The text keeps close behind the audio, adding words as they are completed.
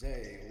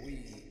Hey,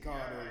 we got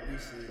a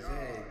Reese's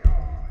egg.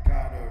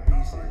 Got a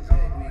Reese's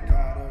egg. We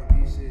got a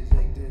Reese's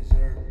egg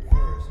dessert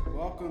first.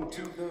 Welcome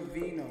to the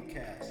Vino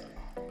cast.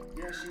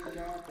 Yeah, she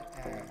got the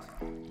ass.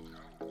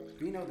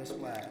 Vino the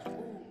splash.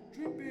 Ooh,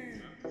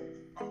 dripping.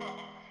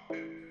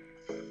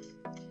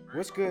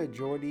 What's good,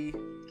 Jordy?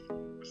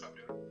 What's up,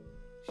 dude?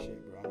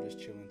 Shit, bro. I'm just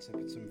chilling,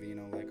 sipping some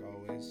Vino like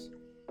always.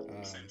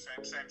 Same.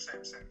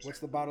 What's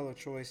the bottle of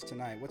choice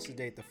tonight? What's the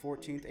date? The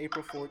 14th,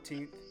 April 14th,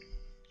 2020.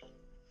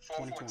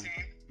 414.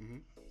 Mm-hmm.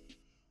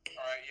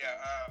 All right,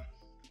 yeah.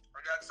 I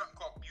got something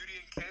called Beauty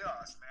and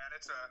Chaos, man.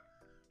 It's a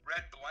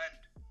red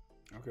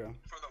blend Okay.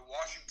 for the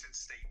Washington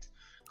State,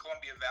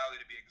 Columbia Valley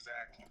to be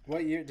exact.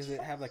 What year does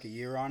it have? Like a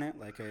year on it?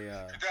 Like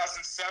a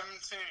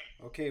 2017.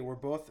 Okay, we're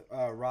both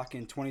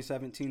rocking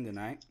 2017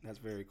 tonight. That's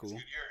very It's a cool. good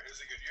year. It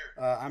was a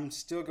good year. I'm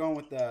still going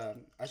with the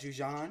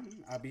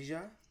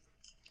Abija.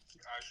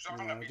 You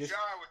Something to know, be just shy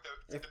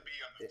with if the B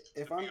on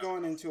if the B I'm on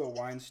going the. into a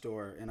wine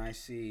store and I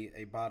see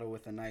a bottle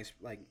with a nice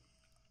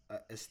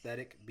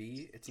aesthetic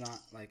B, it's not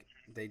like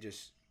they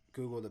just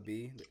Google the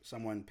B.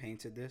 Someone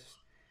painted this.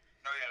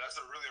 No, yeah, that's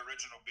a really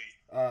original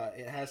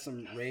B. It has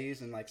some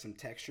rays and like some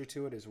texture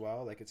to it as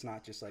well. Like it's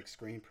not just like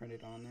screen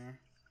printed on there.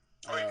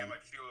 Oh, you can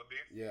like feel the B.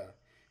 Yeah,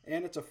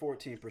 and it's a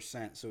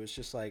 14%, so it's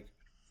just like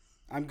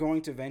I'm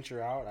going to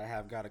venture out. I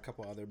have got a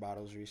couple other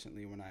bottles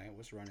recently when I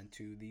was running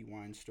to the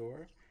wine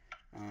store,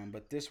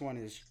 but this one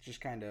is just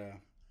kind of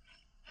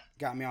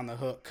got me on the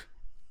hook.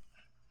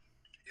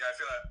 Yeah, I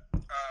feel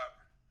that.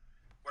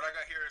 What I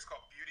got here is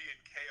called Beauty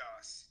and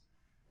Chaos.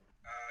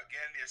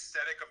 Again, the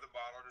aesthetic of the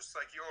bottle, just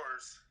like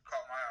yours,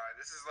 caught my eye.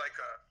 This is like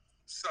a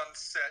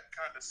sunset,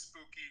 kind of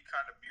spooky,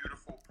 kind of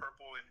beautiful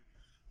purple and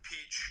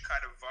peach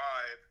kind of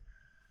vibe.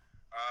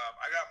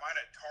 I got mine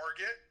at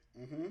Target,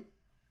 Mm-hmm.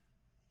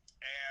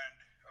 and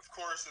of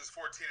course, it was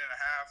 14 and a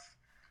half.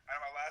 And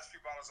my last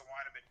few bottles of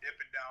wine have been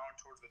dipping down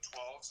towards the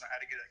 12s, and I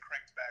had to get it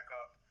cranked back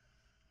up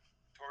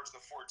towards the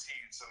 14.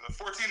 So the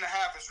 14 and a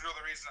half is really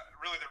the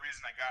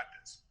reason I got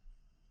this.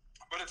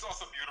 But it's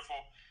also beautiful,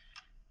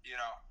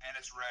 and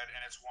it's red and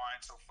it's wine,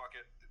 so fuck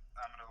it,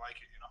 I'm gonna like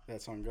it.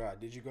 That's on God.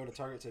 Did you go to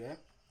Target today?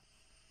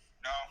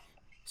 No,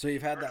 So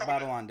you've had for a that couple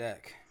bottle days. on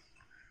deck.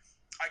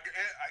 I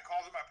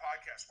called it my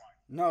podcast wine.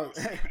 I No, was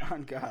saving it.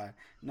 on God.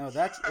 No,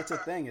 it's a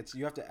thing. It's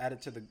you have to add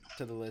it to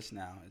the list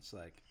now. It's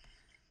like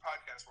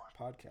Podcast wine.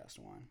 podcast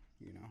wine.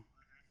 Need a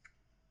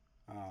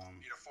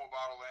full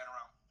bottle laying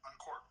around,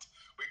 uncorked.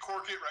 We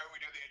cork it right when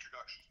we do the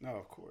introduction, No,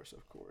 of course,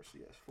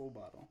 yes, full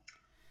bottle.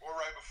 or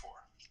right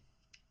before.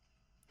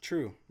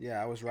 True.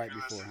 Yeah, I was right If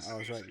you're before. listening I to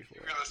was right music,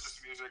 before. if you're listening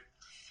to music,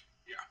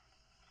 yeah,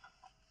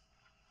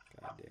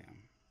 God damn.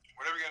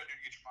 whatever you gotta do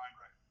to get your mind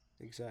right,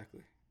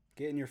 Exactly.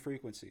 Get in your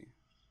frequency.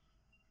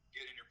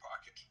 get in your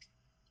pocket.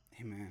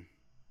 Amen.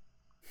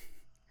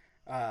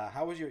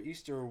 How was your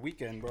Easter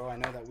weekend, bro? I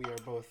know that we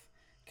are both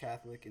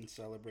Catholic and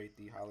celebrate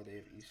the holiday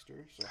of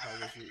Easter. So how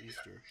was your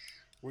Easter?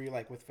 Were you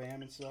like with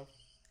fam and stuff?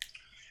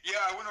 Yeah,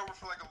 I went over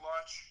for like a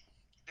lunch,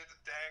 did the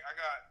thing. I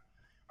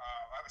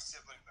have a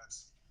sibling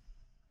that's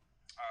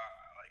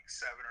like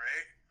 7 or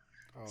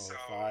 8. Oh, So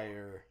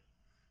fire.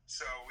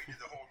 So we did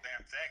the whole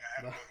damn thing. I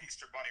had a little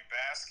Easter bunny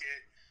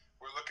basket.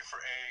 We're looking for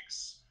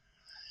eggs.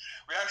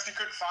 We actually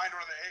couldn't find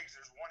one of the eggs.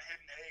 There's one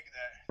hidden egg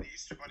that the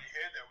Easter bunny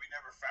hid that we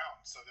never found.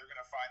 So they're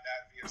gonna find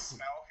that via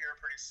smell here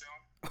pretty soon.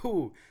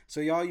 Ooh,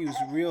 so y'all use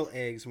real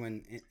eggs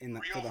when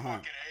Real for the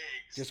hunt. fucking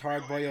eggs. Just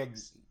Real hard boiled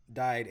eggs.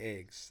 dyed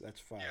eggs.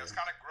 That's fire. Yeah, it's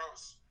kind of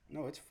gross.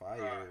 No, it's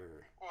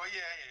fire. Well,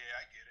 yeah,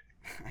 I get it.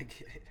 I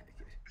get it.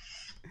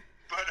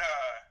 But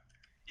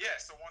yeah,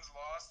 so one's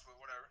lost, but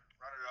whatever.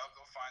 Run it up,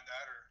 they'll find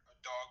that, or a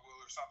dog will,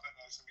 or something.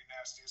 That's gonna be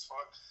nasty as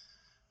fuck.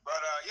 But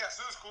yeah,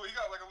 so it was cool. He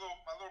got like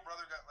my little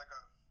brother got like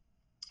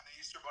the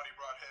Easter bunny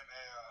brought him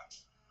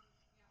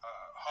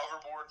a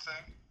hoverboard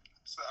thing,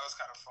 so that was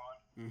kind of fun.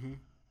 Mm-hmm.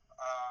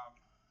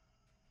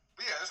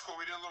 But yeah, it was cool.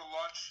 We did a little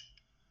lunch,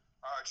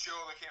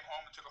 chilled. I came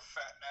home and took a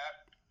fat nap.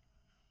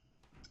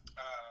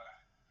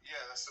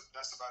 Yeah,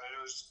 that's about it.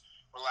 It was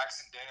a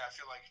relaxing day. I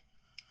feel like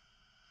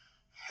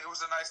it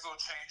was a nice little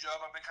change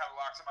up. I've been kind of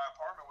locked in my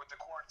apartment with the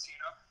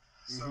quarantina,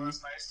 so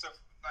it's nice to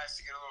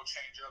get a little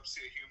change up,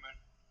 see a human,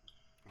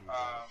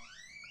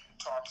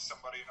 talk to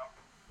somebody.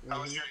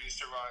 How was your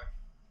Easter vibe?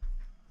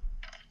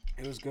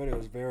 It was good. It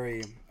was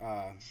very,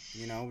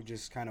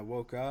 just kind of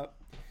woke up,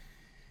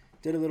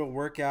 did a little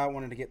workout,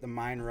 wanted to get the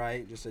mind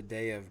right. Just a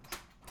day of,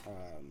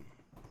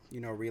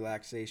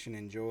 relaxation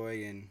and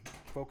joy, and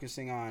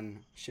focusing on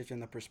shifting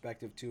the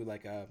perspective to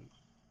like a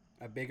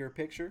bigger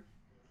picture.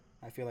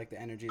 I feel like the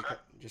energy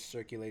just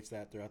circulates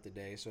that throughout the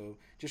day. So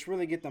just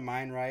really get the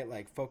mind right,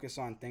 like focus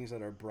on things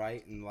that are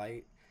bright and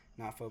light,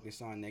 not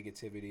focus on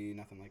negativity,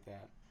 nothing like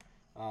that.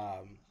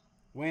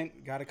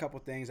 Got a couple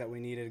things that we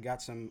needed.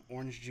 Got some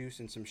orange juice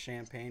and some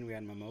champagne. We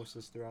had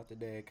mimosas throughout the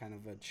day, kind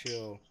of a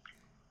chill,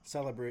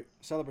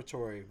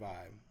 celebratory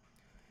vibe.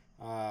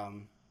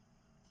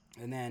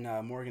 And then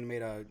Morgan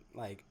made a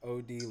like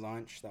OD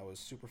lunch that was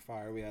super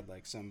fire. We had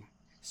like some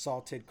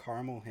salted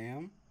caramel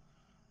ham.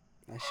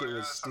 That shit Yeah,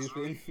 was that sounds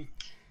stupid. really.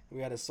 We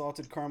had a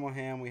salted caramel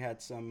ham. We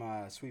had some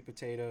sweet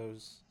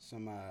potatoes.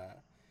 Some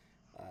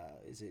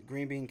is it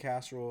green bean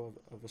casserole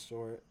of a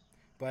sort.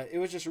 But it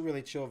was just a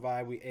really chill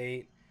vibe. We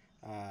ate,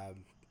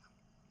 um,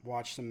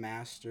 watched some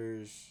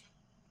Masters,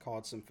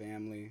 called some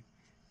family,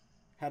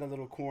 had a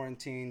little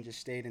quarantine, just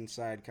stayed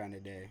inside kind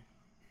of day.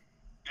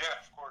 Yeah,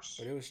 of course.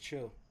 But it was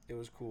chill. It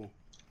was cool.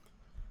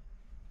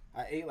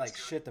 I ate That's like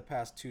good. shit the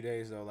past 2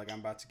 days though. Like I'm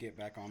about to get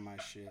back on my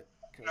shit.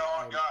 Cause No,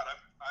 on God,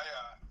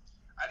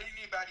 I didn't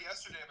eat bad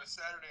yesterday, but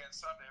Saturday and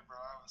Sunday, bro,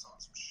 I was on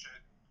some shit.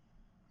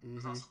 I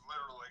was on mhm some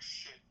literal like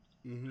shit.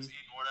 mhm Just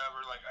eating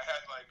whatever. Like I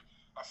had like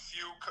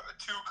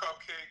two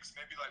cupcakes,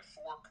 maybe like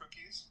four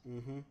cookies.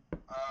 mhm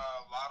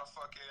A lot of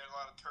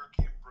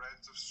turkey and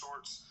breads of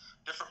sorts,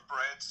 different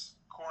breads,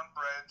 corn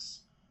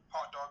breads,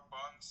 hot dog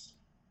buns,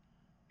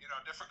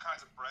 different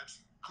kinds of breads,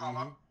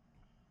 mhm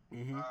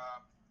mhm. uh,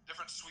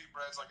 different sweet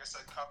breads, like I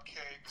said,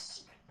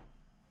 cupcakes.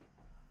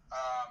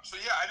 So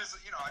yeah, I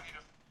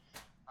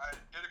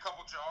did a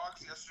couple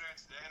jogs yesterday and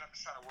today, and I'm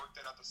just trying to work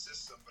that out the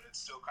system, but it's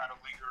still kind of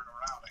lingering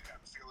around. I kind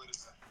of feel it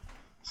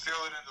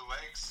in the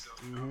legs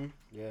still.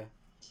 Yeah.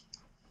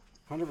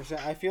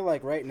 100%. I feel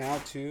like right now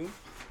too,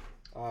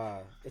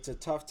 it's a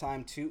tough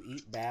time to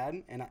eat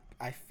bad, and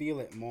I feel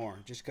it more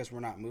just because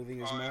we're not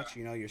moving as Oh yeah, much.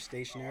 You know, you're oh,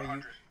 stationary. You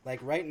 100. like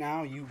right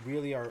now, you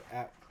really are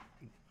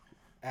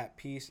at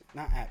peace.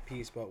 Not at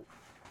peace, but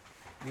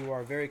you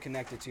are very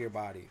connected to your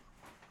body.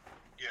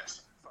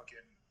 Yes,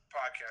 fucking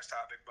podcast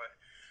topic, but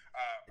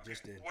I okay.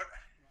 just did. What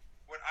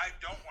I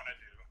don't want to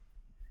do,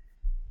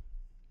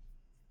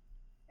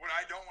 what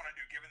I don't want to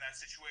do, given that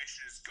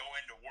situation, is go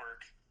into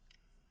work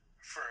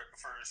for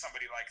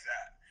somebody like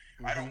that.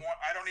 Mhm.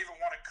 I don't even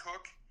want to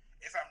cook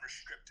if I'm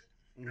restricted.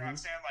 You know what I'm Mhm.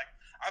 saying? Like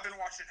I've been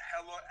watching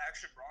hella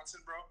Action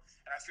Bronson, bro,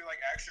 and I feel like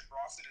Action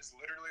Bronson is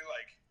literally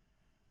like,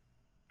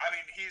 I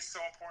mean, he's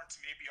so important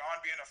to me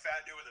beyond being a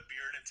fat dude with a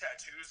beard and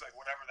tattoos, like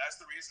whatever. That's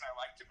the reason I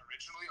liked him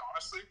originally,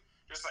 honestly.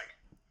 Just like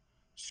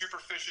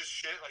superficial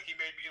shit, like he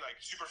made me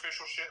like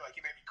superficial shit, like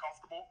he made me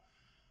comfortable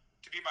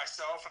to be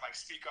myself and like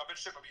speak up and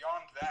shit. But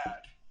beyond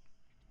that,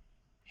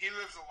 he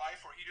lives a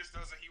life where he just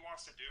does what he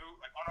wants to do,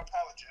 like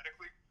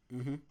unapologetically.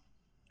 Mhm.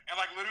 And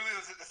like literally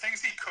the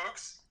things he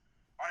cooks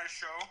on his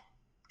show,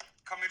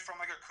 coming from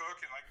like a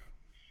cook and like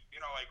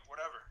like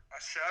whatever a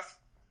chef,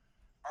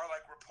 are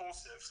like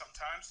repulsive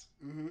sometimes.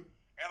 Mhm.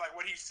 And like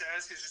what he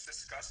says is just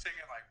disgusting,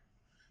 and like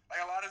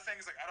a lot of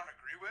things like I don't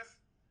agree with,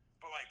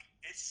 but like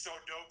it's so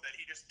dope that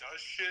he just does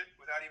shit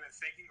without even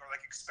thinking or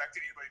like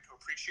expecting anybody to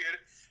appreciate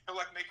it. He'll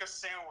like make a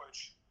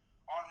sandwich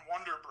on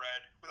Wonder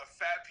Bread with a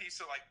fat piece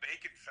of like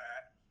bacon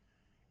fat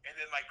and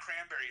then like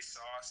cranberry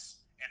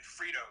sauce and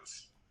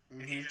Fritos.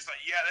 And he's Mhm. just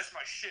like, yeah, that's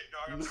my shit,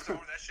 dog. I'm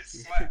stoned. That shit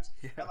slaps.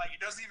 And Yeah. like, it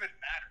doesn't even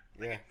matter.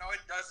 Like, Yeah. no,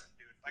 it doesn't,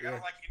 dude. Like, I Yeah.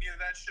 don't like any of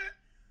that shit.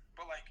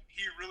 But like,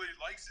 he really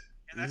likes it.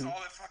 And that's Mhm.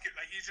 all that fucking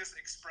like. He's just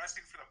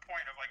expressing for the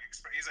point of like.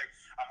 He's like,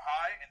 I'm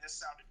high and this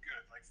sounded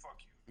good. Like, fuck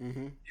you.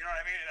 Mhm. You know what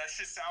I mean? And that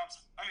shit sounds.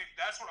 I mean,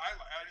 that's what I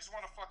like. I just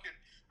want to fucking.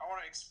 I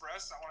want to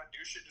express. I want to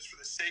do shit just for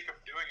the sake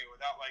of doing it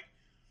without like.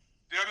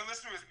 Dude, I've been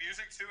listening to his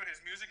music too, and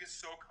his music is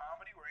so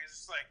comedy where he's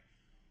just like,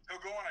 he'll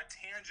go on a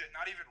tangent,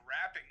 not even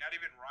rapping, not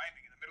even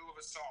rhyming in the middle of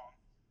a song.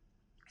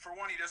 For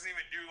one, he doesn't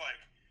even do like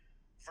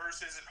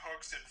verses and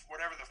hooks and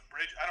whatever the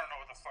bridge. I don't know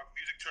what the fuck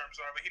music terms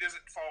are, but he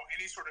doesn't follow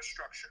any sort of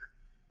structure.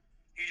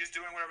 He's just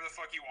doing whatever the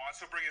fuck he wants.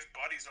 He'll bring his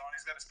buddies on.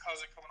 He's got his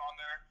cousin coming on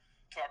there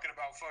talking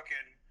about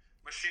fucking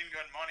Machine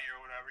Gun Money or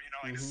whatever.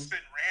 Like just Mhm.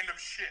 spitting random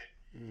shit,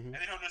 Mhm. and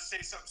then he'll just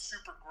say something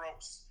super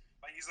gross.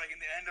 Like he's like in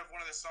the end of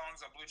one of the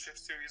songs on Blue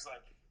Chips too. He's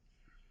like,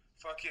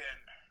 fucking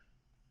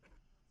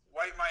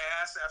wipe my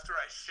ass after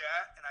I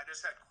shat and I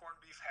just had corned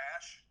beef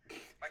hash.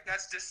 Like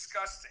that's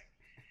disgusting.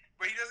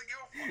 But he doesn't give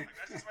a fuck. Like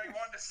that's just what he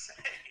wanted to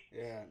say.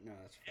 Yeah. No,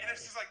 that's And fire.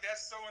 it's just like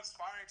that's so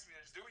inspiring to me.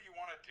 Just do what you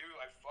want to do.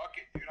 Like fuck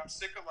it, dude. I'm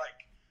sick of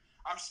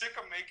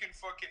making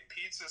fucking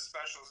pizza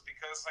specials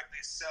because like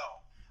they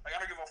sell. Like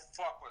I don't give a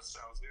fuck what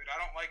sells, dude. I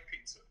don't like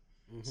pizza.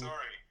 Mhm.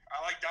 Sorry. I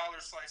like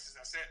dollar slices.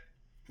 That's it.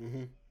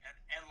 Mhm.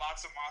 And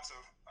lots of matzo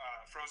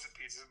frozen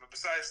pizzas. But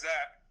besides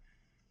that,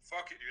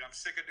 fuck it, dude. I'm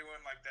sick of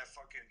doing like that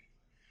fucking.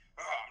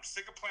 I'm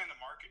sick of playing the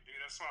market, dude.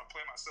 I just want to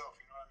play myself.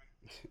 You know what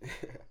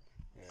I mean?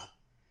 Yeah.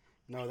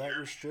 No, that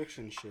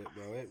restriction shit,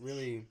 bro. It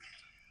really.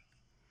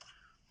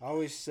 I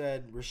always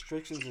said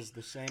restrictions is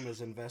the same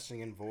as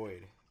investing in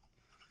void.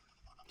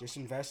 Just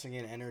investing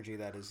in energy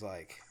that is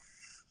like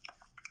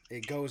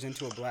it goes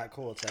into a black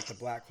hole. It's like the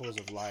black holes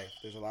of life.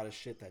 There's a lot of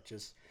shit that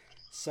just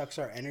sucks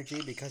our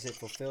energy because it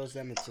fulfills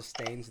them, it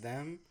sustains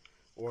them,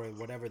 or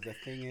whatever the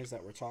thing is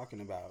that we're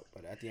talking about.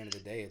 But at the end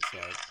of the day, it's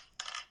like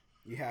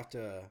you have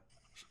to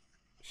sh-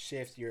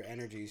 shift your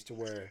energies to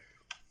where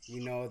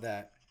you know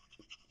that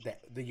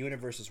the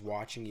universe is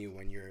watching you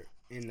when you're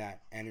in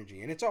that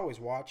energy, and it's always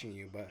watching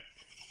you, but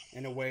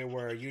in a way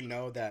where you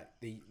know that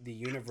the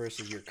universe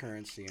is your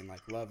currency and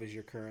like love is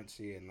your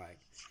currency and like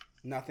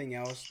nothing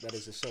else that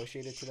is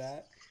associated to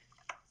that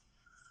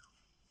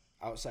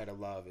outside of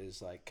love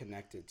is like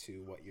connected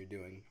to what you're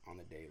doing on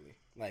the daily.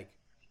 Like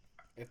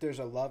if there's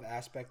a love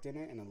aspect in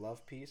it and a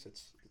love piece,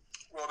 it's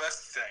Well,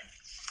 that's the thing.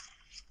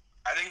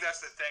 I think that's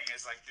the thing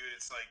is like, dude,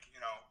 it's like,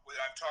 you know, when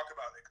I'm talking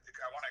about, like,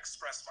 I want to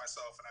express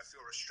myself and I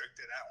feel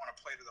restricted. I don't want to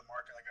play to the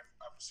market. Like,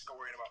 I'm still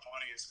worried about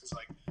money is because,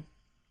 like,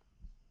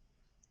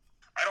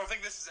 I don't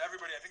think this is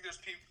everybody. I think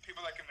there's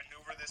people that can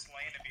maneuver this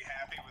lane and be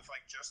happy with,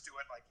 like, just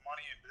doing, like,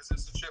 money and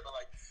business and shit. But,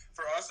 like,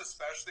 for us,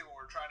 especially when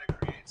we're trying to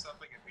create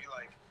something and be,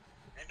 like,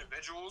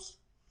 individuals,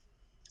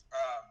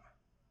 um,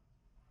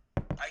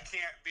 I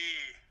can't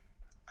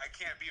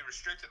be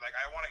restricted. Like,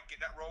 I want to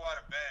get that roll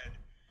out of bed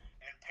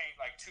and paint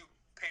like two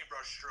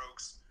paintbrush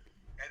strokes,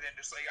 and then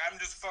just like I'm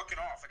just fucking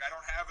off. Like I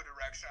don't have a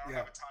direction. I don't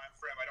have a time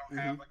frame. I don't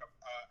have like a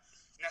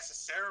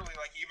necessarily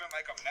like even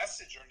like a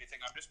message or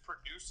anything. I'm just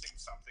producing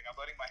something. I'm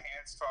letting my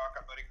hands talk.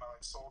 I'm letting my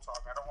like soul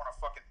talk. I don't want to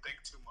fucking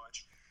think too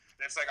much.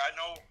 And it's like I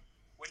know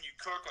when you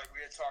cook, like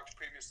we had talked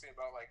previously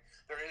about, like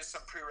there is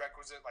some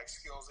prerequisite like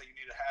skills that you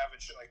need to have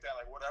and shit like that,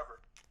 like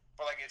whatever.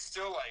 But like it's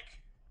still like,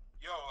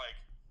 yo, like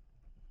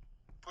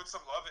put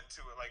some love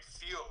into it, like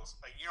feels,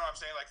 like you know what I'm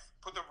saying, like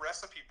put the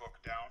recipe book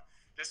down,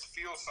 just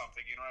feel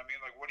something, you know what I mean,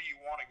 like what do you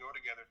want to go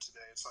together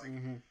today? It's like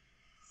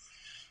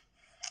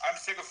I'm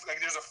sick of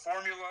like there's a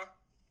formula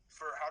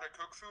for how to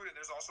cook food and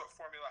there's also a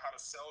formula how to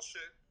sell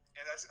shit,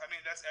 and that's I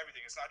mean that's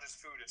everything. It's not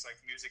just food, it's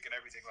like music and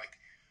everything. Like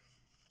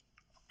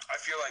I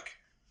feel like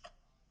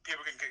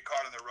people can get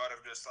caught in the rut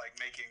of just like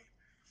making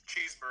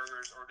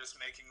cheeseburgers or just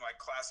making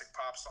like classic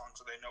pop songs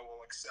so they know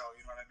will like sell,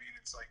 you know what I mean?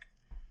 It's like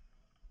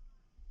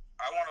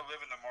I want to live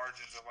in the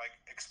margins of like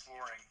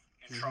exploring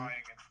and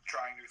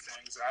trying new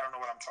things. I don't know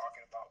what I'm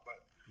talking about, but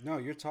No,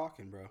 you're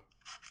talking, bro.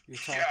 You're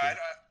yeah, talking.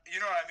 you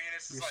know what I mean.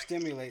 It's You're just like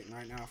stimulating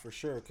right now for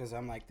sure because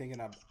I'm like thinking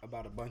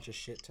about a bunch of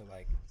shit to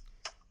like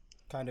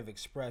kind of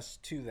express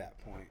to that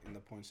point in the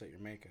points that you're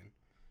making.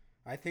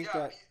 I think yeah.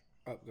 that.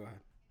 Oh, go ahead.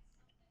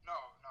 No,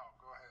 no,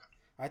 go ahead.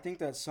 I think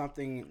that's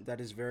something that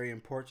is very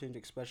important,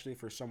 especially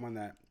for someone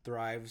that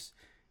thrives.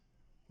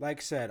 Like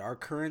I said, our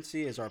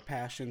currency is our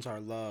passions, our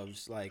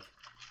loves. Like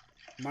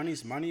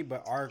money's money,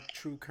 but our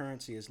true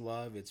currency is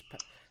love. It's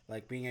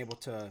like being able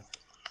to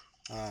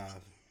uh,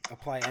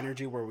 apply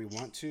energy where we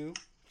want to.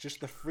 Just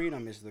the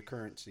freedom is the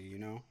currency, you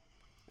know?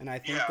 And I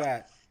think Yeah,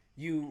 that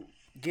you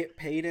get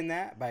paid in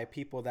that by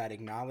people that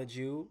acknowledge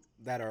you,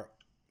 that are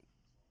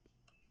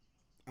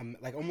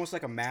like almost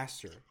like a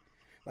master.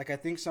 Like I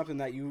think something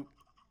that you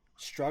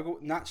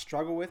not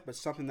struggle with, but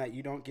something that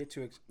you don't get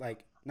to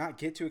like not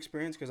get to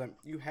experience because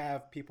you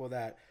have people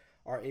that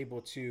are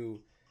able to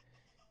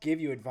give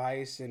you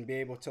advice and be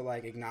able to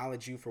like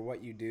acknowledge you for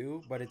what you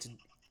do, but it's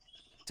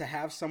to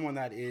have someone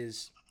that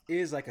is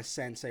like a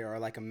sensei or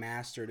like a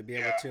master to be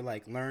able yeah, to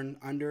like learn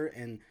under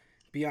and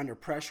be under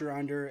pressure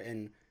under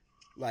and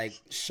like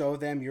show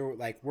them your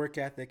like work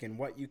ethic and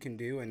what you can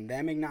do and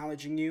them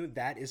acknowledging you,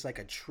 that is like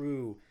a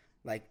true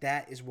like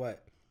that is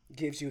what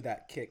gives you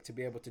that kick to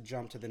be able to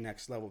jump to the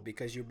next level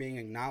because you're being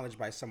acknowledged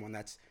by someone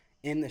that's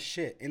in the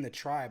shit in the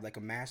tribe, like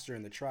a master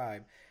in the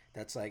tribe,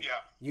 that's yeah,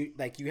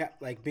 like you have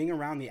like being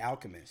around the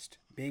alchemist,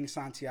 being yeah,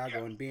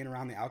 Santiago and being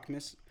around the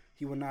alchemist.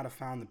 He would not have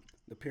found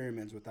the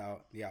pyramids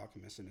without the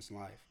alchemist in his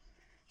life.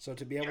 So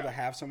to be able yeah, to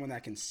have someone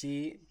that can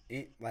see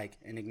it like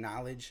and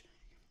acknowledge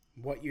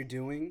what you're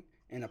doing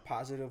in a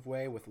positive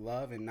way with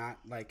love and not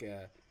like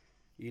a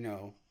you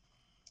know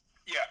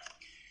yeah,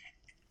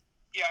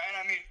 yeah. And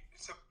I mean,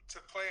 to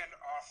play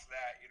off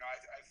that, you know,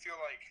 I feel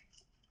like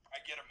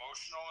I get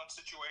emotional in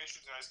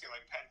situations and I just get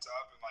like pent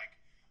up and like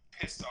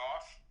pissed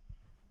off,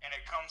 and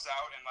it comes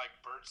out in like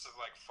bursts of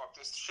like fuck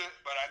this shit.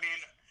 But I mean,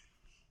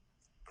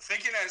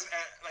 thinking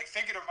like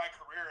thinking of my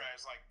career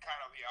as like kind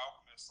of the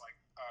alchemist, like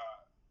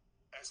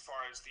as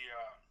far as the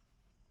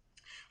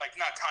like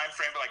not time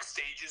frame, but like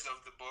stages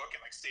of the book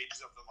and like stages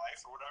of the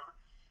life or whatever.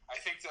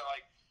 I think that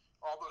like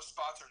all those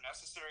spots are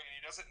necessary, and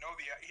he doesn't know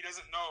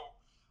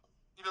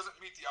he doesn't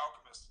meet the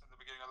alchemist in the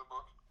beginning of the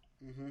book.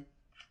 mm-hmm.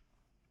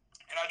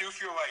 And I do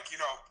feel like, you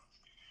know,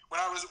 when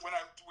I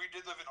we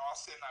did live in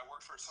Austin, I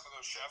worked for some of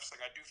those chefs.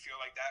 Like I do feel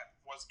like that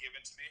was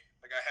given to me.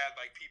 Like I had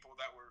like people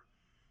that were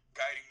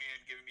guiding me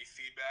and giving me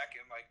feedback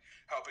and like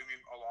helping me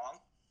along.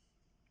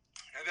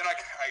 And then I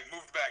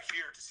moved back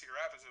here to Cedar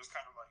Rapids. It was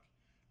kind of like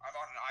I'm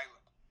on an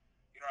island.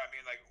 You know what I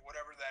mean? Like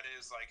whatever that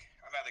is. Like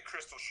I'm at the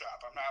crystal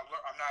shop. I'm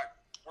not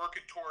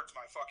working towards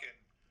my fucking.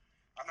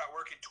 I'm not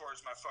working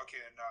towards my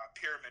fucking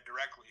pyramid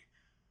directly.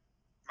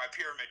 My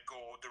pyramid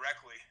goal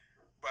directly,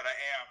 but I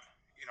am,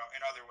 you know, in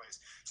other ways.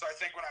 So I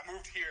think when I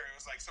moved here, it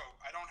was like, so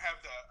I don't have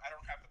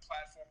the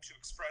platform to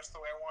express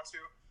the way I want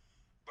to,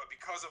 but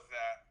because of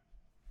that,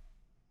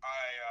 I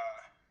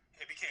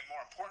it became more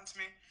important to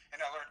me,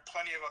 and I learned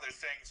plenty of other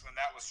things when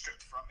that was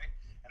stripped from me,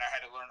 and I had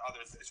to learn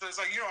other things. So it's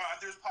like, you know,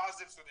 there's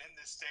positives within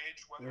this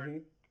stage, whether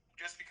Mm-hmm.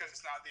 just because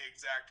it's not the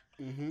exact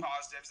Mm-hmm.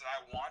 positives that I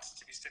want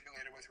to be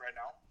stimulated with right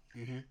now,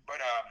 Mm-hmm.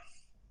 but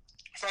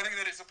so I think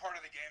that it's a part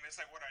of the game.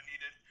 It's like what I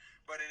needed,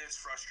 but it is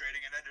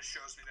frustrating, and that just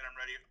shows me that I'm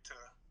ready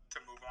to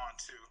move on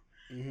to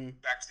Mm-hmm.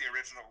 back to the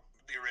original.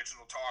 The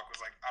original talk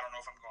was like, I don't know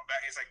if I'm going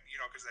back. It's like, you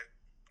know, because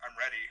I'm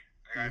ready.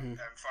 Like Mm-hmm.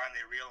 I'm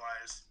finally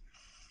realized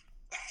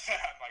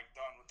I'm like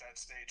done with that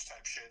stage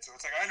type shit. So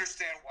it's like I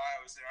understand why I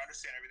was there. I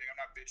understand everything.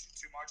 I'm not bitching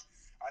too much.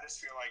 I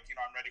just feel like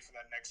I'm ready for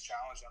that next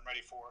challenge. I'm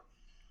ready to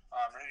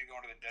go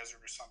into the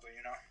desert or something.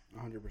 100%.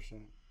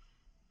 100.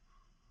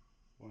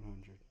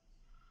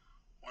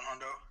 One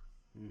hundo.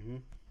 Mm-hmm.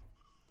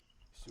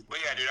 Super But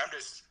yeah, fire. dude, I'm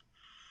just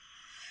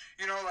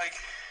like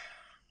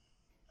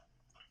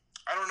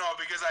I don't know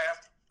because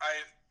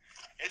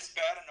it's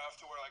bad enough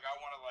to where like I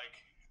want to like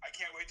I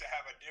can't wait to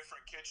have a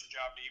different kitchen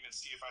job to even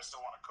see if I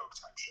still want to cook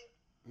type shit.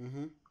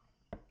 Mm-hmm.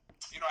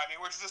 You know what I mean?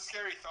 Which is a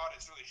scary thought.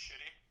 It's really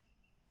shitty,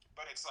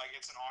 but it's like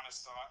it's an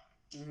honest thought.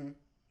 Mm-hmm.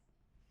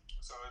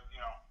 So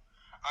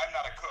I'm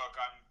not a cook.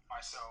 I'm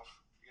myself.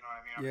 You know what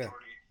I mean? I'm Yeah.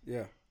 Jordy.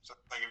 Yeah. So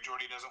like if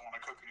Jordy doesn't want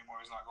to cook anymore,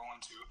 he's not going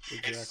to.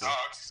 It Exactly.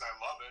 sucks because I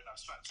love it and I've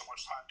spent so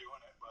much time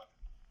doing it. But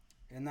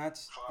And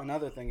that's fuck.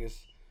 another thing is,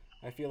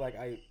 I feel like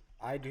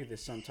I do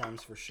this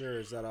sometimes for sure.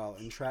 Is that I'll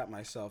entrap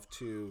myself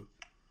to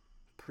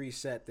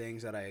preset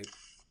things that I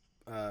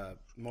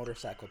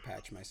motorcycle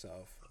patch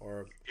myself,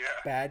 or Yeah.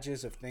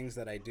 badges of things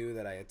that I do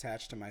that I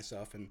attach to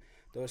myself, and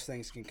those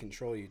things can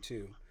control you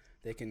too.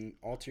 They can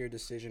alter your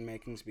decision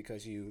makings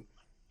because you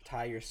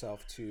tie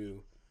yourself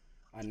to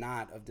a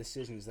knot of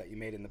decisions that you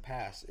made in the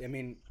past. I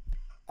mean,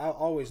 I'll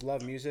always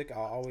love music.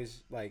 I'll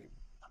always like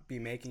be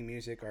making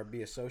music or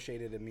be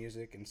associated in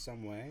music in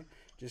some way,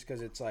 just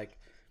because it's like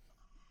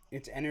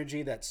it's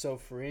energy that's so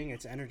freeing.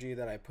 It's energy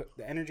that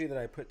the energy that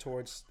I put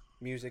towards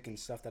music and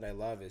stuff that I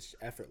love is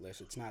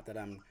effortless. It's not that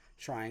I'm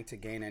trying to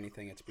gain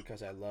anything. It's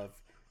because I love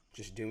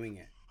just doing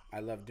it. I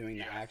love doing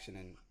the Yeah. action,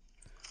 and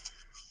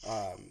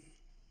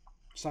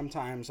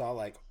sometimes I'll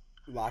like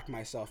lock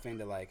myself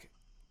into like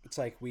it's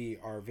like we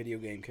are video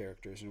game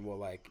characters, and we'll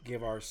like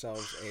give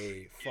ourselves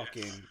a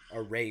fucking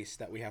a race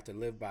that we have to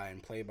live by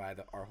and play by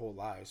our whole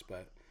lives.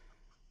 But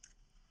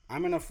I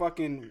want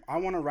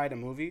to write a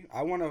movie.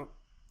 I want to,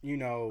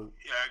 Yeah.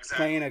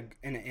 play Exactly.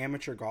 in an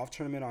amateur golf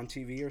tournament on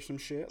TV or some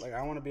shit. Like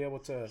I want to be able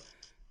to,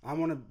 I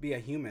want to be a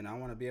human. I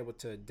want to be able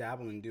to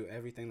dabble and do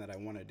everything that I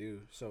want to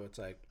do. So it's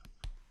like,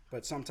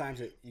 but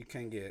sometimes you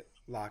can get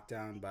locked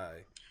down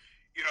by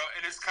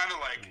And it's kind of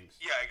like, things.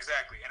 yeah,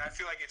 exactly. And I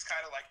feel like it's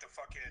kind of like the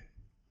fucking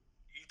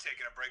you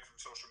taking a break from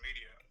social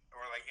media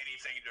or like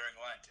anything during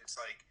Lent. It's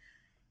like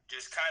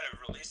just kind of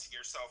releasing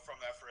yourself from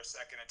that for a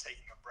second and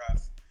taking a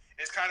breath.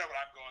 It's kind of what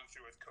I'm going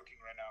through with cooking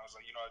right now. Is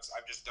like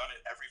I've just done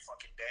it every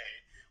fucking day,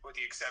 with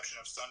the exception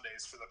of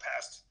Sundays for the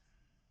past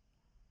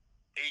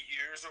 8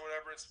 years or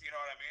whatever. It's what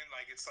I mean.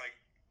 Like it's like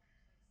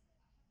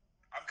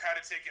I'm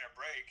kind of taking a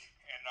break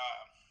and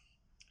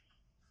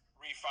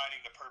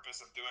refining the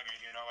purpose of doing it.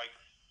 Like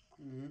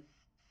Mm-hmm.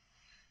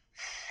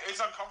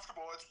 it's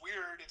uncomfortable. It's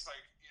weird. It's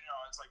like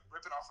it's like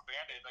ripping off a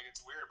band-aid. Like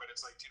it's weird, but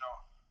it's like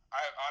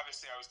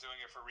I was doing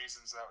it for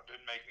reasons that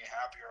didn't make me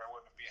happy, or I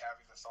wouldn't be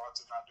having the thoughts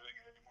of not doing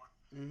it anymore.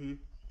 Mm-hmm.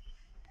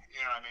 You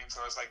know what I mean?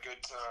 So it's like good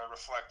to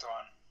reflect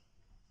on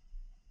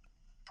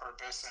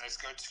purpose, and it's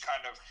good to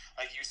kind of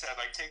like you said,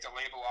 like take the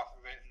label off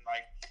of it, and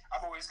like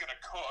I'm always gonna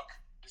cook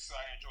just because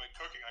I enjoy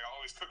cooking. Like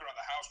I'll always cook around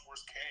the house.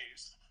 Worst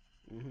case,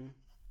 Mm-hmm.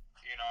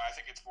 I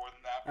think it's more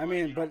than that. I But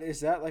like mean, but is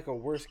that like a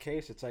worst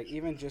case? It's like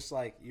even just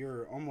like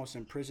you're almost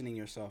imprisoning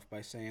yourself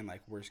by saying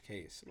like worst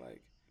case.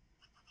 Like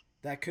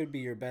that could be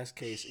your best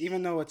case,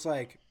 even though it's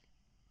like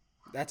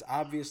that's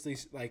obviously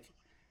like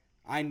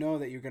I know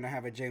that you're gonna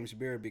have a James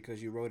Beard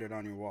because you wrote it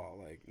on your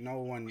wall. Like no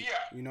one, yeah,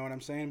 you know what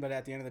I'm saying. But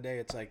at the end of the day,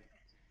 it's like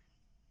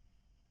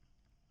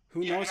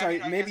who yeah, knows and I how?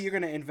 mean, I Maybe guess. you're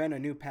gonna invent a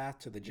new path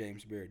to the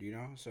James Beard. You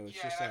know, so it's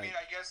Yeah, just and I mean,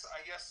 like I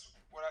guess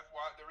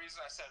the reason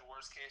I said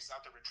worst case,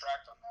 not to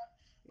retract on that,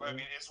 but I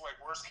mm-hmm. mean, it's like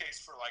worst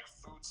case for like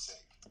food's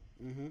sake,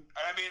 Mm-hmm.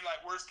 and I mean like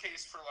worst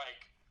case for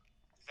like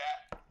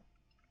that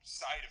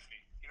side of me.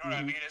 You know what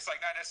I Mm-hmm. mean? It's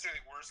like not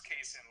necessarily worst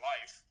case in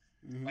life,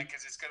 Mm-hmm. like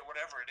because it's good.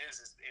 Whatever it is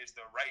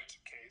the right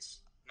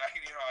case. Not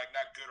like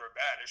not good or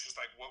bad. It's just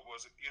like what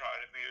was it?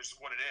 I mean, it's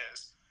what it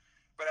is.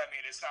 But I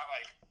mean, it's not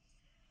like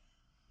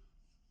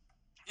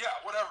yeah,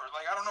 whatever.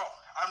 Like I don't know.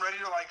 I'm ready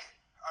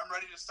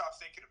to stop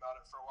thinking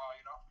about it for a while.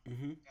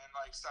 Mm-hmm. And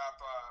like stop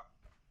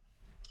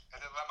and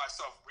then let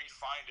myself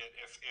refine it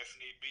if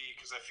need be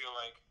because I feel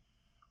like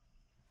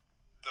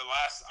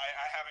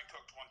I haven't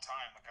cooked one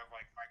time. Like I've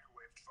like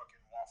microwaved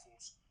fucking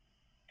waffles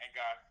and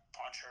got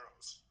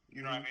poncheros.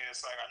 You know what I Mm-hmm. mean?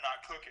 It's like I'm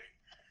not cooking.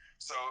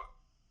 So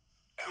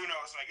who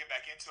knows when I get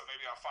back into it,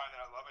 maybe I'll find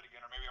that I love it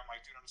again, or maybe I'm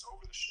like, dude, I'm just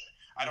over this shit.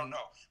 I don't Mm-hmm.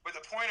 know. But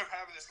the point of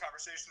having this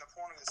conversation, the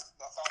point of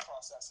the thought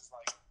process is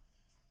like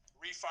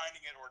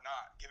refining it or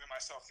not, giving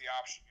myself the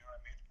option. You know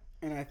what I mean?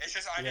 And It's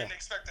just I yeah. didn't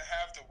expect to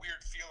have the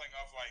weird feeling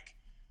of like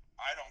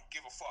I don't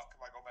give a fuck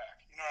if I go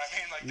back. You know what I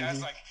mean? Like that's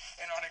Mm-hmm. like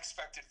an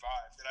unexpected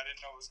vibe that I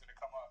didn't know was gonna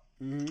come up.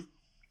 Mm-hmm.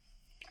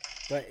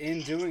 But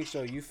in doing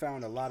so, you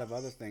found a lot of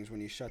other things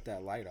when you shut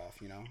that light off.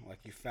 You know, like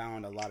you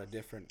found a lot of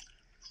different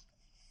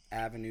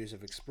avenues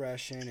of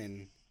expression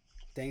and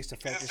things to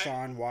And the focus thing,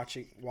 on.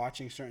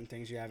 Watching certain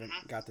things you haven't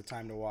mm-hmm, got the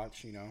time to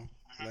watch. You know,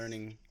 mm-hmm.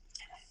 learning.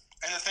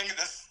 And the thing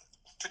this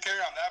to carry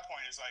on that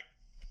point is like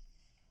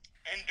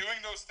and doing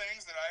those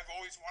things that I've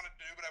always wanted to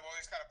do, but I've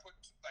always kind of put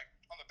like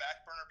on the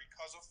back burner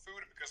because of food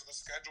and because of the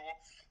schedule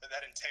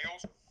that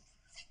entails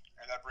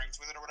and that brings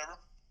with it or whatever.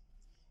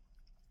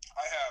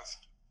 I have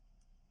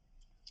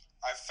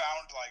I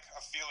found like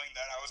a feeling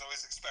that I was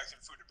always expecting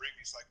food to bring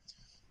me. It's like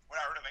when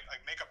I were to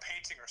make a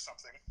painting or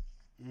something,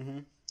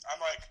 Mm-hmm.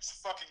 I'm like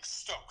fucking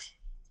stoked.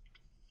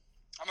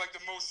 I'm like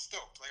the most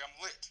stoked. Like I'm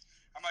lit.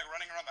 I'm like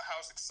running around the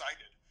house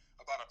excited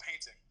about a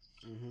painting.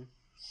 Mm-hmm.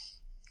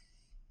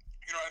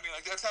 You know what I mean?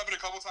 Like that's happened a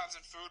couple times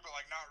in food, but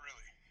like not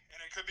really. And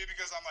it could be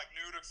because I'm like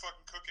new to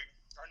fucking cooking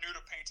or new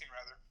to painting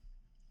rather.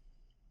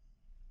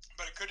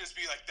 But it could just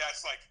be like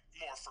that's like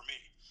more for me.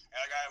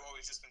 And like I've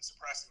always just been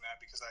suppressing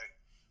that because I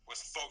was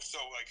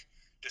so like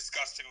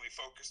disgustingly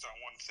focused on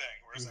one thing,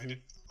 whereas I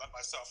Mm-hmm. didn't let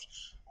myself.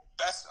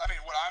 That's I mean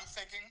what I'm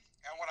thinking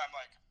and what I'm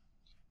like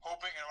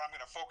hoping and what I'm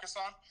going to focus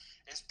on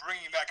is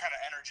bringing that kind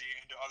of energy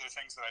into other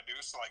things that I do.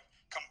 So like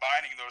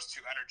combining those two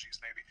energies,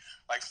 maybe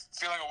like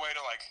feeling a way to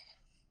like,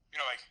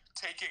 you know, like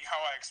taking how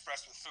I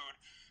express with food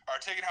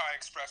or taking how I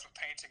express with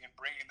painting and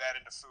bringing that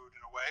into food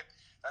in a way.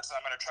 That's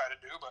what I'm going to try to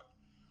do, but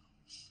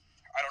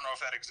I don't know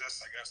if that exists,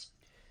 I guess.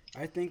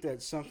 I think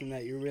that's something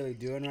that you're really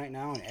doing right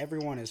now, and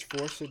everyone is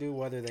forced to do,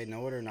 whether they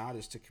know it or not,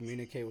 is to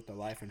communicate with the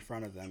life in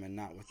front of them and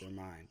not with their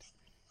mind.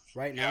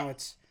 Right Yeah. now,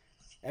 it's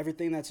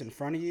everything that's in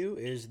front of you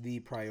is the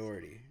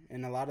priority,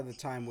 and a lot of the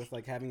time, with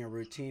like having a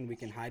routine, we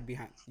can hide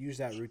behind, use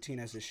that routine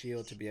as a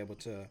shield to be able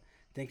to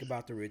think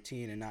about the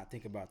routine and not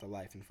think about the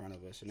life in front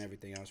of us and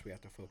everything else we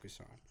have to focus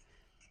on.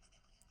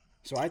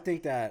 So I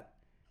think that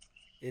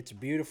it's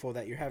beautiful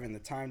that you're having the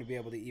time to be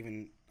able to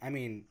even, I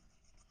mean,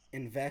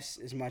 invest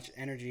as much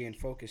energy and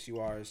focus you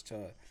are as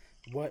to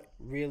what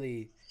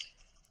really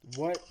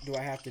what do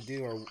I have to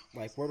do, or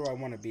like where do I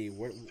want to be,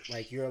 where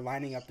like you're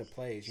lining up the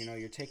plays, you know,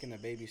 you're taking the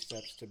baby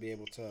steps to be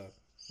able to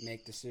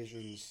make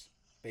decisions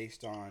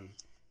based on,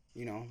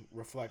 you know,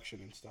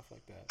 reflection and stuff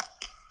like that.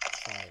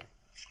 Fire.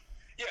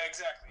 Yeah,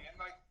 exactly. And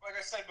like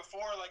I said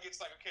before, like it's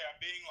like okay, I'm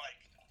being like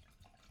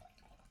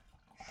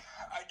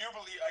I do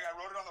believe like I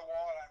wrote it on the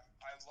wall, and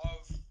I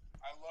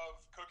love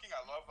cooking.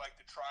 I love like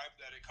the tribe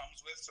that it comes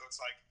with. So it's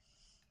like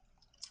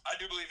I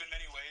do believe in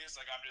many ways.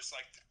 Like I'm just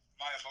like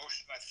my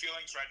emotions, my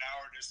feelings right now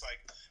are just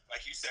like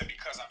you said,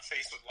 because I'm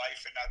faced with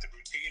life and not the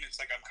routine. It's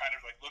like I'm kind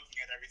of like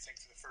looking at everything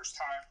for the first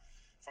time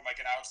from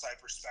like an outside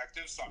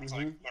perspective. So I'm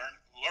like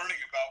Mm-hmm. learning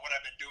about what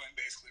I've been doing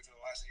basically for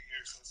the last 8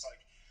 years. So it's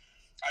like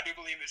I do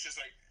believe it's just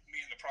like me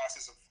in the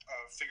process of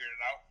figuring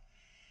it out,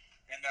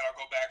 and then I'll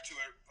go back to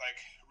it like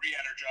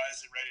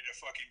re-energized and ready to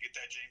fucking get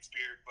that James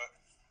Beard. But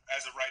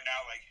as of right now,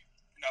 like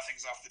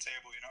nothing's off the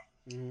table, you know.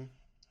 Mm-hmm.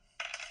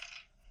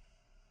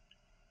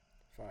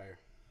 Fire.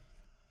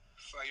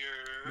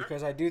 Fire.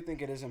 Because I do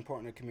think it is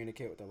important to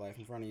communicate with the life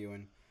in front of you.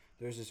 And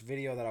there's this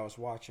video that I was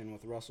watching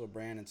with Russell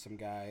Brand and some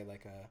guy,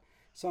 like a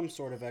some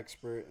sort of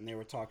expert, and they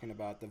were talking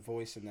about the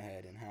voice in the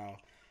head and how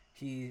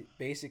he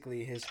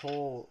basically his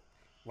whole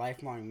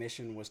lifelong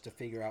mission was to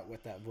figure out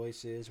what that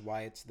voice is,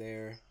 why it's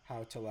there,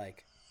 how to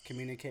like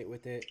communicate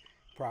with it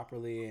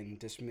properly and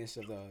dismiss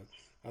of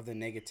the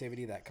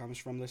negativity that comes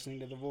from listening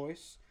to the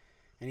voice.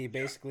 And he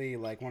Yeah. basically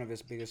like one of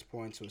his biggest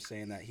points was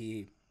saying that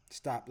he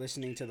stopped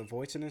listening to the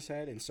voice in his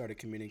head and started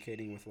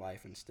communicating with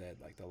life instead,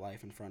 like the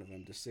life in front of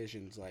him,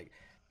 decisions, like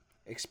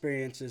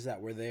experiences that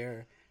were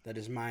there that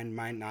his mind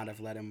might not have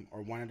let him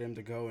or wanted him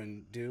to go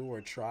and do or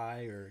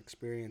try or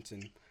experience,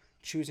 and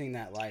choosing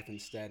that life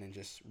instead and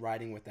just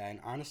riding with that. And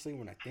honestly,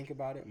 when I think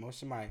about it,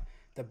 most of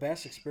the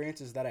best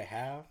experiences that I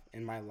have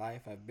in my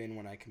life have been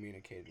when I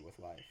communicated with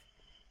life,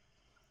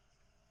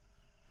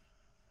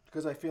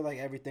 because I feel like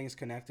everything's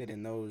connected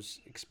in those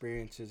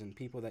experiences and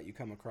people that you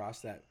come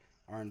across that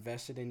are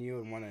invested in you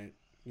and want to,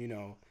 you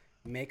know,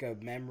 make a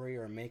memory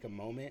or make a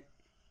moment.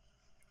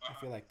 I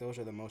Uh-huh. feel like those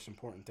are the most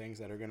important things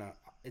that are gonna.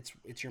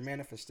 It's your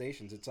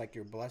manifestations. It's like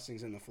your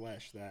blessings in the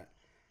flesh that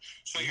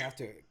So you you have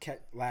to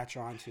latch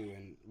onto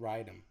and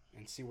ride them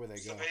and see where they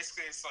so go.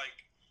 basically it's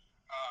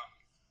um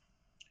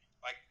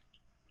like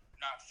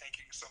not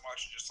thinking so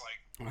much, just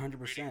like 100%.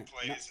 reading Not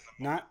plays in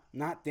the moment.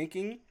 not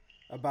thinking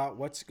about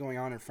what's going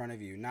on in front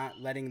of you. Not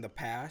letting the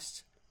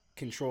past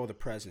control the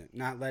present.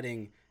 Not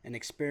letting an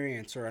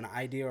experience or an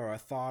idea or a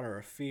thought or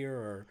a fear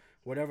or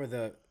whatever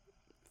the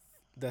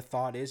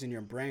thought is in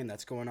your brain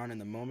that's going on in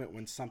the moment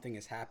when something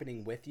is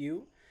happening with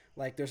you.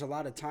 Like there's a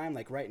lot of time,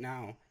 like right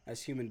now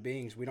as human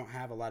beings, we don't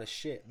have a lot of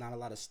shit, not a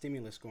lot of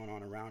stimulus going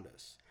on around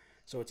us,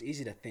 so it's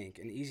easy to think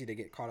and easy to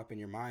get caught up in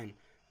your mind.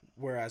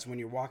 Whereas when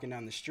you're walking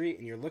down the street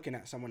and you're looking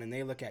at someone and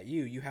they look at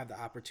you, you have the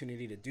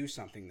opportunity to do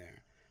something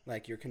there.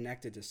 Like you're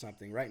connected to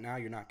something. Right now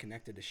you're not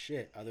connected to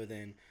shit other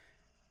than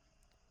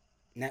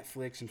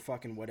Netflix and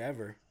fucking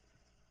whatever.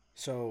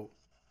 So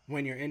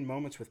when you're in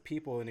moments with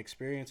people and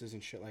experiences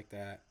and shit like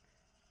that,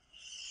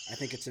 I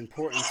think it's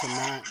important to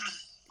not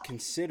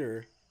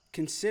consider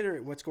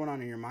what's going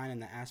on in your mind in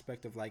the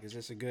aspect of like, is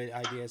this a good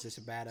idea, is this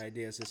a bad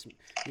idea, is this,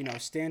 you know,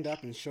 stand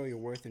up and show your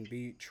worth and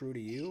be true to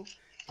you,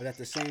 but at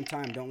the same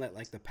time don't let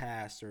like the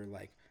past or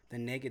like the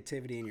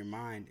negativity in your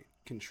mind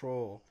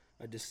control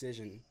a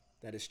decision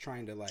that is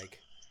trying to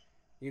like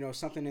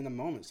something in the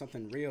moment,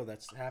 something real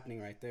that's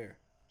happening right there.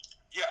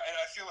 Yeah, and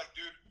I feel like,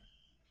 dude,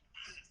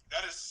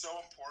 that is so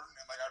important,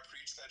 and like I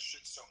preach that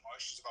shit so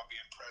much. It's about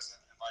being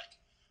present and like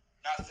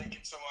not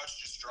thinking so much,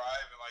 just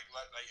drive and like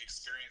let like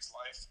experience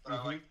life. But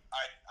Mm-hmm.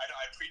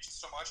 I preach it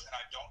so much and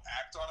I don't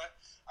act on it.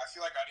 I feel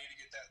like I need to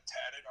get that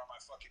tatted on my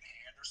fucking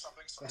hand or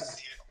something so I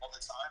see it all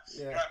the time. Yeah.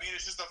 You know what I mean?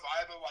 It's just a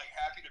vibe of like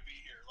happy to be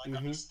here. Like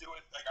I'm Mm-hmm. just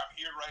doing like I'm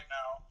here right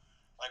now,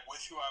 like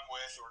with who I'm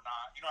with or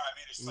not. You know what I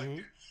mean? It's just like,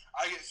 Mm-hmm. dude,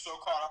 I get so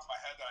caught up in my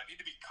head that I need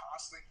to be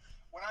constantly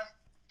when I'm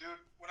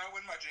dude when I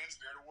win my James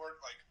Beard Award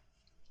like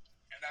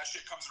and that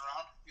shit comes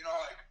around. You know,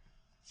 like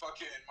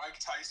fucking Mike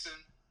Tyson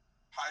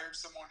hired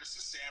someone just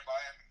to stand by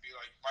him and be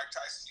like, Mike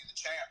Tyson, you the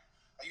champ.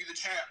 Like, you the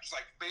champ. Just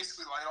like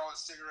basically light all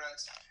his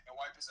cigarettes and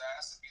wipe his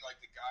ass and be like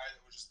the guy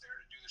that was just there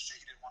to do the shit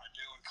he didn't want to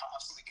do and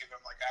constantly give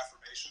him like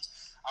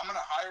affirmations. I'm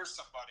gonna hire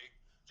somebody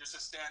just to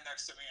stand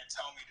next to me and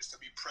tell me just to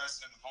be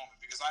present in the moment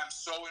because I'm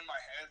so in my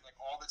head like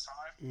all the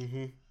time.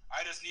 Mm-hmm.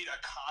 I just need a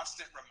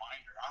constant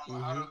reminder. I don't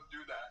know how to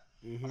do that.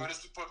 Mm-hmm. I'm gonna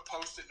just put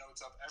post-it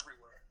notes up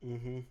everywhere.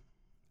 Mm-hmm.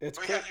 It's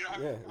I'm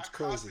it's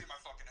constantly crazy. in my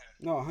fucking head.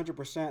 No,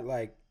 100%.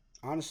 Like,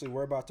 honestly,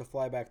 we're about to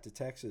fly back to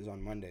Texas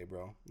on Monday,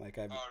 bro. Like,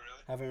 I Oh,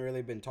 really? haven't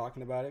really been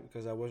talking about it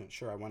because I wasn't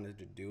sure I wanted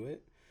to do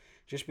it.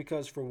 Just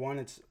because, for one,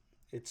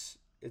 it's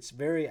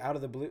very out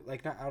of the blue.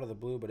 Like, not out of the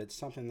blue, but it's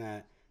something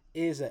that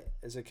is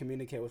a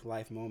communicate with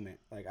life moment.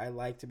 Like, I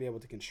like to be able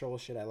to control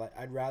shit.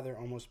 I'd rather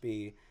almost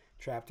be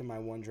trapped in my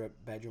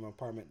bedroom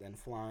apartment than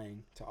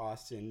flying to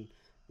Austin,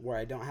 where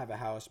I don't have a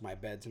house, my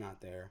bed's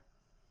not there.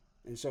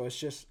 And so it's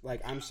just like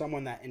I'm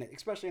someone that,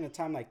 especially in a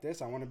time like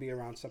this, I want to be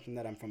around something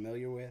that I'm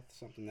familiar with,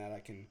 something that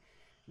I can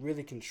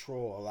really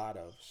control a lot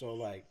of. So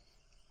like,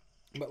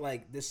 but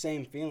like the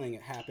same feeling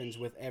happens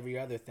with every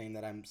other thing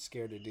that I'm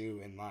scared to do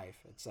in life.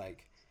 It's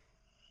like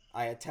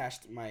I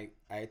attached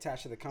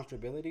to the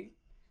comfortability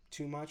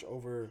too much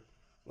over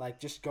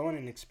like just going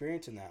and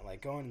experiencing that,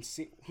 like going and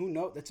see who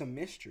know that's a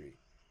mystery.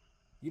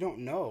 You don't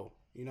know.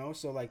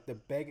 So like the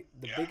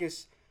Yeah.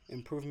 biggest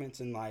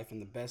improvements in life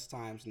and the best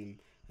times and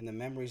the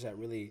memories that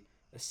really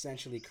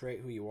essentially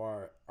create who you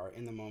are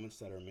in the moments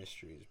that are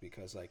mysteries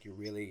because like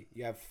you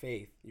have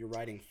faith. You're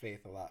riding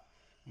faith a lot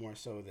more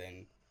so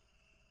than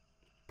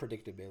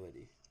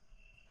predictability.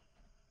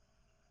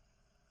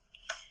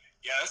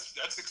 Yeah,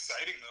 that's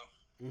exciting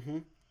though. Mm-hmm.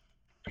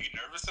 Are you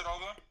nervous at all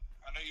though?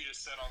 I know you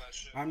just said all that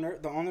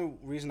shit. The only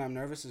reason I'm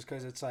nervous is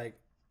because it's like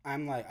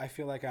I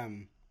feel like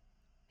I'm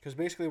because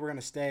basically we're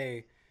gonna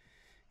stay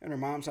in her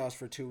mom's house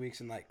for 2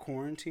 weeks in like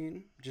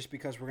quarantine just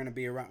because we're gonna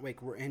be around.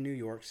 Like we're in New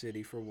York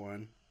City for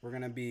one. We're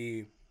gonna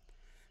be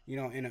in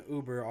an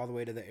Uber all the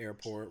way to the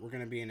airport. We're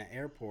gonna be in an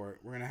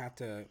airport. We're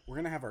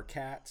gonna have our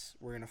cats.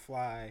 We're gonna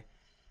fly.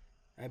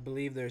 I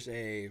believe there's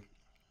a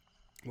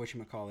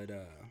whatchamacallit,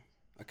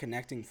 a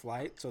connecting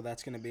flight. So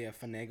that's gonna be a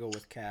finagle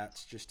with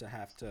cats just to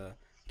have to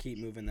keep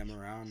moving them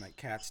around. Like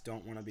cats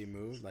don't want to be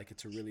moved. Like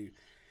it's a really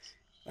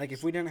like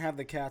if we didn't have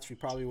the cats, we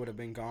probably would have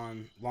been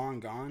long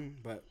gone.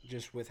 But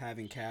just with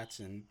having cats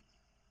and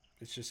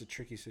it's just a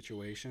tricky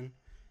situation.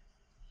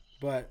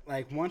 But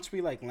like once we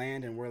like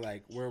land and we're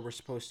like where we're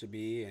supposed to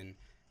be and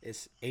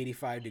it's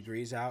 85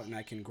 degrees out and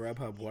I can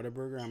Grubhub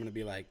Whataburger, I'm gonna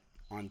be like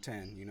on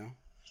 10. Yeah.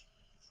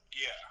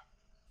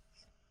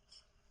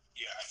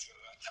 Yeah, I feel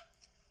that.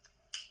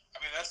 I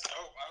mean, that's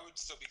dope. I would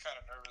still be kind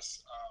of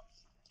nervous,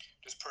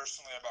 just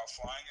personally about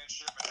flying and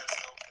shit. But that's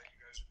dope that you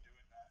guys are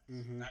doing that.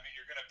 Mm-hmm. I mean,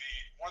 you're gonna be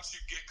once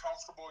you get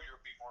comfortable, you'll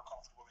be more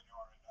comfortable than you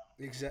are right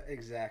now.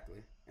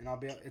 Exactly. And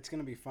it's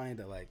gonna be funny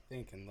to like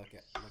think and look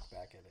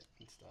back at it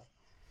and stuff.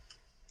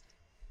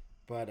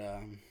 But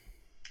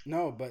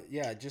no, but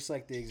yeah, just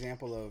like the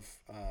example of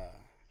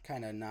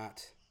kind of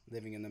not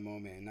living in the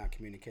moment and not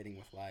communicating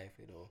with life,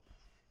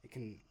 it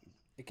can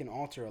it can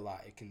alter a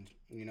lot. It can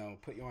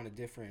put you on a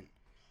different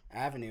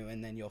avenue,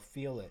 and then you'll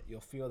feel it.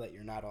 You'll feel that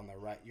you're not on the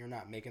right. You're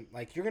not making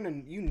like you're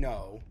gonna you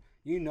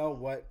know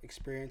what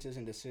experiences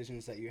and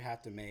decisions that you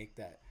have to make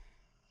that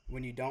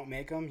when you don't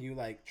make them, you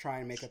like try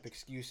and make up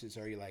excuses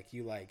or you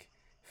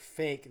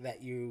fake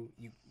that you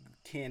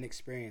can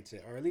experience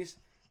it or at least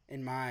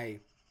in my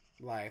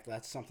life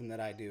that's something that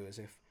I do is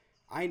if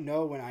I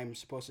know when I'm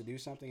supposed to do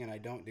something and I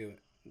don't do it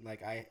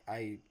like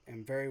I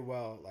am very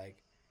well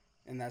like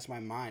and that's my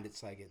mind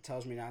it's like it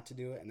tells me not to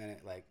do it and then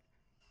it like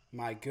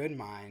my good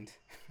mind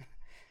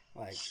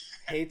like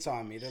hates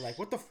on me they're like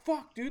what the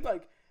fuck dude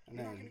like and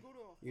then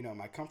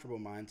my comfortable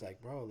mind's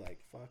like bro like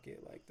fuck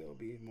it like there'll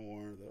be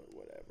more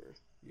whatever.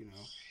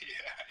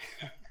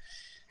 Yeah.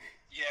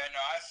 Yeah,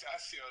 no, I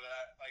feel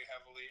that like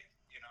heavily.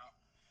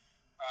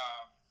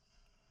 Um,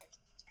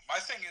 my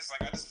thing is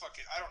like I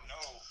don't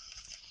know.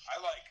 I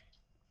like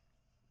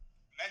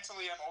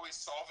mentally I'm always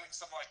solving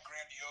some like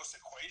grandiose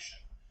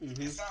equation. Mm-hmm.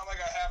 It's not like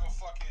I have a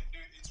fucking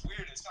dude. It's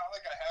weird. It's not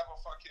like I have a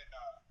fucking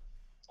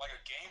like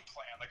a game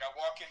plan. Like I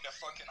walk into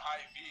fucking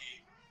high V.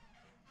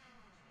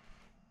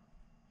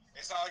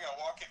 It's not like I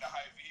walk into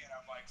high V and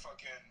I'm like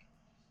fucking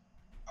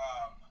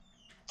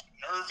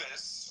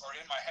nervous or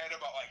in my head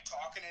about like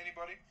talking to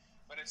anybody,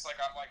 but it's like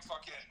I'm like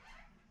fucking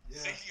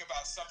thinking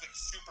about something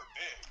super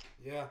big.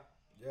 Yeah.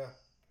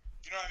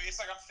 You know what I mean? It's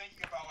like I'm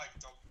thinking about like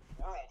the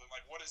world and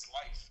like what is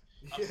life.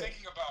 I'm Yeah.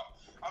 thinking about.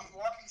 I'm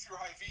walking through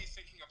Hy-V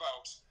thinking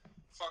about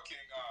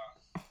fucking.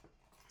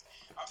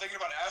 I'm thinking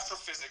about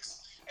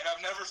astrophysics, and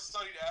I've never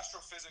studied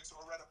astrophysics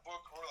or read a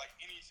book or like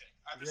anything.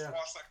 I've just Yeah.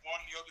 watched like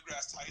one Neil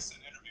deGrasse Tyson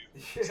interview.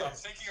 So Yeah. I'm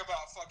thinking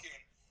about fucking.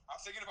 I'm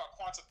thinking about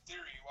quantum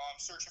theory while I'm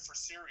searching for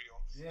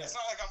cereal. Yeah. It's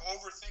not like I'm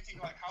overthinking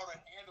like how to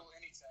handle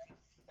anything.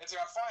 It's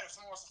like I'm fine if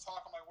someone wants to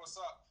talk. I'm like, what's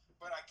up?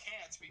 But I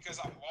can't because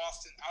I'm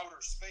lost in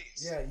outer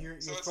space. Yeah,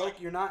 you're So it's folk.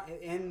 like, You're not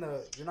in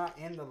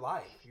the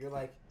life. You're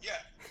like, yeah,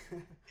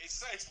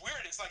 it's weird.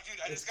 It's like, dude,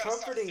 I it's just gotta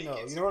stop comforting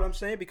thinking. though. You know what I'm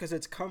saying? Because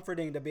it's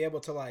comforting to be able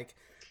to like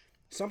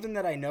something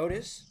that I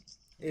notice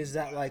is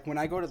that like when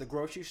I go to the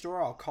grocery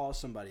store, I'll call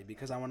somebody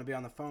because I want to be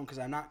on the phone because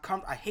I'm not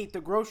I hate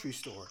the grocery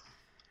store.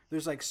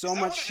 There's like so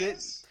much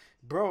shit,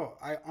 bro.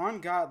 I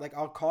on God, like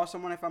I'll call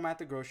someone if I'm at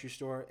the grocery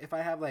store. If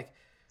I have like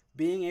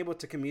being able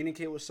to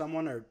communicate with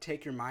someone or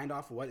take your mind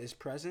off what is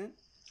present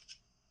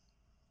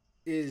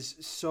is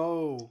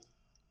so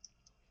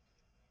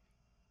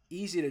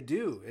easy to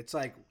do. It's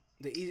like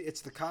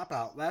it's the cop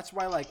out. That's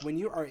why like when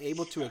you are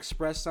able to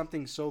express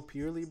something so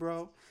purely,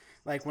 bro.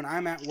 Like when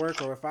I'm at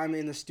work or if I'm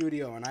in the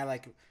studio and I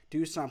like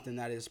do something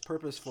that is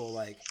purposeful,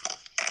 like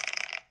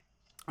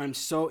I'm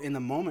so in the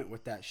moment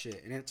with that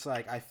shit, and it's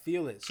like I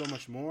feel it so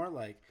much more.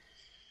 Like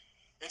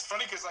It's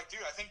funny because, like,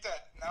 dude, I think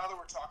that now that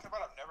we're talking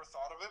about it, I've never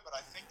thought of it, but I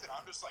think that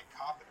I'm just, like,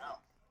 copping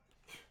out.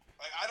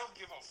 Like, I don't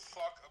give a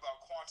fuck about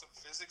quantum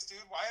physics,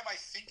 dude. Why am I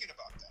thinking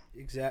about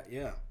that?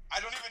 yeah.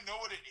 I don't even know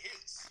what it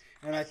is.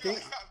 And I feel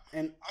think,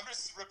 like I'm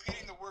just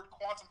repeating the word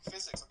quantum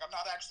physics. Like, I'm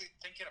not actually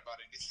thinking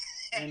about anything.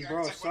 and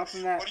bro, like,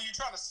 something what are you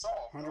trying to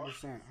solve, bro?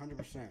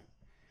 100%.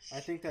 I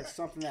think that's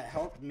something that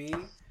helped me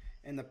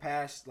in the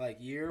past like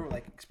year,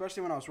 like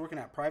especially when I was working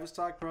at private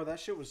stock, bro. That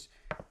shit was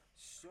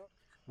so.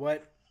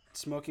 What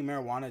smoking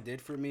marijuana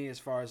did for me, as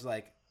far as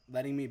like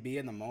letting me be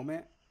in the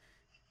moment.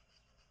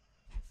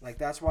 Like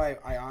that's why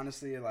I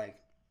honestly like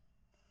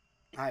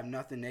I have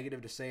nothing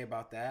negative to say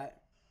about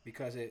that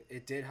because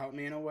it did help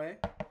me in a way.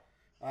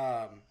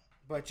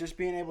 But just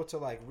being able to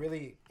like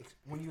really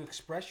when you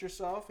express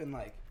yourself and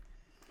like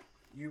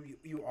you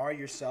are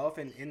yourself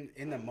and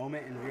in the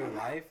moment in real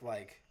life,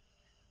 like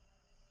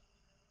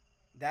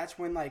that's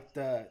when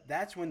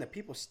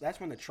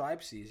the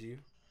tribe sees you.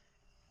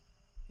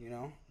 You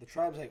know, the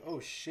tribe's like, oh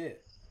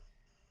shit,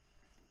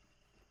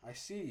 I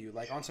see you.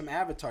 Like on some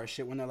Avatar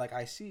shit, when they're like,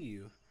 I see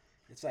you.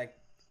 It's like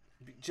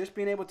just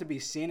being able to be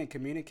seen and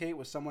communicate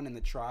with someone in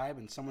the tribe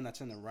and someone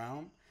that's in the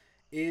realm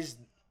is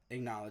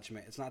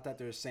acknowledgement. It's not that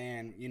they're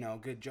saying, you know,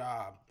 good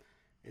job.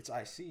 It's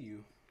I see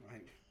you.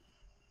 Like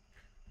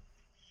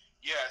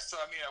Yeah, so,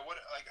 I mean,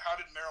 how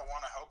did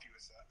marijuana help you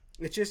with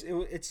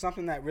that? it's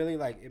something that really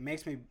like it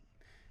makes me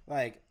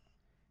like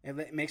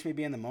it makes me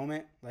be in the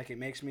moment. Like it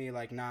makes me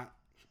like not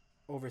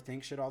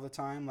overthink shit all the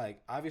time.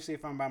 Like obviously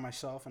if I'm by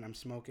myself and I'm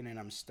smoking and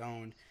I'm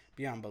stoned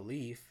beyond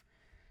belief,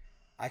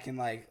 I can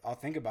like I'll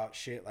think about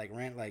shit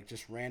like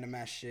just random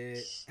ass shit.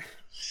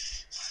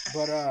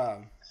 But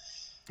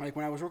like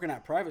when I was working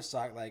at private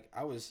stock, like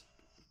I was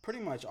pretty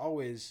much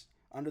always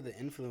under the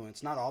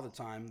influence, not all the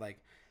time. Like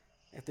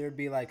if there'd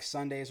be like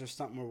Sundays or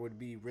something where it would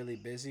be really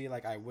busy,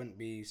 like I wouldn't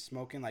be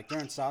smoking. Like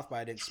during South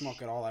by I didn't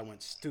smoke at all. I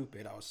went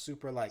stupid. I was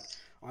super like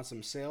on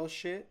some sales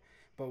shit.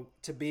 But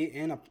to be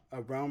in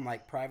a realm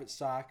like private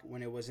stock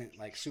when it wasn't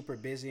like super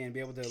busy and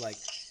be able to like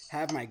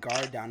have my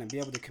guard down and be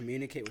able to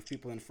communicate with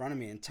people in front of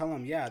me and tell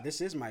them, yeah,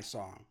 this is my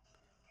song.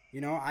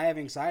 You know, I have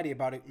anxiety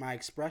about it, my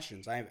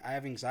expressions. I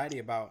have anxiety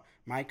about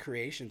my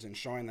creations and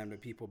showing them to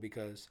people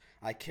because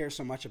I care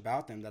so much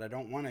about them that I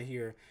don't want to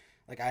hear,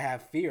 like I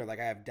have fear, like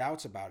I have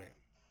doubts about it,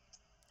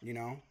 you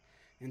know?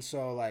 And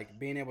so like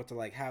being able to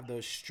like have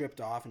those stripped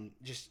off and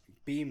just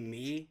be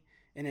me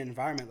in an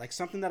environment, like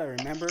something that I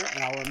remember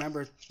and I'll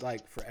remember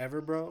like forever,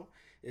 bro,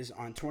 is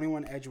on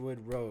 21 Edgewood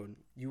Road.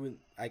 You would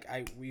like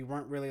we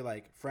weren't really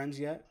like friends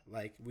yet.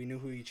 Like we knew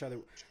who each other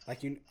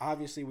like you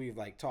obviously we've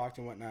like talked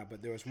and whatnot,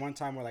 but there was one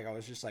time where like I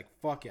was just like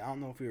fuck it. I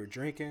don't know if we were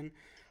drinking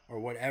or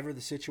whatever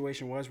the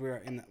situation was. We were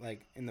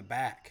in the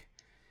back,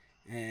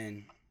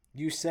 and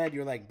you said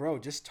you're like, bro,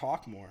 just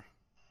talk more,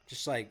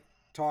 just like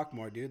talk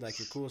more, dude. Like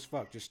you're cool as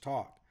fuck. Just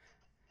talk.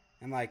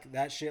 And like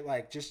that shit,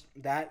 like just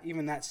that,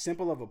 even that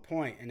simple of a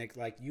point, and it,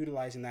 like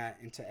utilizing that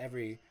into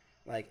every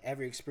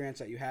experience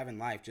that you have in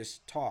life.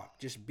 Just talk,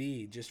 just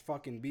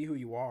fucking be who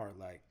you are.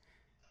 Like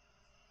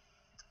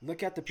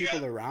look at the people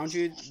Yeah. around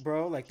you,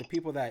 bro. Like the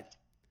people that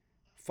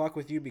fuck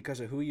with you because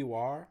of who you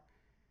are,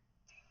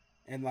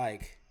 and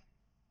like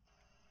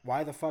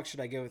why the fuck should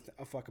I give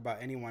a fuck about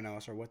anyone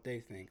else or what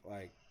they think?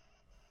 Like,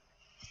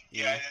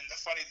 you Yeah, know? and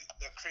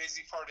the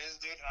crazy part is,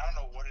 dude, and I don't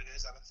know what it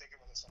is. I've been thinking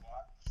about this a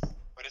lot.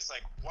 But it's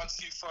like once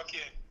you start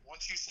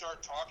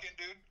talking,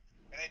 dude,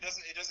 and it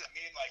doesn't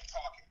mean like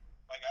talking.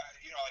 Like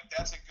like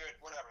that's a good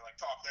whatever, like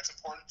talk, that's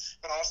important.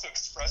 But also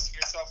expressing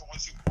yourself, and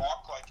once you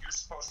walk like you're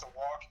supposed to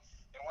walk,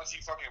 and once you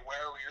fucking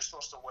wear what you're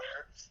supposed to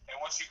wear, and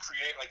once you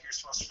create like you're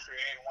supposed to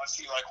create, and once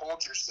you like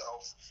hold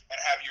yourself and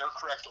have your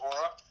correct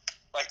aura,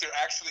 like there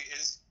actually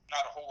is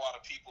not a whole lot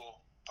of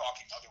people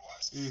talking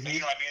otherwise. Mm-hmm. And,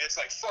 you know what I mean? It's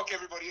like, fuck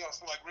everybody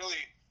else. But, like,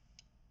 really,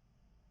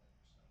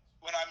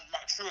 when I'm my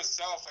truest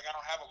self, like, I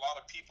don't have a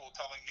lot of people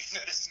telling me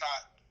that it's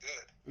not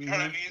good. You know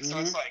what I mean? So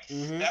it's like,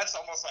 that's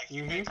almost like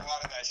you make a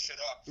lot of that shit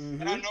up.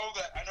 And I know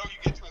you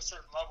get to a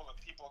certain level and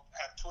people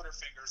have Twitter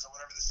fingers or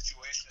whatever the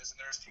situation is, and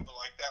there's people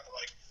like that, but,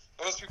 like,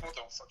 those people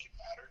don't fucking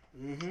matter.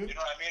 You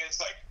know what I mean? It's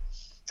like,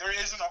 there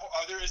isn't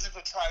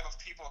a tribe of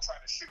people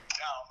trying to shoot you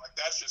down. Like,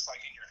 that's just,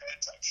 like, in your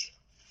head type shit.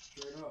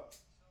 Straight up.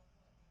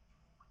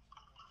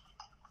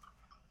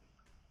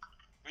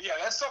 But yeah,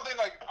 that's something,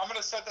 like, I'm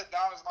going to set that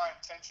down as my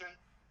intention.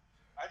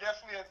 I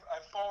definitely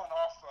I've fallen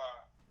off,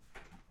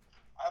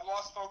 I've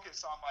lost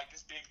focus on, like,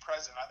 just being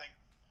present. I think,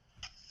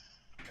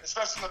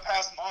 especially in the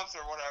past month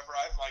or whatever,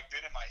 I've, like,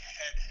 been in my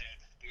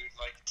head, dude,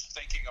 like,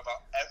 thinking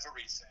about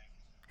everything.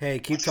 Hey,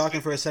 keep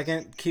talking for a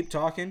second. Keep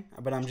talking,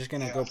 but I'm just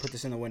going to go put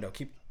this in the window.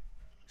 Keep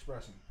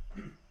expressing.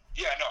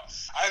 Yeah, no,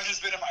 I've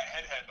just been in my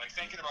head, like,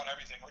 thinking about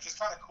everything, which is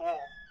kind of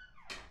cool.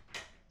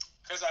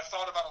 Because I've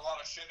thought about a lot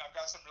of shit, and I've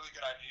got some really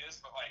good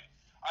ideas, but, like,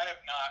 I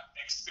have not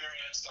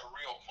experienced a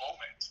real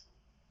moment.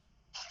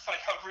 Like,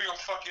 a real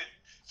fucking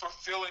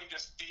fulfilling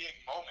just being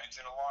moment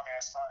in a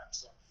long-ass time.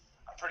 So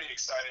I'm pretty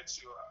excited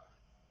to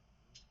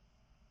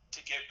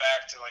get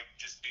back to, like,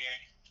 just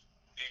being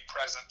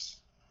present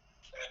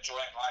and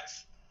enjoying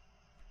life.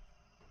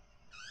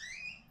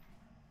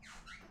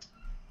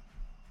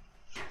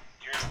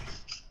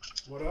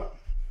 What up?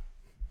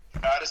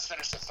 I just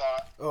finished a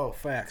thought. Oh,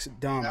 facts.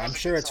 Dumb. I'm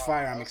sure it's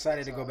fire. I'm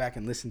excited to go back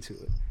and listen to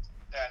it.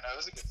 Yeah, no, it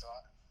was a good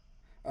thought.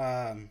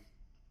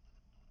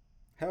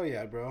 Hell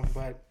yeah, bro.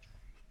 But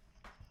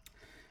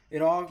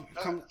it all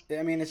comes.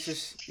 I mean, it's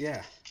just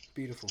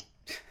beautiful.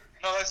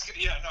 No, that's good.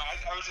 Yeah, no,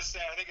 I was just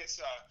saying. I think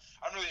it's.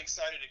 I'm really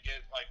excited to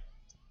get, like.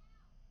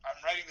 I'm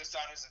writing this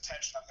down as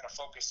intention. I'm gonna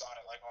focus on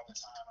it, like, all the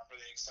time. I'm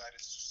really excited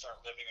to start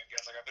living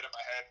again. Like, I've been in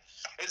my head.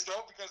 It's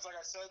dope because, like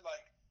I said,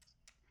 like,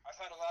 I've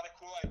had a lot of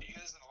cool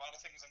ideas and a lot of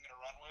things I'm going to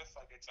run with.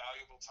 Like, it's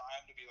valuable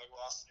time to be, like,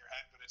 lost in your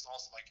head, but it's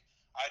also, like,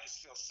 I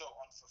just feel so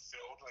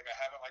unfulfilled. Like, I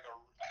haven't, like,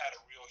 had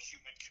a real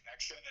human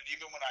connection. And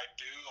even when I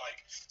do,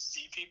 like,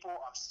 see people,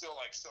 I'm still,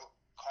 like, so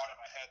caught in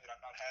my head that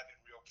I'm not having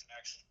real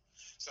connection.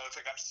 So it's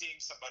like I'm seeing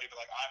somebody,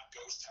 but, like, I'm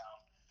ghost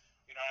town.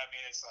 You know what I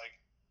mean? It's like,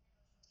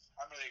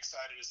 I'm really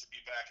excited just to be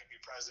back and be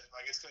present.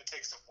 Like, it's going to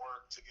take some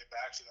work to get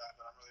back to that,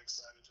 but I'm really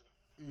excited to.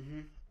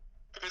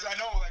 Because I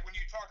know, like, when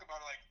you talk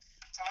about, like,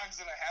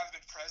 times that I have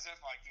been present,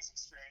 like, just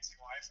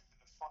experiencing life, have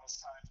been the funnest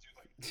times, dude.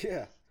 Like,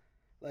 yeah,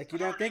 like,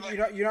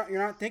 you're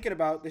not thinking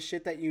about the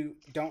shit that you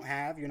don't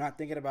have. You're not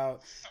thinking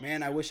about,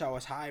 man, I wish I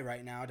was high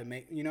right now to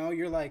make. You know,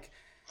 you're like.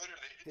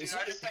 Literally, dude.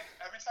 I just think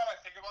every time I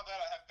think about that,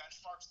 I have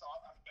benchmarked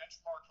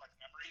like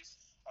memories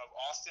of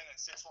Austin and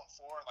 614,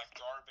 like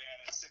Darban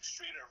and 6th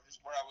Street,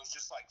 where I was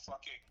just, like,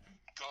 fucking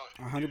good.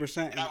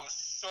 100%. And I was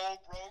so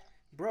broke.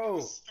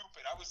 Bro. It was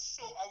stupid. I was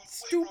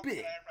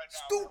stupid. Way broke than I am right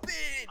now.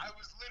 Stupid. I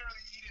was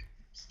literally eating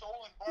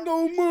stolen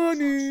No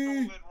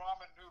money. stolen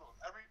ramen noodles.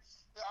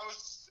 I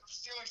was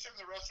stealing shit from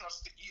the restaurants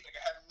to eat. Like,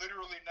 I had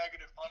literally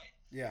negative money.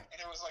 Yeah.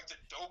 And it was, like,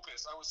 the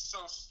dopest. I was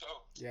so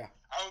stoked. Yeah.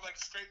 I would, like,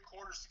 scrape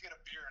quarters to get a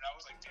beer, and I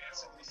was, like,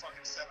 dancing to the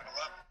fucking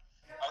 7-Eleven.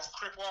 I was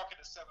crip walking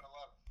to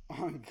 7-Eleven.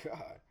 Oh,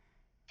 God.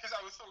 Because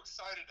I was so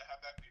excited to have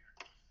that beer.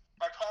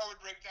 My car would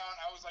break down.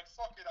 I was like,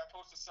 fuck it. I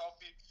post a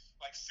selfie,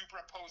 like,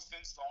 superimpose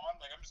Vince Vaughn.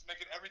 Like, I'm just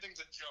making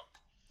everything's a joke.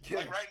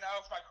 Yeah. Like, right now,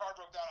 if my car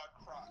broke down, I'd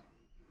cry.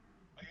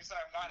 Like I said,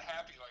 I'm not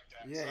happy like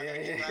that. So I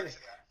gotta get back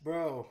to that.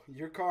 Bro,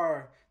 your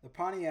car, the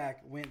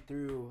Pontiac, went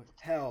through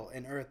hell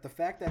and earth. The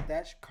fact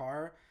that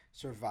car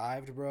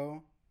survived,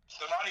 bro.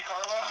 The Monte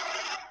Carlo?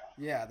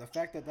 Yeah, the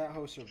fact that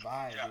hoe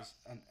survived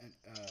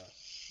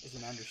is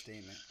an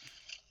understatement.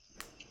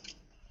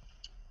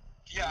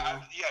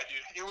 Yeah,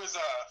 dude. It was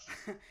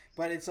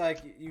But it's like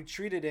you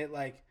treated it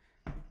like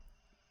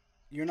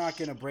you're not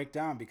gonna break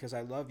down because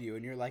I love you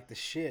and you're like the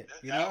shit.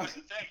 You know? That was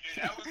the thing,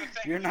 dude. That was the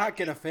thing. You're not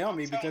gonna fail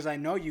me because I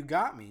know you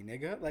got me,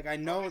 nigga. Like I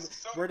know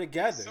we're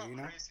together. It's so you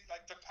know? Crazy.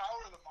 Like the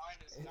power of the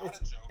mind is not a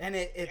joke. And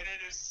it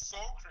is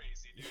so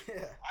crazy,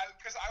 dude. Yeah.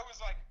 Because I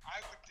was like, I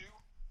would do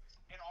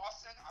in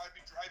Austin. I would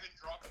be driving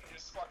drunk and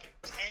just fucking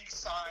tank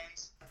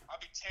signs.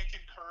 I'd be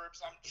tanking curbs.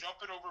 I'm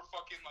jumping over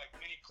fucking like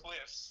mini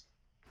cliffs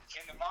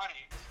in the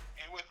Monte,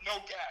 and with no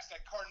gas.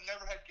 That car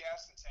never had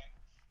gas in the tank.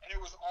 And it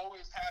was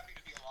always happy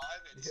to be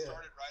alive. It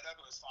started right up.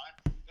 It was fine.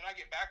 Then I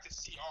get back to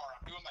CR.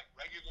 I'm doing, like,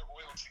 regular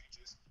oil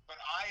changes.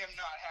 But I am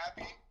not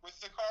happy with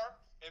the car.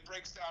 It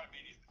breaks down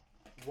immediately.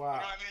 Wow.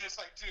 You know what I mean?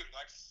 It's like, dude,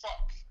 like,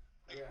 fuck.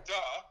 Like,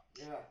 duh.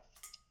 Yeah.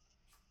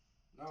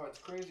 No, it's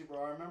crazy,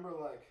 bro. I remember,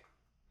 like,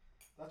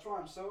 that's why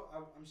I'm so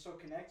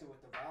connected with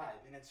the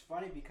vibe. And it's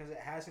funny because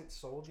it hasn't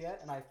sold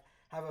yet. And I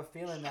have a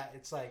feeling that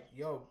it's like,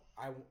 yo,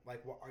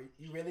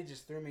 you really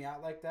just threw me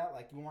out like that?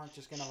 Like, you weren't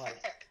just going to, like...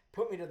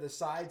 Put me to the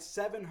side,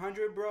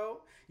 700, bro.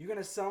 You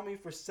gonna sell me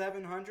for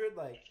 700?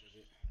 Like,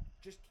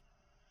 just,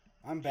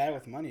 I'm bad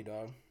with money,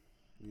 dog.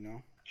 You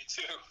know. Me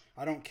too.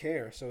 I don't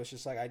care. So it's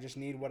just like I just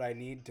need what I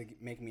need to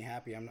make me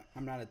happy. I'm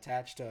not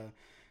attached to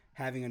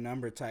having a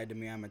number tied to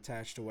me. I'm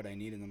attached to what I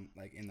need in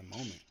the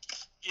moment.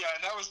 Yeah,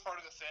 and that was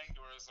part of the thing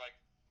where it was like,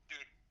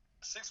 dude,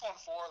 614,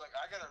 like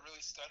I gotta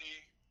really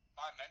study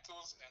my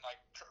mentals and like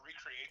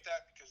recreate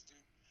that because, dude,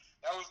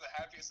 that was the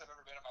happiest I've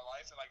ever been in my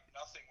life, and like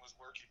nothing was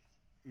working,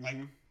 like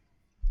Mm-hmm.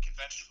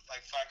 conventional,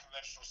 like by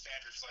conventional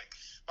standards. Like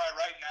by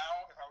right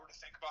now, if I were to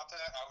think about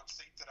that, I would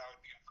think that I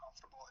would be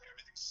uncomfortable and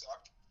everything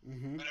sucked.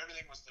 Mm-hmm. But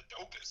everything was the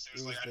dopest. It It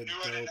was like was I the knew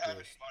I didn't have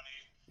any dopest. money.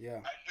 Yeah.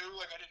 I knew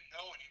like I didn't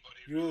know anybody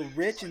You were really. It was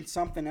rich in like,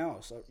 something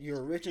else. You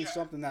were rich in yeah,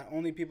 something that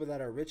only people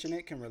that are rich in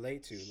it can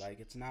relate to. Like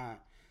it's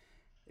not.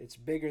 It's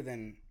bigger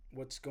than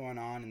what's going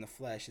on in the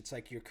flesh. It's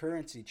like your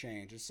currency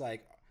change. It's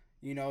like,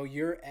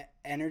 your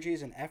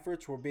energies and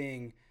efforts were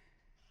being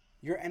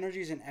your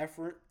energies and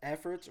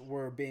efforts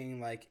were being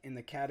like in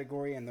the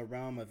category and the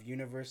realm of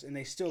universe, and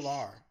they still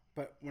are.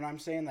 But when I'm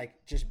saying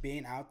like just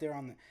being out there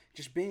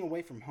just being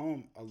away from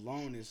home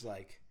alone is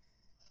like,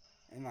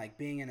 and like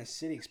being in a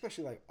city,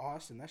 especially like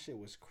Austin, that shit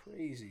was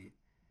crazy.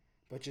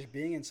 But just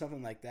being in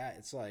something like that,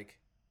 it's like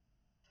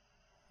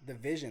the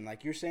vision.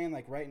 Like you're saying,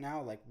 like right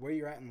now, like where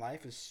you're at in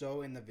life is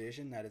so in the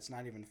vision that it's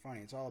not even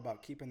funny. It's all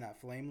about keeping that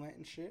flame lit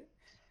and shit.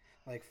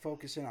 Like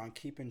focusing on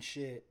keeping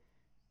shit.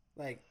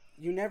 Like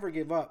you never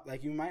give up.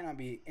 Like you might not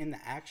be in the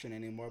action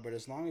anymore, but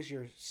as long as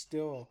you're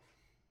still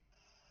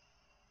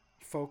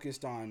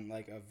focused on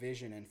like a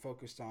vision and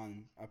focused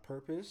on a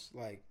purpose,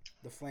 like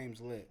the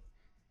flame's lit.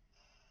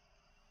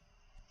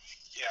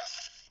 yeah,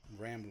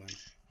 Rambling.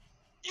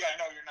 yeah.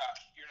 No, you're not.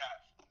 You're not.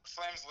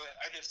 Flames lit.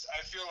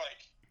 I feel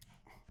like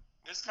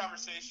this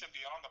conversation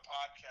beyond the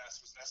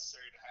podcast was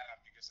necessary to have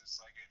because it's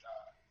like it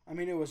I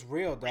mean, it was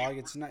real, re, dog.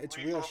 It's not. It's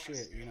real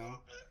refocused shit. me a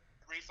little bit.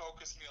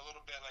 Refocused me a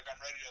little bit. Like I'm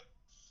ready to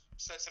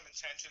set some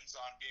intentions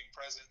on being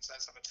present.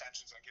 Set some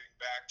intentions on getting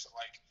back to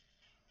like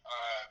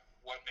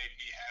what made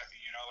me happy.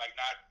 You know, like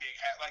not being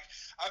like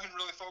I've been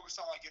really focused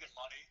on like getting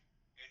money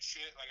and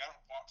shit. Like I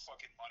don't want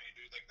fucking money,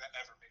 dude. Like that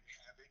never made me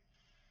happy.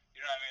 You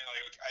know what I mean?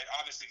 Like I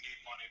obviously need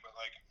money, but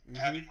like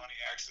having Mhm. money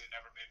actually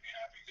never made me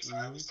happy because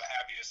I Mhm. was the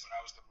happiest when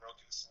I was the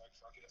brokest. So like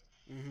fuck it.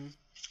 Mhm.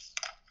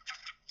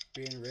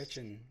 Being rich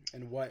and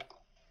what?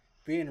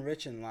 Being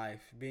rich in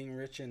life. Being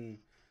rich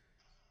in.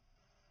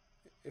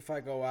 If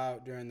I go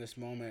out during this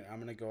moment, I'm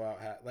gonna go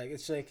out like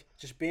it's like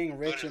just being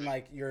rich in Literally.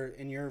 like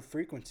your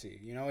frequency.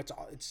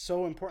 It's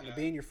so important to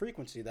Yeah. be in your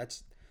frequency.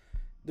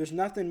 There's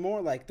nothing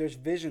more. Like there's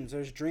visions,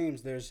 there's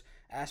dreams, there's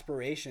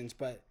aspirations,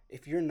 but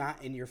if you're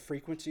not in your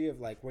frequency of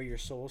like where your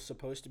soul's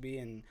supposed to be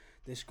in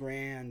this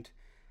grand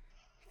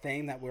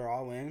thing that we're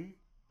all in,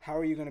 how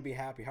are you going to be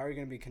happy? How are you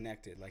going to be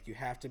connected? Like you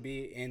have to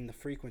be in the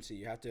frequency.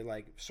 You have to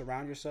like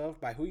surround yourself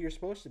by who you're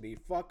supposed to be.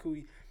 Fuck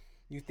who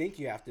you think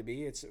you have to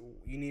be. It's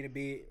you need to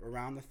be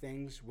around the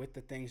things, with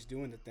the things,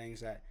 doing the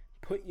things that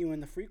put you in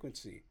the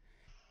frequency.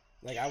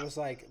 Like I Yeah. was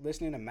like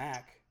listening to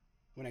Mac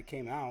when it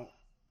came out,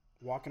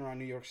 walking around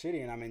New York City,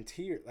 and I'm in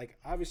tears. Like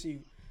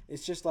obviously,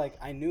 it's just like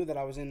I knew that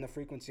I was in the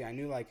frequency. I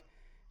knew like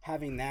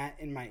having that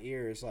in my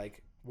ears,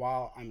 like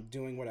while I'm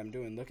doing what I'm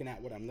doing, looking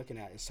at what I'm looking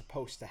at, is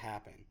supposed to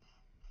happen.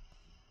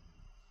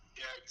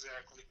 Yeah.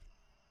 Exactly.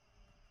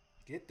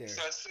 Get there.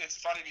 So it's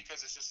funny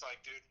because it's just like,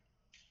 dude.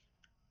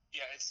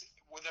 Yeah. It's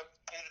with a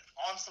and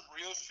on some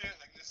real shit.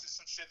 Like this is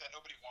some shit that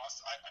nobody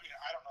wants. I mean,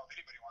 I don't know if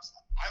anybody wants.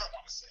 I don't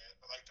want to say it,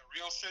 but like the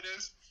real shit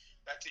is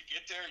that to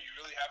get there, you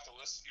really have to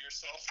listen to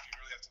yourself. And you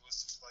really have to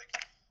listen to like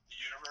the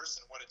universe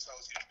and what it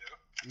tells you to do.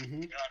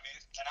 Mm-hmm. You know what I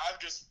mean? And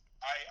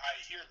I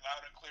hear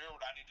loud and clear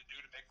what I need to do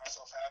to make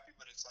myself happy,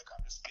 but it's like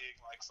I'm just being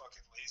like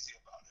fucking lazy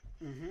about it.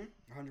 Mm-hmm.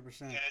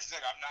 100%. And it's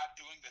like I'm not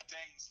doing the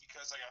things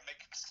because like I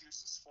make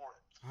excuses for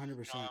it. You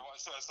know,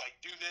 100%. so it's like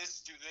do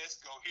this,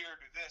 go here,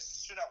 do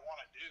this. Shit I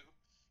want to do.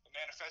 It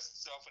manifests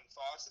itself in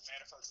thoughts. It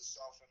manifests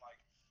itself in like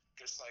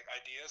just like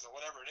ideas or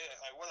whatever it is.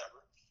 Like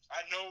whatever.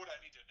 I know what I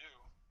need to do,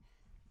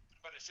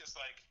 but it's just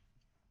like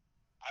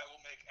I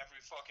will make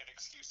every fucking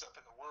excuse up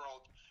in the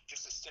world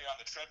just to stay on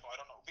the treadmill. I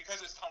don't know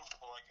because it's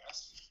comfortable, I guess.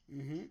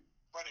 Mm-hmm.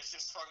 But it's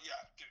just yeah,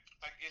 dude.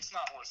 Like it's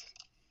not worth it.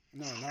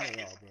 No, not Like,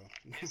 at all, bro.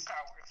 it's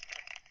not worth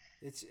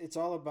it. It's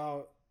all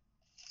about,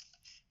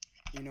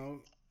 you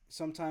know,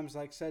 sometimes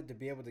like I said, to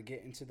be able to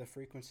get into the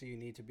frequency, you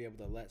need to be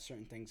able to let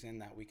certain things in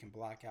that we can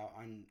block out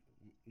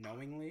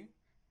unknowingly.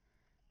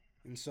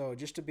 And so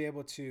just to be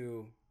able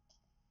to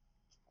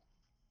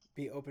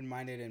be open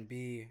minded and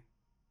be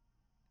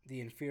the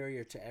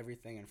inferior to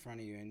everything in front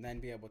of you, and then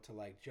be able to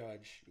like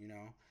judge,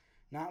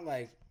 not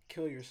like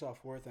kill your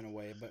self-worth in a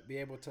way, but be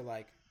able to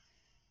like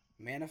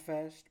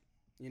manifest,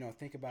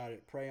 think about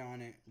it, pray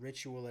on it,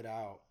 ritual it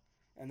out,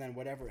 and then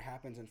whatever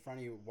happens in front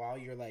of you while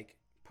you're like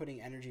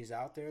putting energies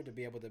out there, to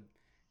be able to,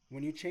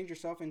 when you change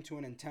yourself into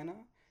an antenna,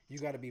 you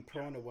got to be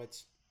prone to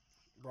what's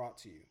brought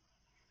to you.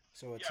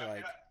 So it's Yeah, I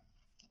mean, like,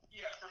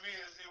 yeah, for me,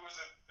 it was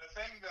the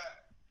thing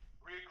that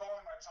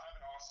recalling my time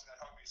in Austin that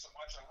helped me so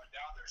much. I went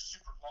down there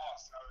super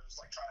lost, and I was just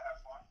like trying to have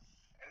fun,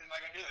 and then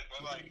like I did,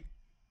 but like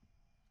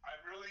I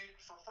really,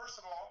 for first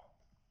of all,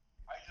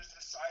 I just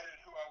decided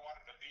who I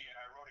wanted to be, and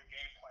I wrote a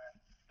game plan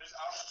just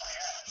out of my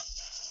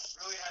ass.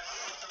 Really had to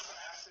took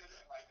some acid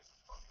and like just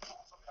fucking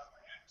pulled something out of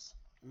my ass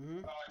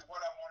mm-hmm, about like what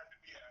I wanted to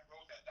be, and I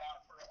wrote that down,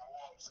 put it on my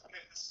wall. I was like,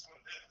 okay, this is what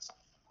it is.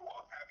 Cool.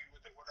 I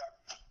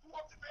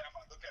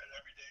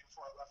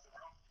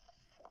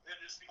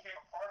just became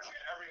a part of me.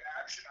 Every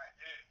action I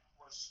did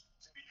was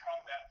to become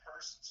that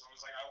person. So it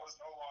was like I was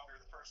no longer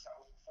the person that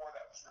was before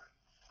that was written.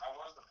 I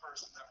was the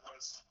person that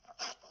was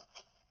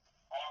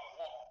on the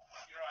wall.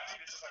 You know what I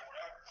mean? It's just like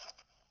whatever.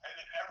 And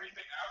then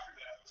everything after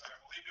that was like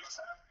I believed it was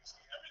happening. So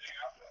everything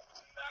after that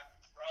was in that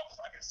realm. So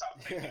I could stop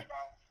thinking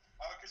about.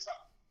 I could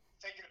stop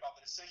thinking about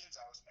the decisions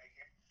I was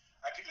making.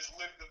 I could just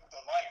live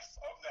the life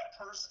of that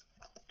person.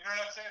 You know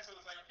what I'm saying? So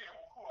it's like, okay,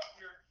 well, cool. I'm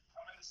here.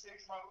 I'm in the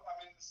stage. I'm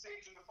in the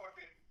stage of the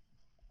fucking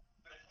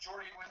the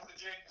Jordy wins the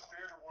James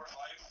Beard Award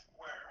life,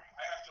 where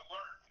I have to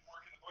learn and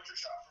work in the butcher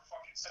shop for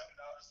fucking $7.50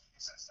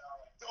 an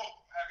hour. Like, oh,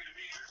 I'm happy to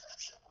be here, type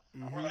shit.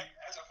 Mm-hmm. Or like,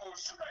 as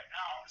opposed to right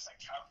now, I'm just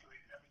like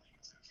calculating everything.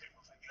 It's okay.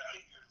 Well, if I get out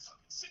of here in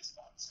fucking 6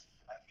 months,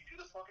 I can do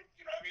the fucking.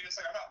 You know what I mean? It's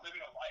like I'm not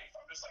living a life.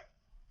 I'm just like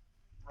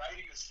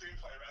writing a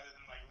screenplay rather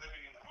than like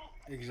living in the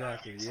movie.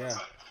 Exactly. You know what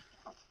I mean?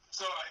 Yeah.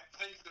 So I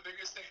think the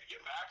biggest thing to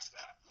get back to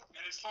that,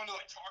 and it's fun to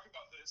like talk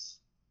about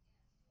this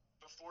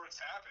before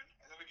it's happened,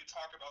 and then we can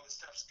talk about the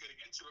steps getting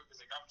into it because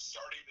like I'm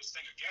starting this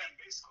thing again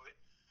basically.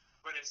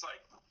 But it's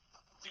like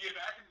to get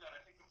back into that, I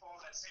think to follow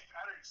that same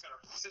pattern, you just gotta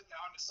sit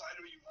down, decide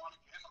what you want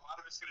again. A lot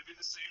of it's gonna be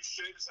the same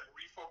shit. It's like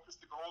refocus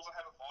the goals. I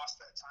haven't lost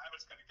that time.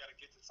 It's gotta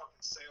get the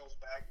fucking sales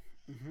back,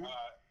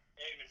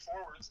 aiming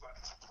forwards, but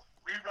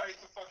rewrite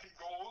the fucking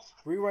goals.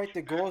 Rewrite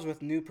the goals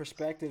with new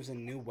perspectives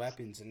and new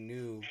weapons and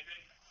new. And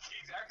then,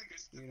 exactly,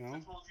 because you know,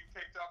 the tools you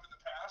picked up in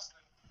the past,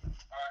 and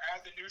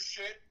add the new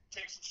shit,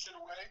 take some shit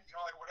away, you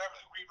know, like whatever.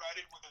 Like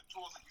rewrite it with the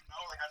tools that you know.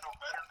 Like I know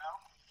better now.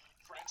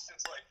 For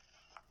instance, like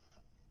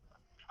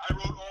I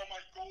wrote all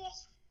my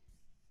goals.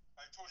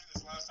 I told you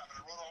this last time, but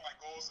I wrote all my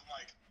goals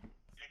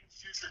in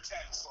future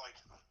tense, like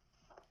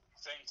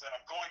things that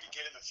I'm going to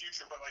get in the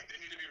future, but like they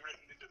need to be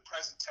written into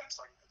present tense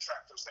so I can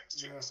track those things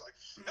too. Yeah. So like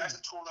that's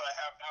a tool that I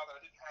have now that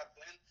I didn't have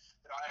then,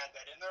 that I had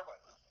that in there. But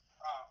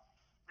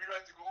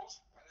rewrite the goals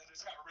and then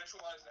just kind of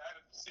ritualize that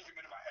and stick them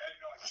into my head,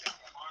 you know, like change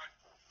my mind.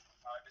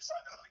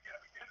 Decide that I'm gonna get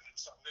them again and then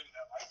start living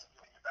that life and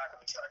getting it back on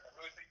the track. I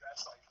really think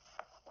that's like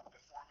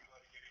the formula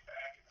to getting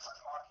back into my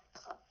pocket.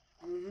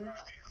 You know what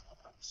I mean?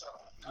 So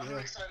I'm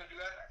really excited to do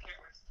that. And I can't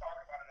wait to talk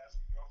about it as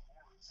we go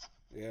forwards.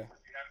 Yeah.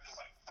 We have this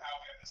like now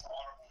we have this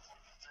audible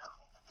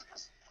journal.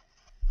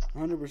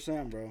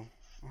 100%, bro.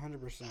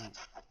 100%.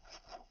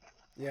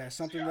 Yeah,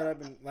 something that I've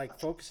been like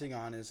focusing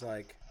on is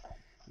like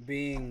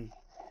being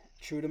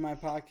true to my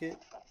pocket.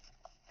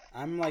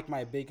 I'm like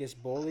my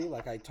biggest bully.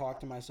 Like I talk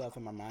to myself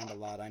in my mind a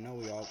lot. I know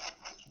we all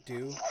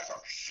do.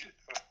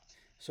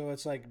 So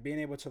it's like being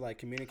able to like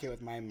communicate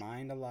with my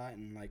mind a lot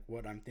and like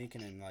what I'm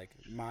thinking and like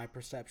my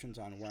perceptions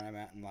on where I'm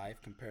at in life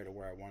compared to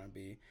where I want to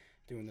be,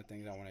 doing the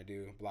things I want to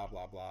do, blah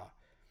blah blah.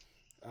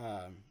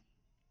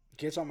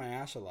 Gets on my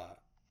ass a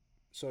lot.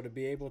 So to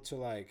be able to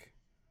like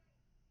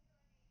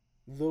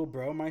lil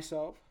bro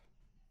myself,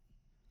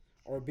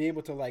 or be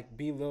able to like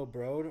be lil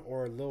bro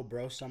or lil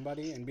bro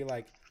somebody and be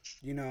like,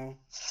 you know,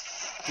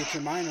 get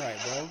your mind right,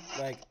 bro.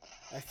 Like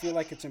I feel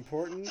like it's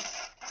important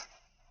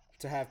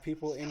to have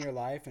people in your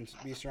life and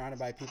be surrounded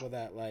by people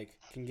that like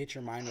can get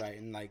your mind right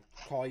and like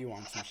call you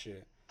on some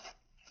shit,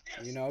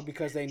 you know,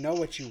 because they know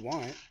what you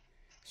want.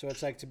 So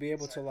it's like to be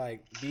able to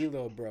like be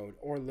lil bro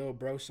or lil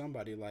bro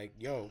somebody like,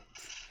 yo,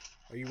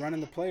 are you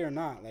running the play or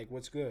not? Like,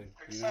 what's good,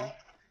 you know?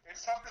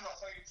 It's something I'll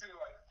tell you too,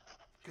 like.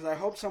 Because I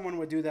hope someone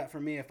would do that for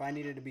me if I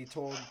needed to be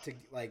told to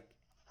like,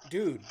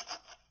 dude,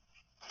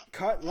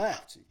 cut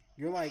left.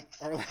 You're like,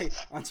 or like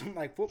on some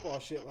like football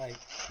shit, like,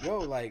 yo,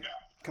 like,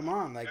 come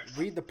on, like,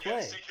 read the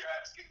play. Stick your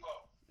ass, get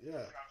low. Yeah. You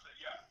know what I'm saying?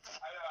 Yeah.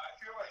 I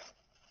feel like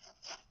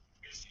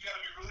you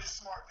gotta be really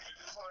smart, dude.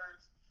 This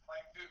learns,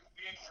 like, dude,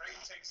 being great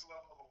takes a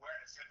level of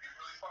awareness. You gotta be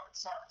really fucking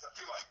smart. Because I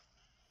feel like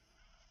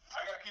I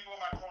got people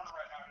in my corner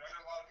right now, dude. I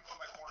got a lot of people in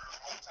my corner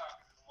all the time.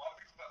 There's a lot of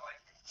people that like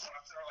me. When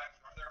I'm there, like,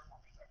 are there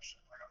for me type shit.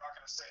 Like, I'm not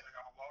gonna say like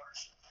I'm alone or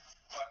shit,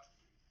 but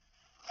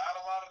not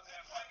a lot of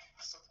them like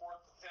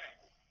support the thing.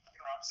 You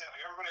know what I'm saying?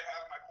 Like everybody I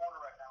have in my corner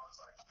right now is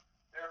like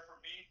there for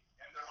me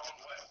in their own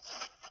way.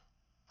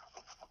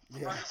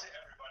 Yeah. I'm not gonna say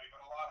everybody,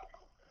 but a lot of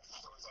people.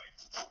 So it's like,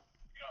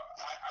 you know,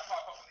 I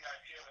pop up with the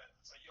idea that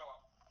it's like, yo,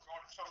 I'm going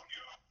to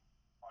Tokyo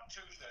on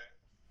Tuesday.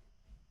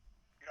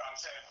 You know what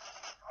I'm saying?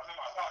 I'm in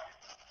my pocket.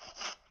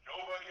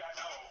 Nobody I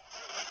know,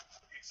 really,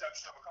 with the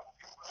exception of a couple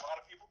people, but a lot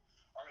of people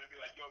are gonna be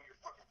like, yo, you're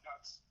fucking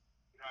nuts.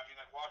 You know what I mean?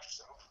 Like, watch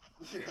yourself.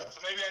 Yeah.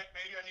 So maybe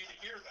I need to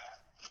hear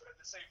that, but at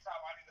the same time,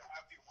 I need to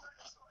have the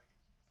awareness to like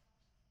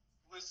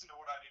listen to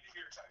what I need to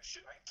hear type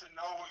shit. Like to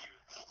know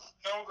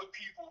the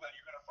people that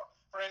you're gonna fuck.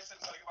 For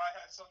instance, like if I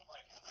had something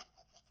like,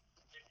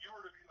 if you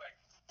were to be like,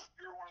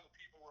 you're one of the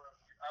people where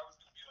I was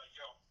gonna be like,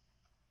 yo,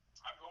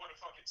 I'm going to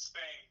fucking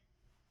Spain.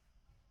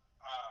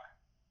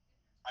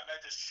 I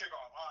met this chick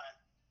online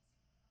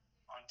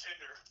on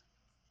Tinder.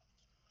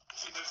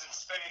 She lives in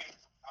Spain.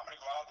 I'm gonna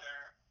go out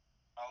there.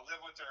 I'll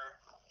live with her.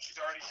 She's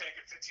already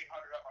taken $1,500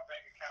 out my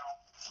bank account,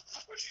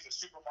 but she's a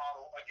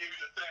supermodel. I gave you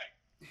the thing.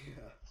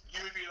 Yeah. You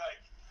would be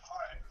like, all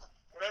right,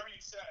 whatever you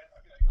said,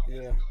 I'd be like, yo,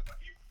 yeah. Really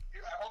funny.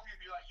 I hope you'd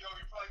be like, yo,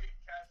 you're probably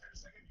getting cash there a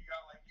second. You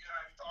got like, you know,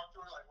 have you talked to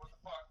her? Like, what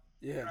the fuck?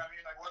 Yeah. You know what I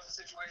mean? Like, what's the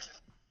situation?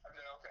 I'd be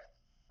like, okay.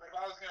 But if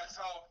I was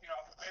tell,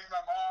 maybe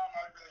my mom,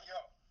 I'd be like, yo,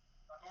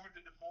 I'm moving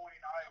to Des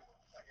Moines, Iowa.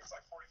 Like, it's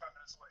like 45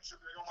 minutes away. She'll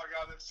be like, oh my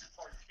God, that's too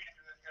far. You can't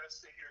do that. You gotta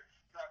stay here.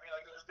 You know what I mean?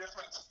 Like, there's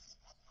different.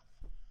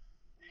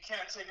 You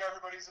can't take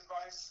everybody's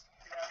advice.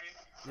 You know what I mean?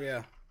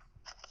 Yeah.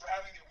 So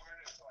having the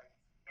awareness, like,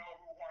 know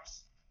who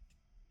wants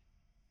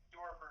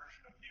your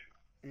version of you.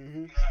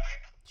 Mm-hmm. You know what I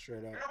mean?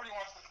 Straight up. Everybody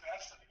wants the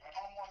best of you. My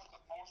mom wants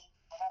the most.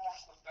 My mom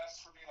wants the best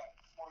for me, like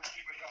more than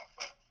anybody else.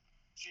 But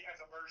she has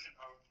a version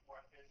of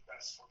what is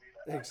best for me.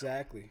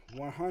 Exactly.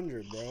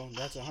 100, bro.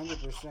 That's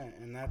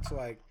 100%, and that's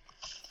like,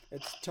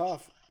 it's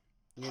tough,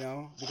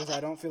 because I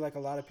don't feel like a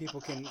lot of people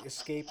can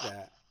escape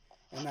that,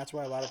 and that's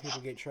why a lot of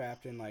people get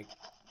trapped in like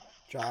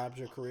jobs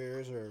or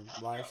careers or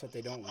lives that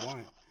they don't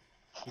want.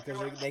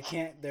 Because they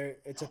can't.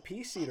 It's a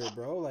peace eater,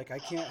 bro. Like I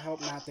can't help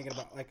not thinking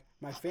about like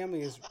my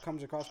family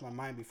comes across my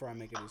mind before I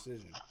make a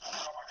decision. Oh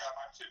my God,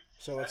 mine too.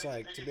 So it's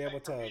like to be able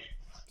to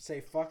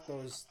say fuck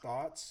those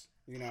thoughts,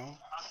 The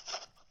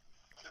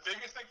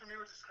biggest thing for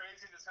me, which is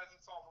crazy, this hasn't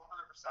solved 100%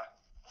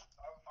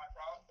 of my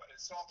problem, but it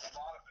solved a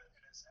lot of it,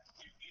 and it's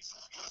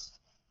decent piece,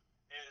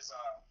 is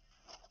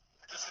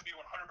just to be 100%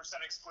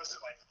 explicit,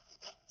 like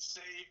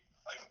say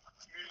like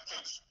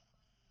communication.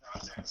 You know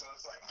what I'm saying? So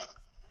it's like.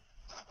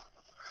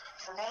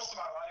 For most of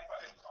my life, I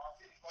didn't talk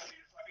to anybody.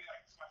 I mean,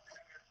 like, my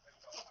family, like,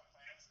 tells my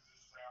plans, is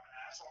just like, I'm an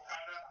asshole,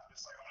 kind of. I'm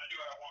just like, I'm going to do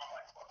what I want.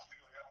 Like, fuck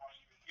you. Like, I don't want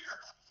to even hear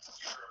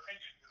your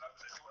opinion because I'm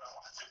going to do what I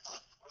want to.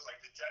 It was,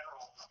 like, the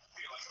general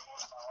feeling of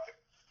most of my life.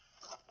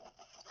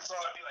 So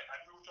I'd be like,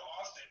 I moved to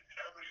Austin, and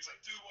everybody's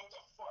like, dude, what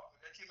the fuck?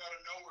 Like, that came out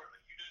of nowhere.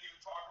 Like, you didn't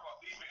even talk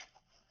about leaving.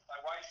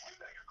 Like, why'd you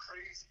do that? You're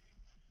crazy.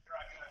 You know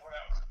what I mean? Like,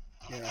 whatever.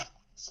 Yeah.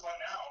 So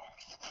now,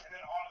 and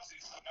then honestly,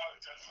 so now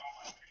they're judging all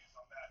my opinions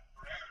on that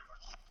parameter,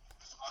 but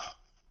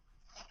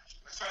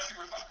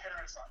especially with my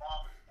parents, my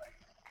mom is like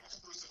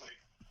exclusively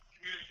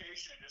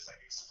communication and just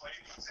like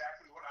explaining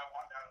exactly what I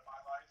want out of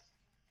my life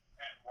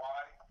and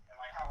why and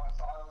like how I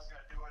thought I was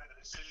gonna do it and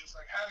the decisions,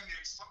 like having the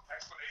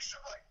explanation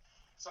of like,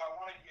 so I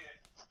want a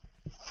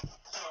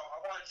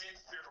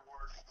James Beard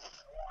Award,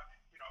 I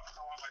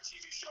want my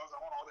TV shows,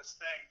 I want all this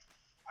thing.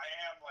 I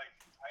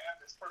am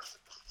this person.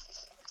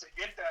 To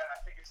get that,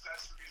 I think it's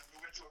best for me to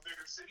move into a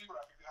bigger city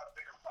where I can have a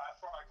bigger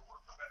platform, I can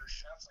work for better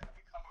chefs, I can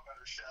become a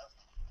better chef,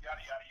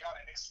 yada, yada, yada,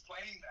 and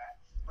explain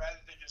that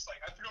rather than just like,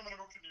 I think I'm going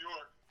to move to New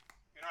York.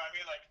 You know what I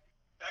mean? Like,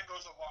 that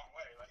goes a long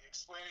way. Like,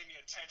 explaining the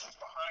intentions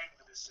behind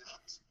the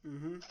decisions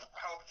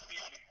helped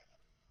me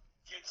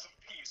get some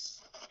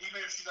peace. Even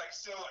if she's like,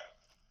 still like,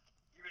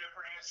 even if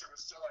her answer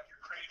was still like,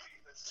 you're crazy,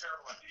 that's a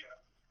terrible idea,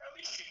 at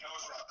least she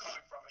knows where I'm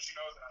coming from and she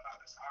knows that I'm not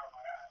just out of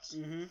my ass.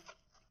 You know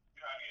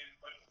what I mean?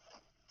 But,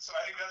 so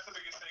I think that's the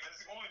biggest thing.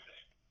 That's the only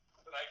thing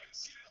that I can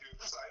see to do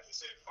besides just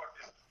say, fuck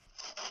it,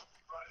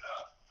 run it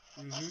up.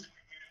 Just to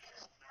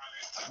communicate. You know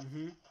what I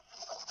mean?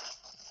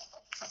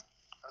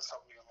 That's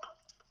helped me a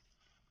lot.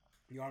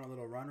 You on a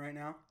little run right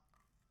now?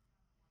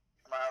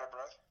 Am I out of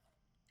breath?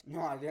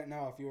 No, I didn't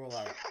know if you were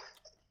like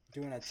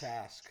doing a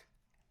task.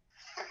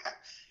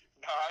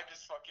 No, I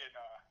just fucking.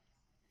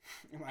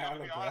 Am I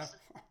out of breath?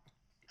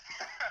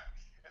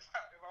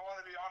 If I want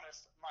to be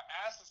honest, my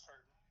ass is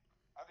hurting.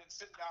 I've been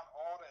sitting down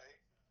all day.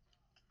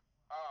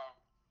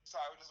 So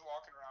I was just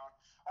walking around.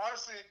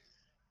 Honestly,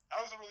 that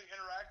was a really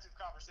interactive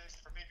conversation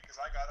for me because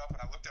I got up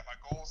and I looked at my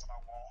goals on my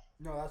wall.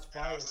 No, that's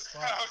fine. I was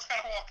kind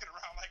of walking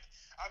around like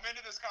I'm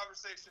into this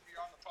conversation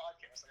beyond the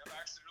podcast. Like I'm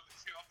actually really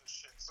feeling this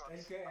shit. So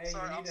AKA,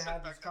 you need to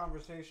have these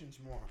conversations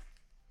more.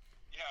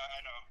 Yeah, I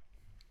know.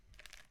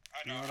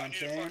 You know what I'm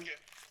saying?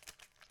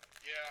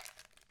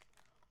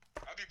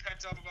 Yeah. I'd be pent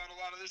up about a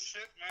lot of this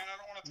shit, man. I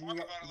don't want to talk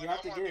about it. You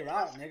have to get it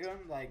out,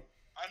 nigga. Like.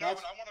 I know,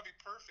 but I want to be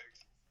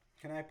perfect.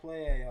 Can I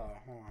play a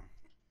hold on?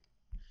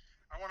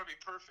 I want to be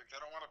perfect. I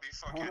don't want to be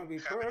fucking. I want to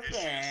be perfect.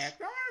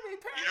 I want to be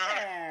perfect. You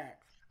know,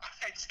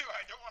 I do.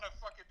 I don't want to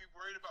fucking be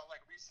worried about like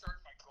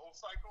restarting my goal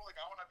cycle.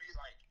 Like I want to be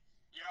like,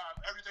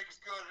 everything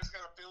is good. I just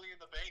got $1 billion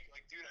in the bank.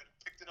 Like, dude, I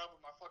picked it up with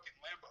my fucking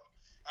Lambo.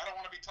 I don't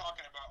want to be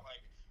talking about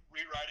like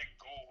rewriting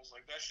goals.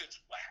 Like that shit's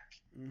whack.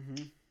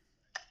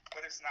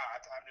 But it's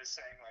not. I'm just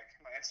saying like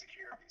my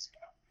insecurities,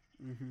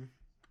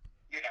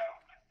 You know.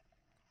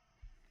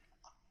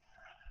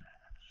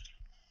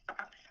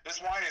 This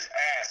wine is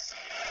ass.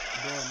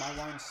 Bro,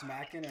 my wine's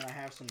smacking, and I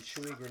have some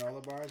chewy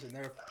granola bars, and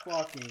they're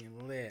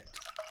fucking lit.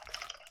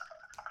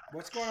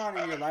 What's going on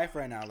in your life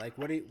right now? Like,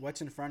 what's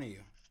in front of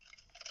you?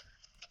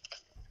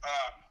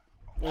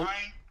 Wine.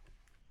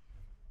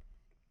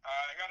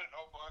 I got a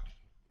notebook.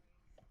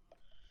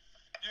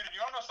 Dude, you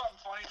want to know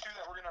something funny, too,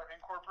 that we're going to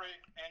incorporate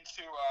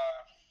into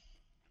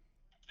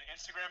the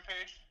Instagram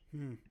page?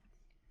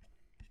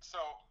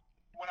 So,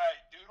 when I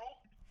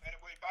doodle... And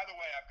by the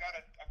way, I've got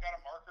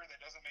a marker that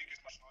doesn't make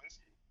as much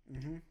noise.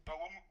 But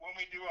when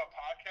we do a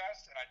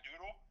podcast and I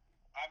doodle,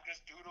 I'm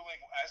just doodling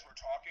as we're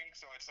talking.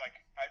 So it's like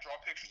I draw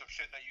pictures of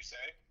shit that you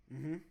say,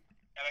 and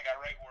like I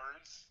write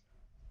words,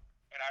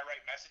 and I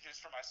write messages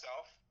for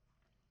myself.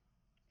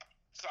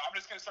 So I'm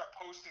just gonna start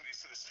posting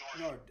these to the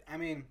story. No,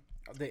 I mean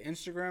the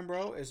Instagram,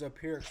 bro, is a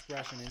pure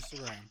expression.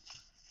 Instagram,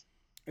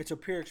 it's a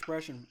pure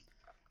expression,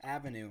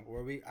 avenue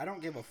where I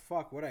don't give a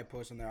fuck what I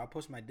post on there. I'll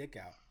post my dick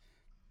out.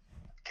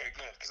 Okay,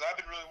 good. Because I've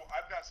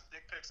got some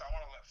dick pics I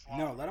want to let fly.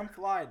 No, let them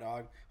fly,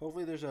 dog.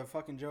 Hopefully there's a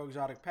fucking Joe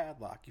Exotic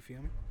padlock. You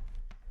feel me?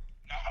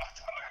 No,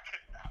 dog, I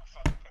could not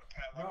fucking put a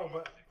padlock No, on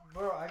but my dick.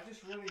 bro, I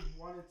just really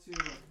wanted to.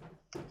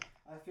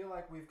 I feel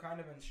like we've kind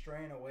of been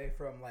straying away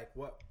from like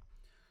what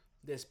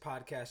this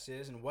podcast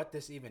is and what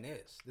this even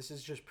is. This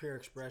is just pure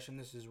expression.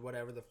 This is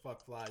whatever the fuck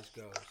flies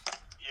goes.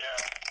 Yeah,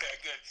 okay,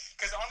 good.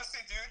 Because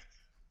honestly, dude,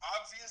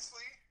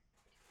 obviously,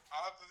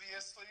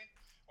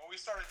 when we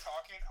started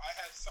talking, I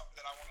had something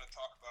that I wanted to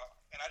talk about,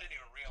 and I didn't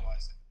even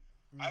realize it.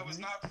 Mm-hmm. I was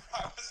not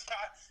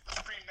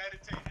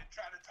premeditated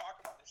trying to talk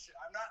about this shit.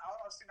 I'm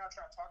honestly not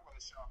trying to talk about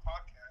this shit on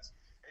podcast.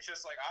 It's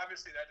just like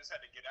obviously that just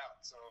had to get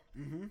out. So,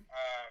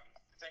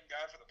 thank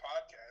God for the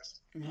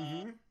podcast.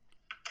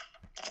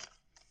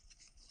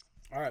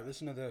 All right,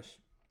 listen to this.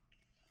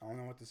 I don't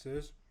know what this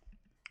is.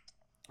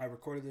 I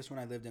recorded this when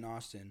I lived in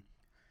Austin.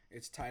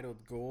 It's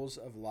titled "Goals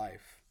of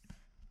Life."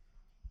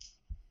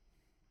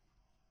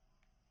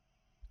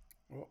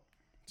 Well,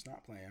 it's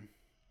not playing.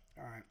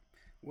 All right.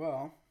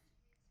 Well,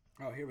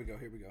 here we go.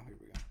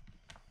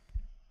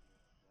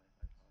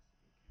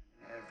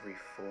 Every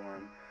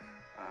form,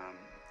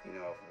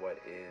 of what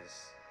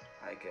is,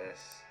 I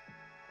guess,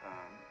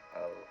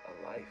 a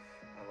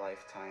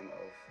lifetime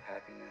of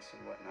happiness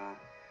and whatnot.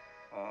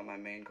 My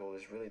main goal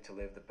is really to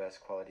live the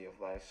best quality of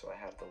life, so I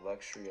have the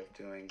luxury of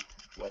doing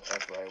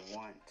whatever I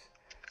want,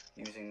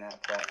 using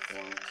that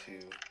platform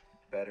to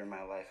better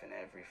my life in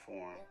every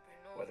form,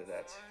 whether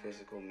that's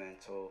physical,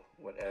 mental,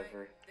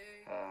 whatever,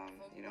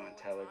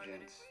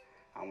 intelligence.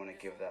 I want to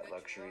give that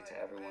luxury to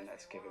everyone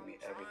that's given me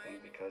everything,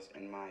 because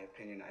in my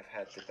opinion, I've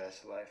had the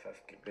best life. I've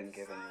been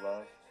given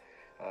love.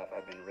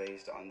 I've been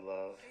raised on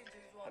love.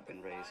 I've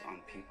been raised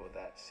on people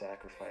that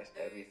sacrifice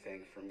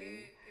everything for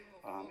me.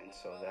 And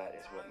so that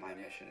is what my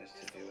mission is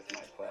to do with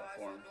my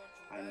platform.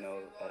 I know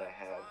that I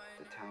have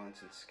the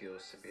talents and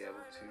skills to be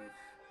able to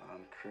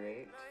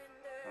create,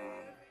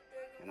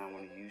 and I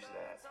want to use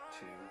that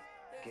to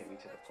get me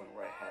to the point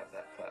where I have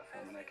that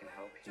platform and I can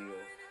help heal,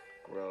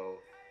 grow,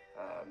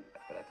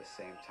 but at the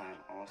same time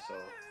also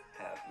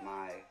have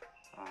my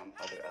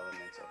other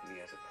elements of me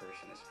as a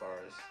person as far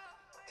as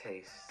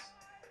tastes,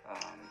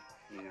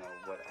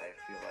 what I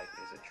feel like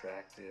is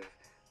attractive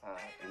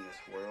in this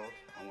world.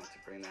 I want to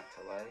bring that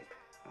to light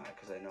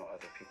because I know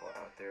other people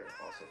out there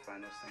also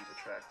find those things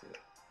attractive.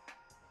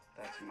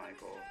 That's my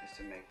goal, is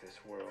to make this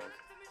world,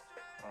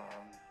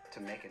 to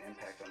make an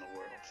impact on the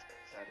world.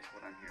 That is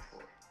what I'm here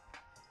for.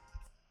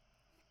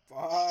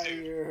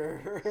 Fire!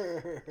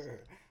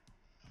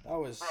 That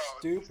was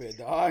stupid,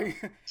 dog.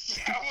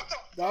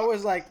 That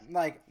was like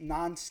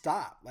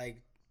non-stop,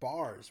 like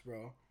bars, bro.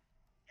 And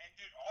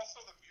dude, also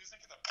the music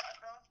in the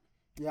background.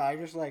 Yeah,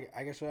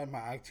 I guess I had my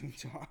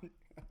iTunes on.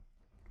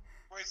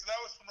 Wait, so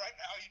that was from right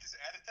now? You just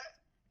added that?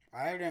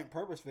 I didn't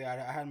purposely. I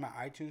had my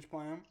iTunes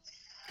playing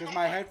because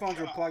my headphones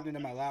were plugged into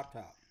my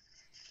laptop.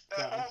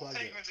 That whole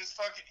thing was just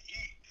fucking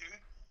heat,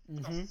 dude.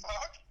 What the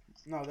fuck?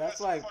 No,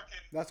 that's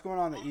that's going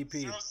on the EP.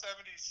 070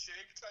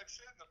 shake type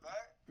shit in the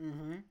back.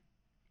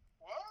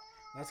 What?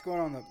 That's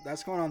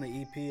going on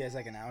the EP as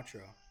like an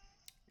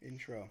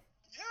intro.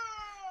 Yeah.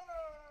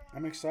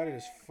 I'm excited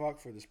as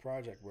fuck for this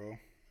project, bro. Woo!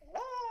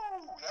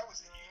 That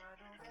was heat.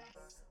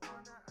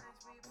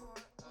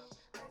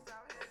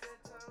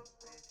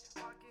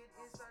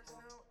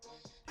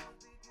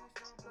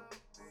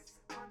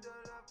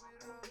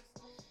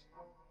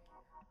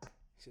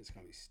 Shit's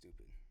gonna be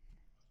stupid.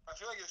 I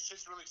feel like this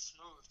shit's really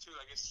smooth too.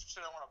 Like it's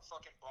shit I want to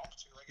fucking bump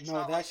to. Like it's no,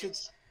 not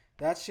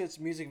that shit's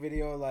music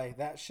video. Like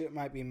that shit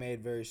might be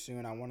made very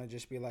soon. I want to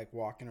just be like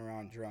walking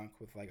around drunk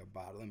with like a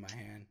bottle in my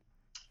hand.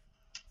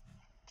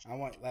 I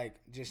want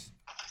just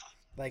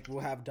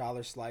we'll have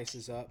dollar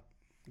slices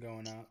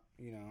going up.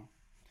 Yeah.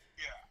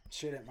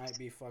 Shit, it might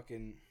be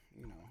fucking.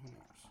 Who knows.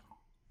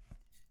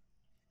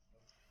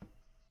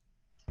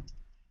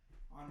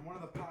 On one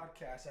of the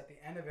podcasts, at the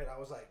end of it, I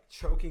was like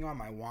choking on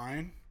my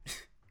wine.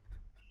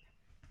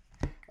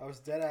 I was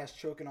dead ass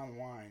choking on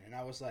wine, and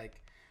I was like,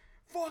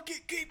 "Fuck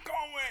it, keep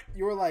going."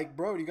 You were like,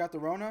 "Bro, you got the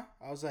Rona?"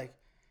 I was like,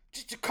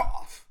 "Just a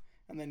cough,"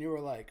 and then you were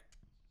like,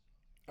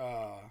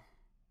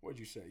 "What'd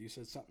you say?" You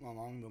said something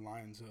along the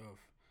lines of,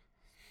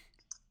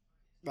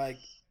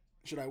 like,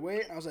 "Should I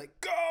wait?" And I was like,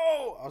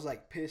 "Go!" I was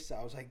like pissed.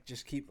 I was like,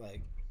 "Just keep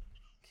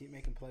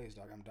making plays,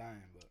 dog. I'm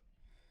dying." But.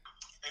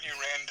 And you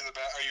ran to the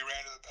back. Or you ran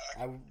to the back?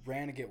 I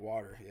ran to get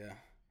water. Yeah.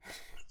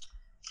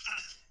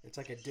 It's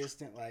like a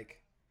distant keep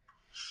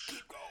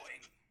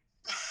going.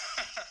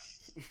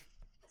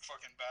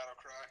 Fucking battle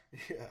cry.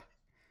 Yeah.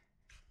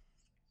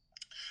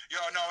 Yo,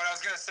 no, what I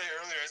was gonna say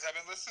earlier is I've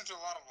been listening to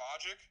a lot of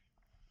Logic,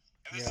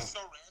 and this is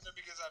so random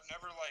because I've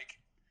never made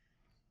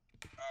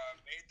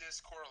this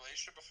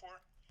correlation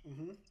before.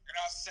 And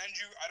I'll send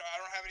you. I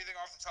don't have anything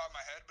off the top of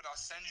my head, but I'll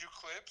send you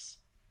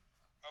clips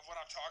of what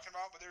I'm talking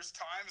about. But there's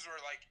times where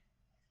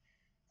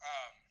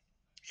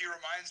he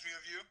reminds me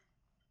of you.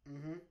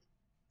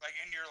 Like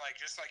in your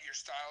just like your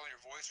style and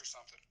your voice or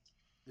something.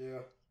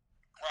 Yeah.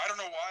 Or I don't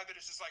know why, but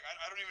it's just like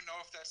I don't even know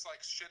if that's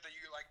like shit that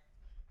you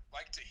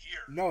like to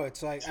hear. No,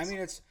 it's like It's I just mean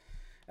like, it's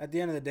at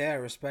the end of the day I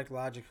respect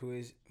Logic who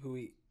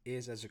he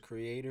is as a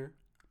creator.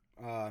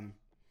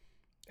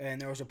 And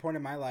there was a point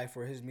in my life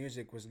where his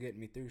music was getting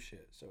me through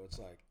shit. So it's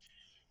like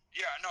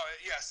yeah, no,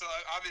 yeah. So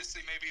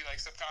obviously, maybe like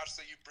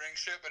subconsciously you bring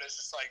shit, but it's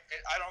just like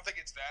I don't think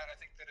it's that. I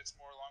think that it's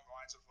more along the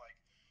lines of like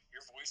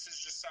your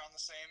voices just sound the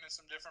same in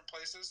some different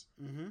places.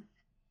 mm-hmm.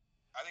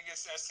 I think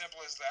it's as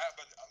simple as that.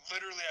 But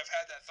literally, I've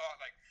had that thought.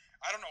 Like,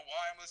 I don't know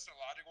why I'm listening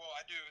to Logic. Well,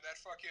 I do. That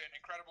fucking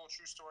Incredible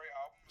True Story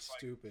album is like,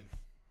 Stupid.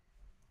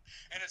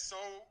 and it's so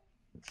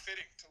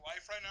fitting to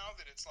life right now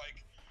that it's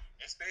like,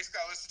 it's basically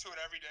I listen to it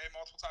every day,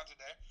 multiple times a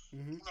day.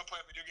 Mm-hmm. I'm gonna play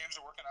video games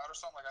or working out or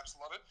something. Like, I just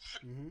love it.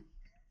 Mm-hmm.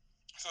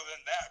 So then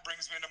that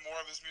brings me into more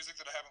of his music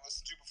that I haven't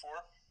listened to before.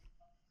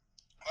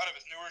 A lot of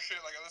his newer shit.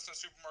 Like I listened to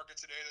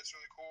Supermarket today. That's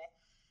really cool.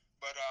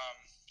 But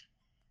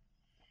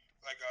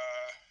like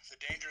the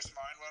Dangerous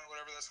Mind one,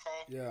 whatever that's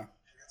called. Yeah.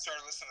 I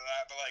started listening to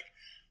that, but like,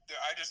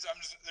 I'm just.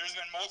 There's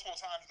been multiple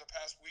times the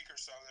past week or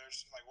so that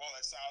it's like, well,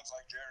 that sounds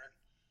like Jared.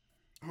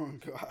 Oh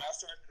god. I'll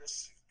start to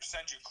just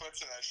send you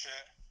clips of that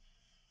shit.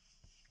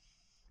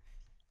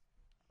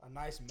 A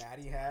nice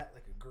Matty hat,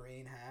 like a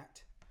green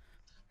hat.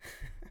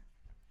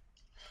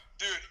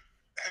 Dude,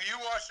 have you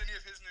watched any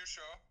of his new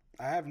show?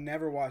 I have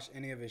never watched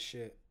any of his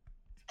shit.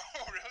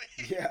 Oh,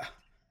 really? Yeah.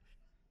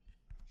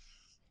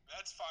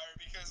 That's fire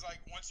because like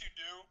once you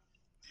do,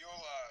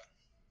 you'll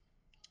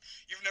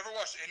you've never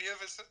watched any of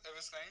his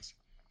things.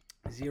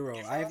 Zero.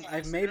 You follow him on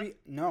I've Instagram? maybe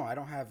no. I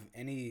don't have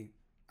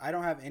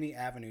any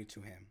avenue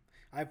to him.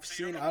 I've So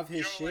you seen don't know, of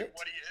his like shit,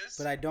 what he is?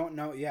 but I don't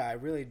know. Yeah, I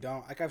really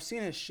don't. Like I've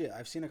seen his shit.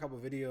 I've seen a couple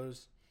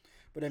videos,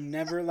 but I'm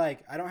never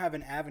like I don't have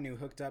an avenue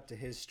hooked up to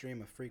his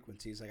stream of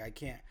frequencies. Like I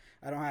can't.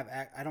 I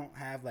don't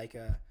have like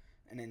an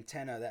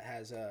antenna that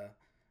has a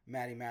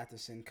Matty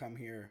Matheson come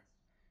here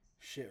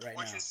shit right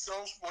which is so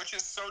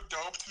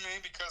dope to me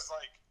because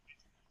like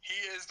he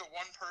is the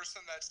one person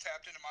that's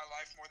tapped into my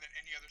life more than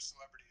any other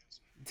celebrity is.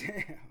 now.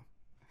 Damn.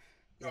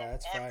 No, Yeah,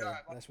 that's on fire.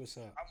 God, like, That's what's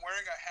up. I'm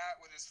wearing a hat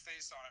with his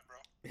face on it, bro.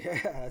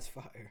 Yeah, that's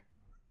fire.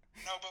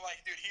 No, but like,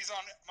 dude, he's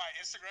on my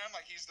Instagram.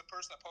 Like, he's the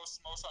person that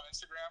posts most on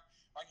Instagram.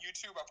 On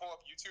YouTube, I pull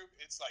up YouTube.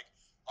 It's like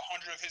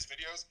 100 of his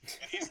videos,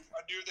 and he's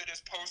a dude that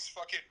just posts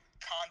fucking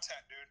content,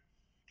 dude.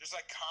 Just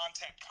like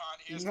content.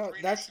 He has No, 3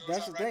 new that's shows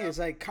that's out the right thing. now.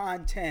 It's like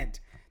content,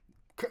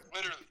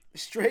 Literally,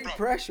 straight bro.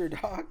 pressure,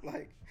 dog.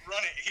 Like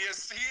Run it. He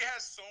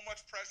has so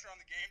much pressure on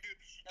the game, dude.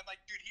 And like,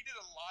 dude, he did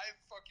a live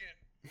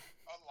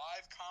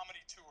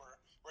comedy tour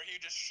where he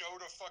just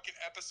showed a fucking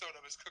episode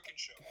of his cooking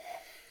show.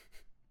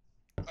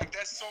 Like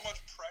that's so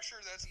much pressure.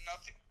 That's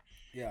nothing.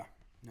 yeah,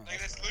 no, Like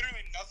that's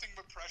literally nothing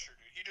but pressure,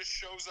 dude. He just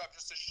shows up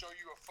just to show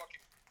you a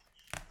fucking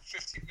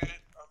 15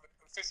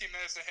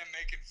 minutes of him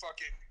making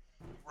fucking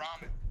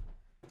ramen.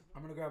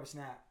 I'm gonna grab a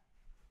snack.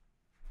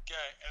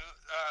 Okay,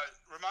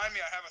 remind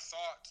me, I have a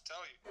thought to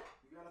tell you.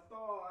 You got a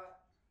thought?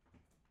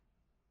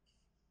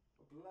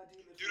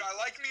 Dude, I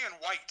like me in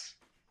white.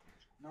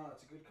 No,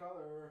 it's a good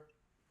color.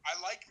 I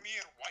like me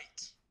in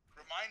white.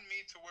 Remind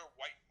me to wear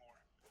white more.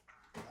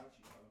 Got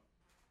you, bro.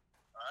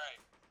 All right.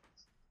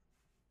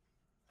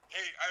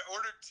 Hey, I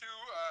ordered 2.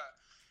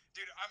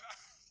 Dude,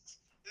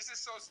 This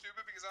is so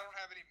stupid because I don't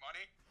have any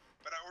money,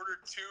 but I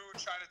ordered 2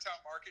 Chinatown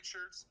Market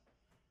shirts.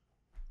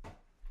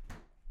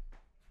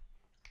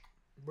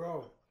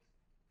 Bro,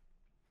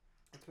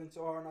 it's been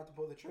so hard not to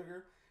pull the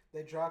trigger.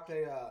 They dropped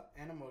a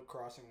Animal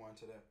Crossing one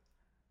today.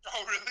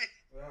 Oh, really?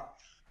 Yeah.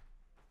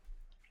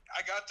 I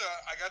got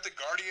the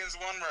Guardians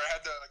one where I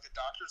had the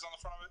doctors on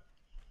the front of it.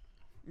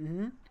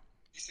 Mm-hmm.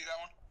 You see that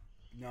one?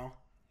 No.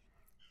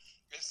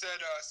 It said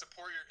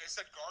It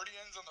said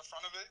Guardians on the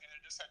front of it, and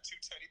it just had 2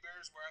 teddy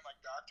bears wearing like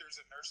doctors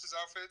and nurses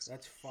outfits.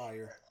 That's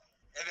fire.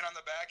 And then on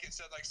the back it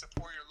said like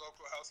support your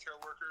local healthcare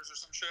workers or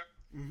some shit.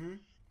 Mm-hmm.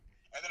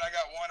 And then I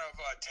got one of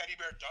teddy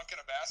bear dunking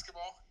a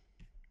basketball.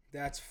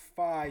 That's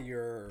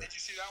fire. Did you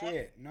see that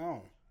Shit,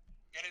 no.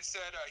 And it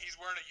said he's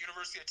wearing a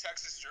University of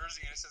Texas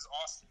jersey, and it says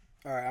Austin.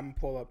 All right, I'm gonna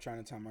pull up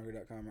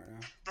ChinatownMarket.com right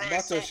now. Bro,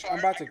 I'm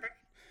about to.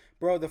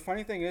 Bro, the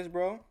funny thing is,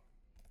 bro.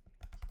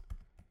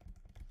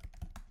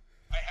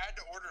 I had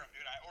to order them,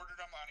 dude. I ordered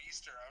them on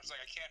Easter. I was like,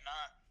 I can't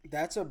not.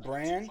 That's a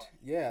brand.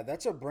 Yeah,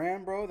 that's a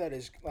brand, bro. That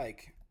is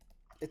like,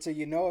 it's a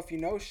if you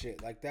know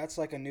shit. Like that's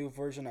like a new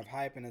version of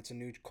hype, and it's a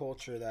new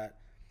culture that.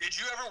 Did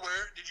you ever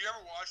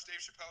watch Dave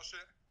Chappelle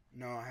shit?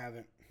 No, I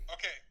haven't.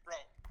 Okay, bro.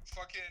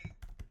 Fucking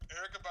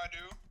Erykah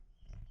Badu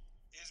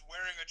is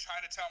wearing a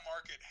Chinatown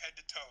Market head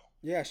to toe.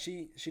 Yeah,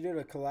 she did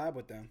a collab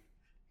with them.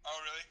 Oh,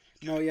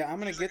 really? No, yeah, I'm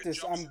gonna He's get like a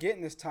this. I'm jumpsuit.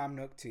 getting this Tom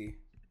Nook tee.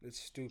 It's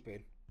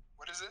stupid.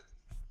 What is it?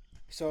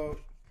 So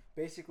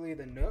basically,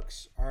 the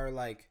Nooks are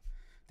like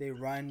they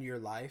run your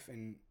life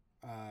in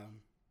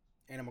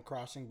Animal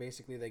Crossing.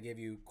 Basically, they give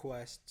you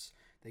quests.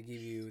 They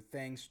give you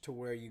things to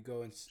where you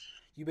go and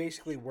you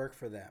basically work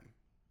for them.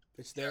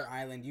 It's their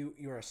island.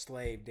 You're a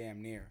slave,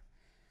 damn near.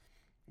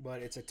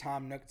 But it's a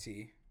Tom Nook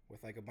tee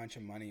with like a bunch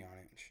of money on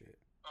it and shit.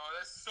 Oh,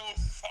 that's so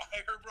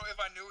fire, bro. If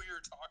I knew what you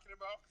were talking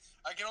about,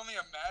 I can only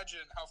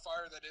imagine how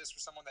fire that is for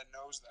someone that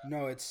knows that.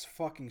 No, it's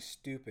fucking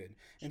stupid.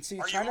 And see,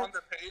 Are you China. on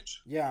the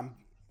page? Yeah,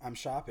 I'm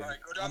shopping. All right,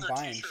 go down I'm their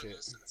buying t-shirt shit.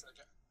 list in a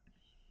second.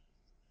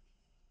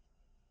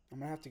 I'm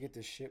gonna have to get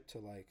this shipped to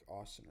like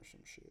Austin or some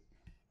shit.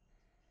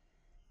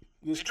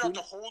 They dropped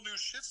a whole new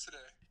shits today.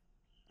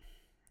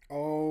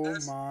 Oh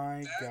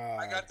my god!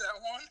 I got that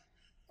one.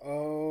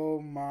 Oh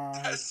my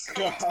That's so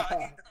god!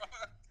 tight.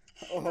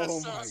 Oh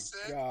That's so my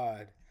sick.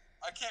 god!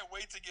 I can't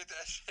wait to get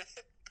that shit.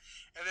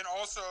 And then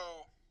also,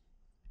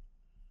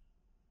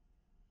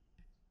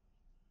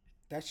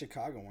 that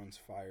Chicago one's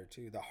fire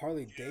too. The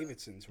Harley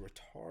Davidson's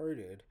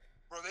retarded.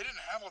 Bro, they didn't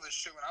have all this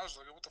shit when I was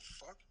looking. What the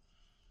fuck?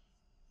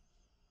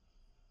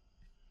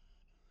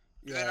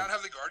 Do they not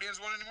have the Guardians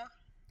one anymore?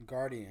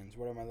 Guardians.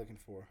 What am I looking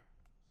for?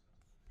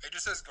 It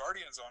just says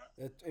Guardians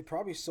on it. It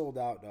probably sold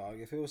out, dog.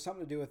 If it was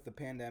something to do with the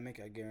pandemic,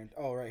 I guarantee.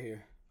 Oh, right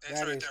here. It's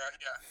that right is there.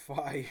 Yeah.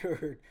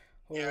 Fired.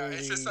 Holy. Yeah,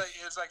 it's just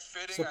like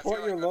fitting.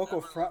 Support your local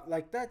front.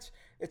 Like that's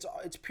it's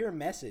pure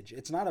message.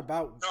 It's not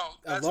about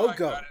a that's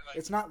logo. Like,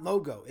 it's not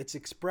logo. It's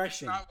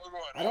expression. It's not logo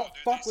at I don't all,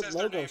 dude. fuck with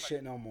logo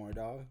shit no more,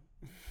 dog.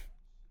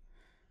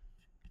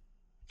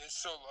 It's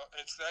so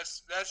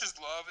that's just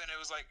love, and it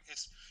was like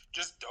it's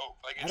just dope.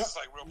 Like it's just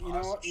like real positive.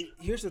 You know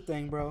what? Here's the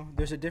thing, bro.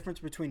 There's a difference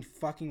between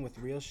fucking with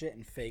real shit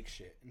and fake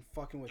shit, and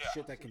fucking with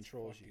shit that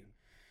controls you.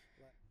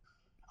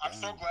 I'm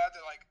so glad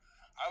that like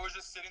I was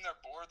just sitting there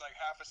bored, like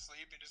half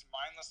asleep, and just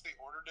mindlessly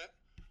ordered it.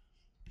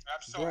 I'm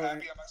so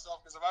happy at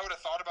myself because if I would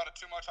have thought about it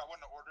too much, I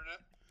wouldn't have ordered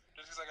it.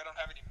 Just because like I don't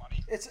have any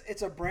money.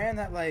 It's a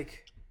brand that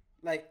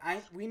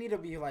we need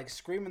to be like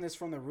screaming this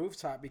from the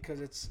rooftop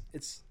because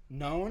it's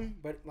known,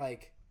 but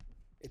like.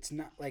 It's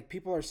not like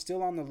people are still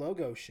on the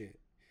logo shit,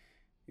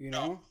 you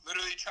know? No,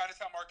 literally,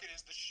 Chinatown Market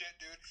is the shit,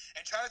 dude.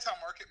 And Chinatown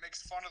Market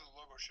makes fun of the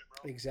logo shit,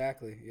 bro.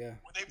 Exactly,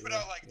 yeah. When they put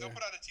out they'll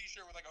put out a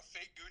T-shirt with like a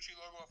fake Gucci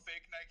logo, a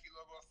fake Nike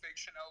logo, a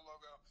fake Chanel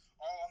logo,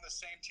 all on the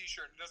same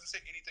T-shirt. It doesn't say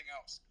anything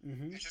else.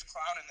 Mm-hmm. It's just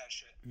clowning that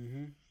shit.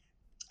 Mm-hmm.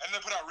 And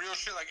then put out real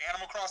shit like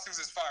Animal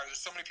Crossings is fire.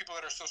 There's so many people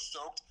that are so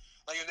stoked.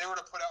 Like if they were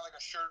to put out like a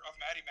shirt of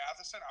Maddie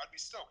Matheson, I'd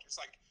be stoked. It's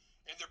like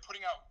they're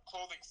putting out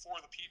clothing for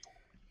the people.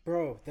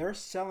 Bro, they're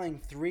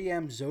selling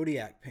 3M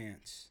Zodiac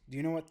pants. Do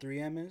you know what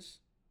 3M is?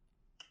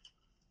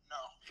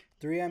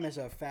 No. 3M is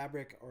a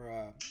fabric or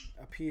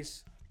a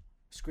piece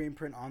screen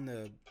print on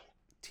the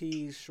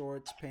tees,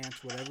 shorts,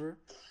 pants, whatever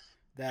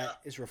that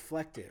is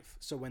reflective.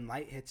 So when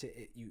light hits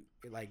it,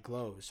 it like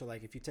glows. So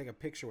like if you take a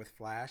picture with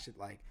flash, it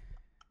like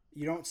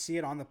you don't see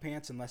it on the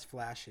pants unless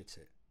flash hits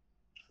it.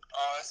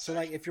 So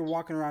like if you're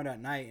walking around at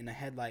night and a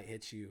headlight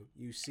hits you,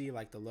 you see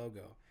like the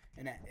logo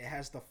and it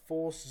has the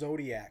full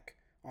Zodiac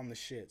on the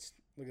shits.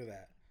 Look at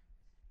that.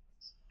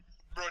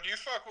 Bro, do you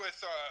fuck with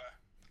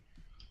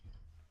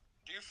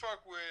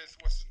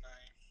what's his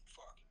name?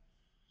 Fuck.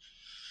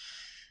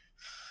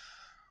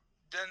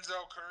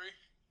 Denzel Curry?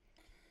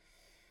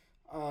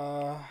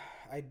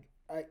 I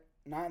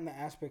not in the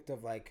aspect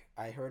of like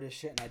I heard his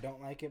shit and I don't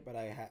like it, but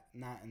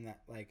not in that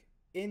like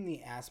in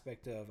the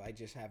aspect of I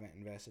just haven't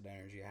invested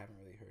energy. I haven't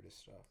really heard his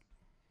stuff.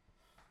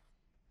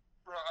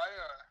 Bro,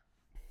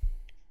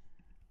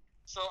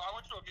 So I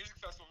went to a music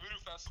festival, voodoo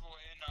festival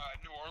in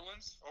New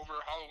Orleans over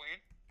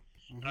Halloween,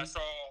 and I saw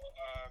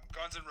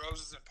Guns N'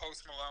 Roses and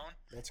Post Malone.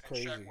 That's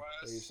crazy. Check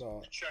West, that you saw.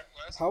 Check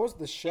West. How was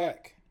the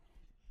Sheck?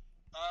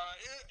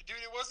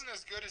 Dude, it wasn't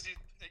as good as you.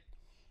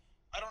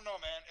 I don't know,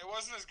 man. It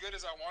wasn't as good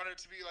as I wanted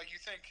it to be. Like you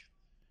think,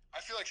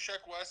 I feel like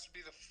Check West would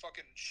be the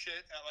fucking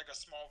shit at like a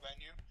small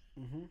venue.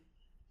 Mm-hmm.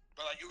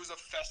 But like it was a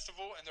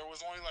festival, and there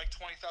was only like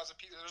 20,000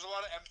 people. There was a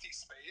lot of empty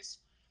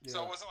space. Yeah.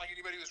 So it wasn't like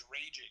anybody was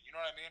raging, you know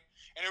what I mean?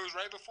 And it was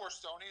right before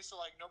Stoney, so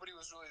like nobody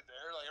was really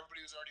there. Like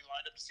everybody was already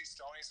lined up to see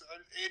Stoney, so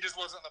it just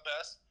wasn't the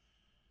best.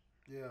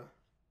 Yeah.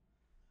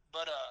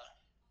 But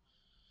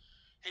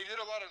he did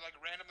a lot of like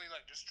randomly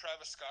like just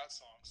Travis Scott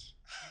songs.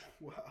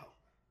 Wow.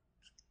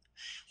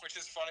 Which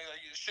is funny, like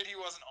shit he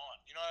wasn't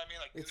on. You know what I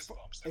mean? Like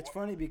Goosebumps. It's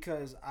funny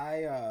because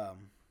I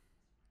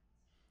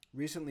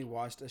recently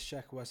watched a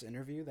Sheck West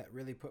interview that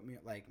really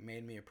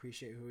made me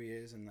appreciate who he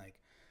is and like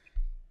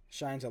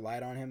shines a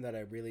light on him that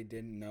I really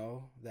didn't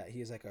know, that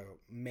he's like a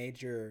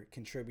major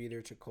contributor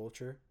to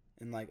culture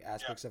in like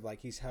aspects of like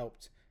he's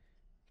helped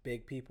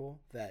big people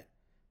that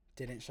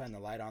didn't shine the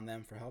light on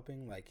them for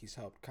helping. Like he's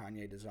helped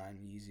Kanye design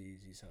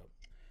Yeezys. He's helped.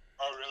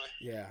 Oh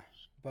really? Yeah,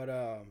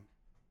 but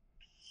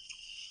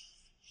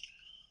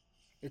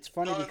it's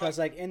funny because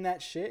like in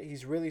that shit,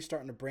 he's really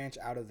starting to branch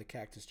out of the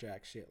Cactus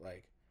Jack shit.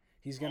 Like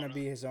he's gonna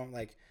be his own.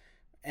 Like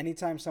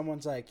anytime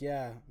someone's like,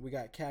 yeah, we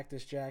got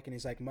Cactus Jack, and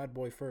he's like Mud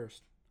Boy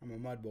first. I'm a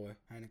mud boy.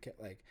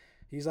 Like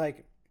he's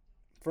like,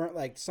 for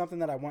like something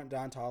that I want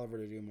Don Toliver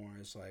to do more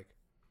is like,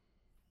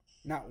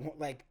 not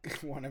like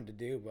want him to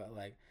do, but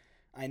like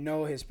I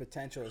know his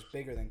potential is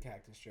bigger than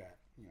Cactus Jack.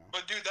 You know.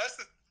 But dude,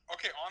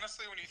 okay.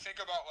 Honestly, when you think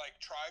about like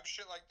tribe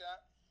shit like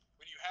that,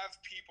 when you have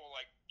people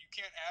like you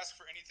can't ask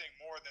for anything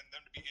more than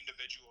them to be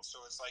individuals.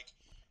 So it's like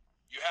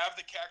you have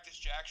the Cactus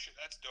Jack shit.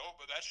 That's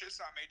dope, but that shit's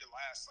not made to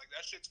last. Like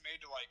that shit's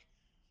made to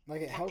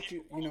like it helped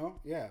you. You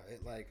know? Yeah.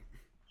 It like.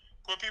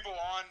 put people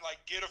on, like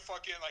get a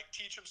fucking like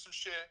teach them some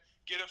shit,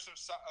 get them some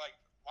like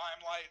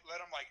limelight,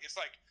 let them like it's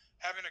like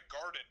having a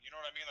garden. You know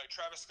what I mean? Like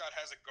Travis Scott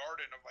has a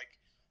garden of like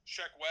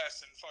Sheck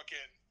West and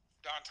fucking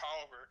Don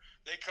Tolliver.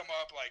 They come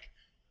up like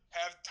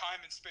have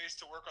time and space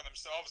to work on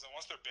themselves, and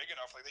once they're big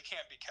enough, like they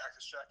can't be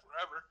Cactus Jack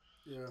forever.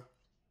 Yeah.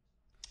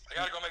 They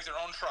gotta go make their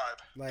own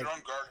tribe, Like their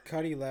own garden.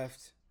 Cuddy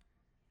left.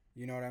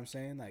 You know what I'm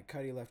saying? Like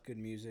Cuddy left good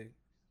music.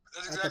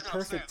 That's At the exactly what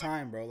I'm saying. perfect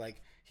time, bro.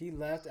 Like he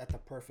left at the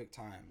perfect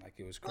time. Like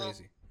it was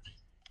crazy.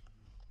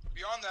 Well,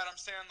 beyond that, I'm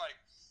saying like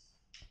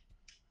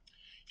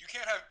you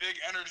can't have big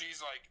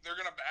energies like they're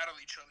gonna battle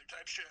each other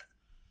type shit.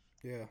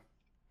 Yeah.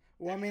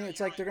 Well, I mean, it's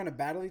like they're gonna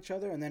battle each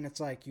other, and then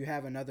it's like you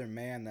have another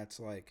man that's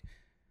like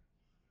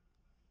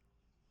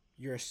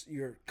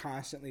you're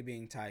constantly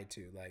being tied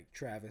to. Like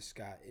Travis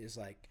Scott is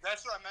like.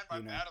 That's what I meant by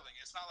battling.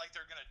 It's not like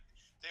they're gonna.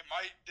 They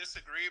might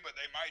disagree, but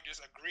they might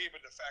just agree. But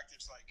the fact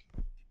it's like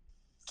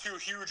two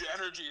huge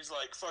energies,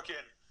 like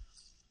fucking.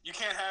 You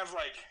can't have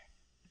like.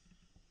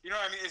 You know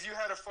what I mean? If you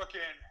had a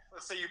fucking,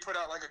 let's say you put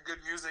out like a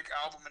good music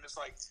album, and it's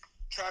like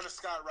Travis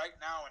Scott right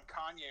now and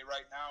Kanye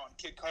right now and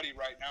Kid Cudi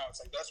right now, it's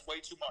like that's way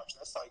too much.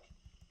 That's like,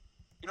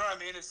 you know what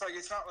I mean? It's like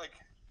it's not like,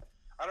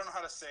 I don't know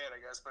how to say it,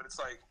 I guess, but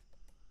it's like,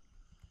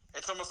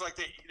 it's almost like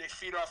they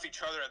feed off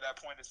each other at that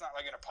point. It's not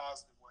like in a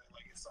positive way.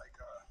 Like it's like,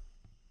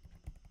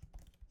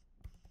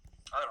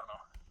 I don't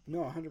know.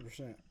 No,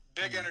 100%.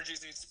 Big energies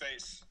need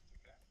space.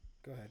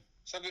 Go ahead.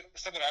 Something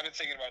I've been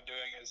thinking about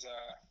doing is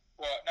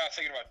well, not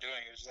thinking about doing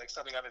it, it's like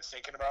something I've been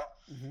thinking about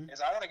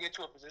is I want to get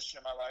to a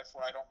position in my life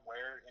where I don't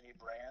wear any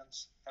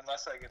brands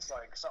unless like it's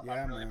like something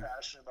I'm really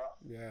passionate about.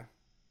 Yeah.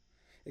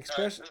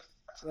 Especially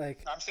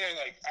like I'm saying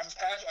like I'm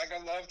passionate. Like I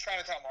love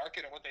Chinatown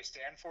Market and what they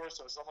stand for,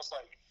 so it's almost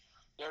like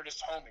they're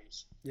just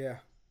homies. Yeah.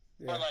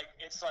 But like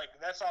it's like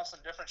that's on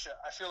some different shit.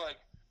 I feel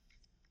like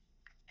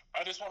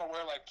I just want to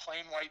wear like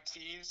plain white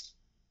tees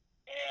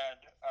and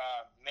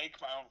make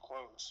my own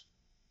clothes.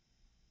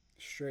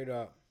 Straight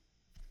up.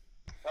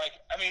 Like,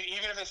 I mean,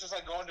 even if it's just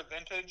like going to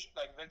vintage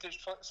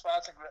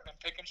spots and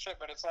picking shit,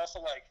 but it's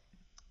also like,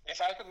 if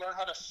I could learn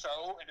how to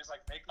sew and just like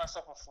make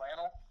myself a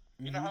flannel,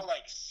 you know how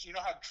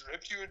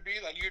dripped you would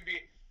be? Like you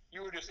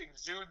would just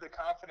exude the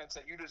confidence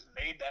that you just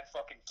made that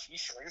fucking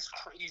t-shirt. Like, it's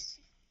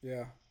crazy.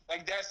 Yeah.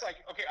 Like that's like,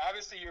 okay,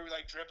 obviously you're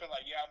like dripping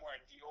like, yeah, I'm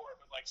wearing Dior,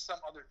 but like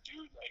some other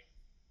dude like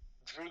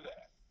drew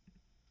that.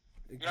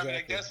 Exactly. You know what I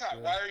mean? Like, that's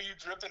not, why are you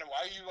dripping and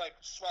why are you like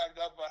swagged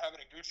up about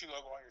having a Gucci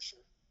logo on your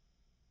shirt?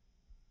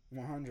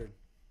 100.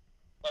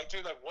 Like,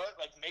 dude, like, what?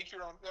 Like, make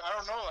your own... I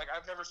don't know. Like,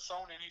 I've never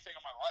sewn anything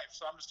in my life,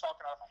 so I'm just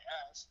talking out my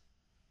ass.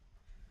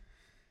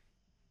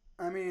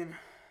 I mean,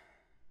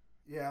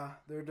 yeah,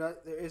 there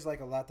is,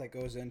 like, a lot that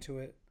goes into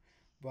it.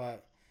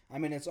 But, I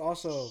mean, it's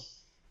also...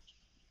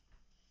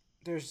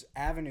 There's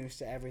avenues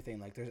to everything.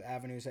 Like, there's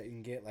avenues that you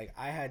can get. Like,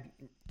 I had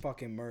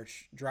fucking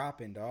merch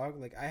dropping,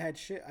 dog. Like, I had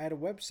shit. I had a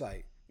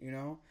website, you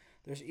know?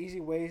 There's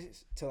easy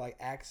ways to, like,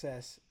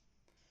 access...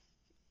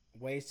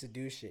 ways to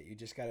do shit. You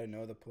just gotta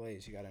know the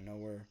place. You gotta know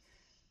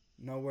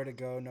where to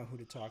go, know who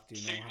to talk to.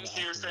 So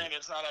you're saying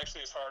it's not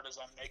actually as hard as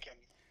I'm making.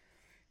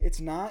 It's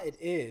not. It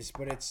is,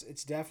 but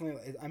it's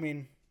definitely. I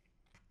mean,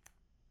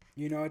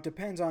 you know, it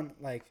depends on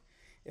like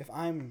if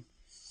I'm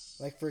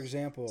like for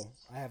example,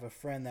 I have a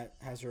friend that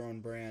has her own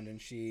brand and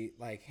she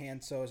like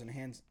hand sews and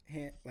hand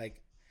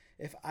like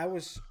if I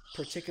was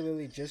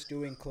particularly just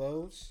doing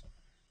clothes,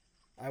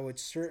 I would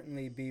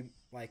certainly be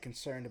like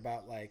concerned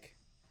about like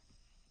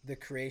the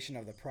creation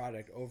of the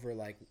product over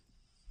like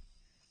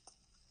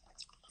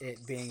it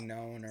being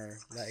known or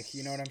like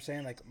you know what I'm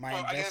saying, like my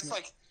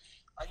investment.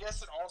 I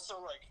guess it also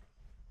like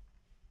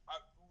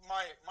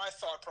my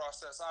thought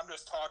process. I'm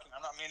just talking.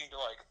 I'm not meaning to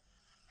like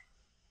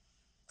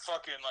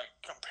fucking like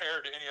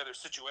compare to any other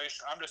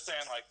situation. I'm just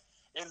saying like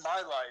in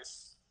my life,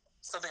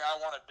 something I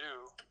want to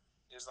do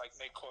is like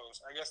make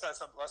clothes. I guess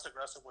that's a less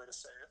aggressive way to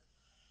say it.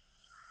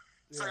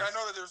 So like, I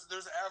know that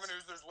there's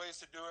avenues, there's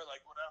ways to do it,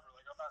 like whatever.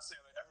 Like I'm not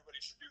saying that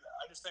everybody should do that.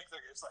 I just think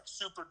that it's like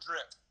super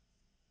drip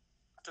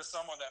to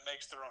someone that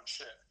makes their own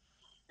shit.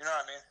 You know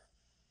what I mean?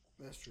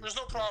 That's true. There's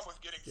no problem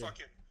with getting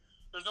fucking.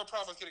 There's no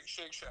problem with getting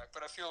Shake Shack,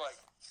 but I feel like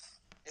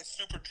it's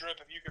super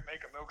drip if you can make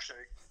a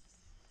milkshake.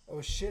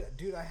 Oh shit,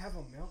 dude! I have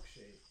a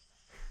milkshake.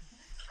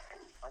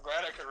 I'm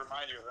glad I could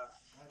remind you of that.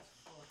 That's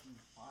fucking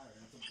fire.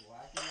 It's a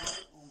black and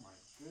white. Oh my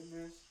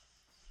goodness.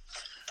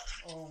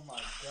 Oh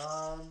my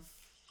god.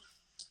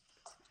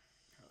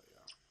 Hell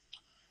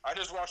yeah. I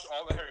just watched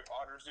all the Harry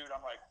Potters, dude.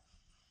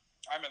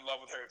 I'm in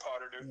love with Harry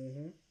Potter, dude.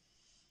 Mm-hmm.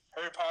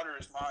 Harry Potter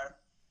is my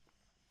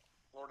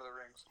Lord of the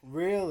Rings.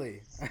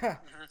 Really?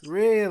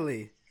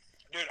 Really?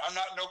 Dude, I'm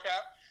not no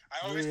cap.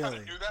 I always kind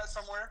of Really? knew that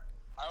somewhere.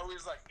 I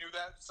always like knew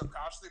that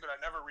subconsciously, but I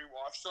never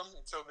rewatched them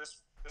until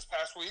this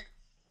past week.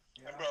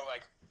 Yeah. And bro,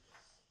 like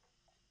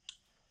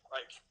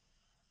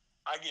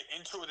I get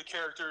into it with the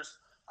characters.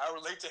 I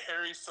relate to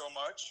Harry so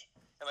much,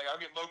 and like I'll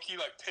get low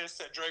key like pissed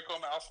at Draco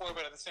Malfoy,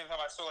 but at the same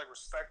time I still like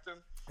respect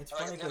him. It's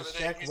funny because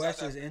Shaq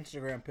West's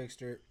Instagram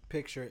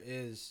picture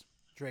is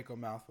Draco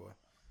Malfoy.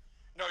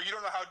 No, you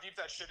don't know how deep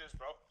that shit is,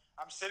 bro.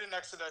 I'm sitting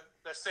next to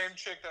that same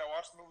chick that I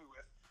watched the movie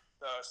with,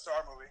 the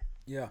Star movie,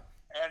 Yeah.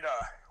 and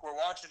we're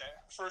watching it.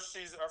 First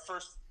season, our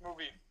first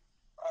movie,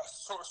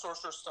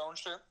 Sorcerer's Stone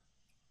shit.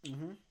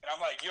 Mm-hmm. And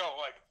I'm like, yo,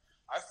 like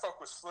I fuck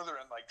with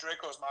Slytherin. Like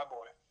Draco's my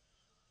boy.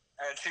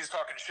 And she's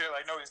talking shit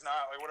like, no, he's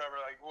not. Like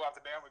whatever. Like we'll have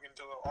to damn. We get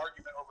into a little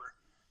argument over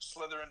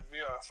Slytherin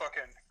via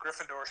fucking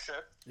Gryffindor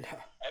shit. Yeah.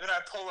 And then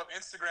I pull up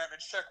Instagram and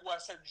Sheck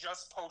West had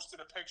just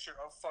posted a picture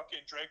of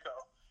fucking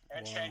Draco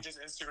and changed his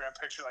Instagram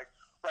picture like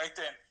right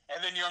then. And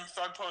then Young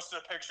Thug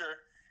posted a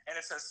picture and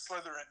it says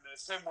Slytherin and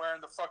it's him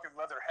wearing the fucking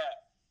leather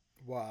hat.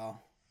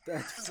 Wow.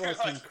 That's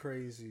fucking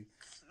crazy.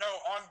 No,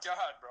 on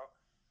God, bro.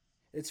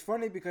 It's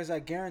funny because I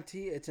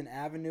guarantee it's an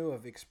avenue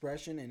of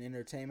expression and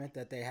entertainment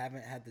that they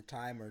haven't had the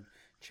time or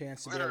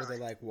chance to be able to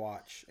like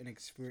watch and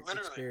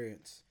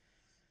experience.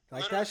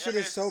 Like that shit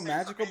is so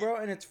magical, bro.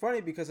 And it's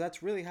funny because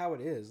that's really how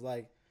it is.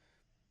 Like,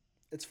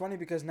 it's funny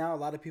because now a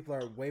lot of people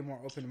are way more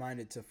open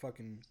minded to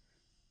fucking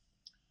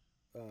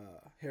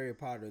Harry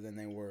Potter than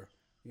they were.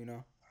 You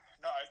know?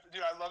 No,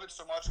 dude, I love it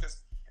so much because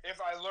if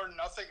I learn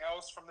nothing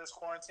else from this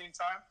quarantine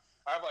time,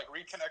 I've like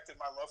reconnected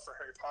my love for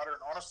Harry Potter.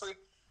 And honestly,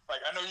 like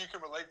I know you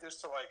can relate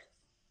this to like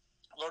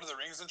Lord of the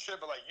Rings and shit,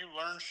 but like you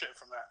learn shit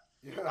from that.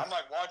 Yeah. I'm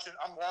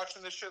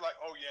watching this shit like,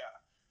 oh yeah,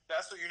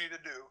 that's what you need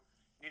to do.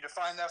 You need to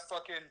find that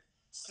fucking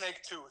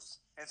snake tooth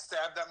and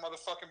stab that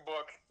motherfucking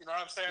book. You know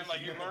what I'm saying?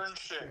 Like you learn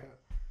shit.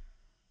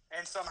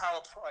 And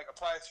somehow like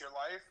apply it to your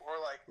life, or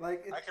like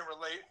I can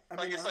relate.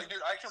 It's like, dude,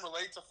 I can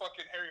relate to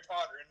fucking Harry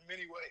Potter in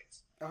many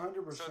ways. 100%,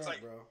 so it's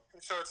like, bro.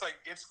 So it's like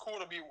it's cool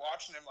to be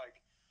watching him. Like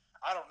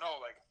I don't know,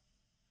 like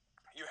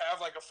you have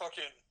like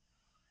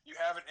you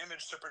have an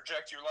image to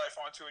project your life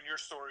onto in your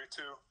story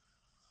too.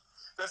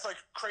 That's like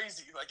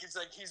crazy. Like it's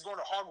like he's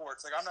going to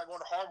Hogwarts. Like I'm not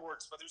going to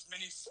Hogwarts, but there's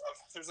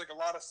like a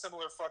lot of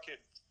similar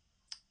fucking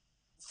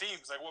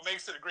themes. Like what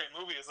makes it a great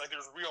movie is like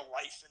there's real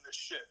life in this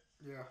shit.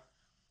 Yeah.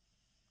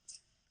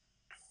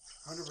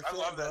 100%. I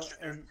love that shit,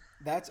 dude. And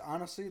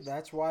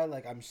that's why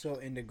like I'm so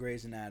into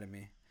Grey's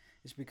Anatomy.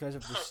 It's because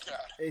of this. Oh,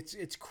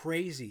 it's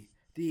crazy.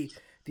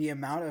 The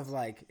amount of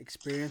like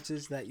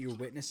experiences that you're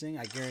witnessing,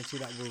 I guarantee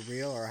that were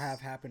real or have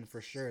happened for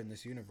sure in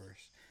this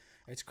universe.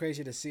 It's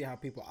crazy to see how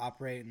people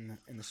operate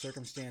in the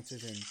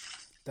circumstances and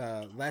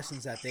the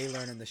lessons that they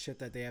learn and the shit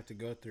that they have to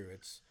go through.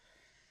 It's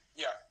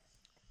yeah.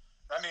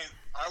 I mean,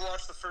 I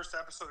watched the first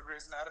episode of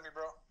Grey's Anatomy,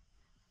 bro,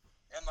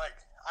 and like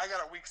I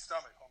got a weak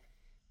stomach, homie.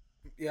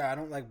 Yeah, I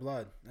don't like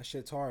blood. That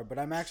shit's hard. But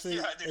I'm actually...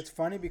 it's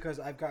funny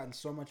because I've gotten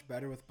so much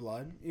better with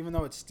blood. Even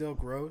though it's still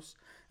gross.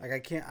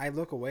 Like, I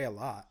look away a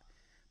lot.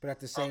 But at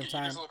the same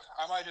time...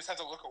 I might just have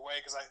to look away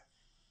because I...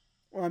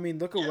 Well, I mean,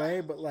 look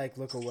away, but, like,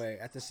 look away.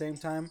 At the same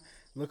time,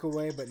 look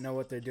away, but know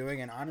what they're doing.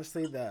 And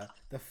honestly, the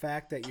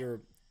fact that you're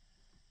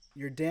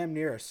damn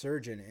near a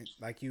surgeon.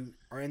 Like, you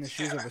are in the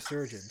shoes of a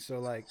surgeon. So,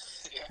 like,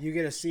 you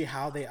get to see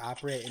how they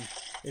operate. And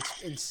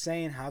it's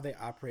insane how they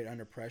operate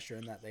under pressure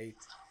and that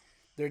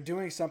they're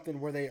doing something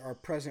where they are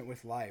present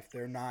with life.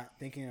 They're not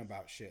thinking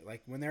about shit.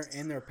 Like, when they're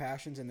in their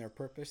passions and their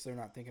purpose, they're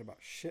not thinking about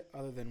shit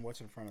other than what's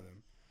in front of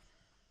them.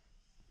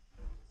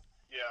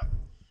 Yeah.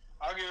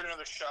 I'll give it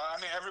another shot.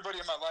 I mean, everybody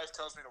in my life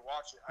tells me to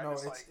watch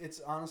it.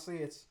 It's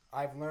honestly,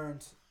 I've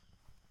learned,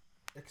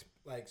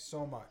 like,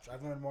 so much.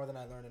 I've learned more than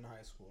I learned in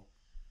high school.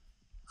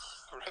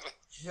 Really?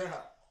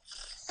 Yeah.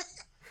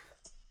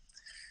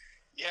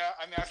 Yeah,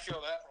 I mean, I feel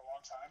that for a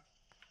long time.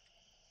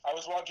 I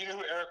was watching... Do you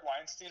know who Eric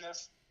Weinstein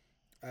is?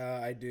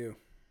 I do.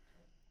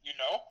 You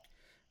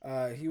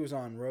know? He was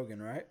on Rogan,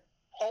 right?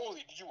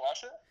 Holy, did you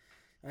watch it?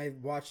 I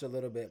watched a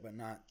little bit, but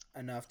not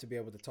enough to be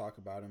able to talk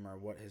about him or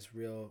what his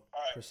real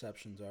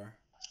perceptions are.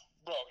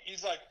 Bro,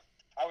 he's like,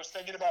 I was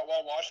thinking about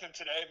while watching him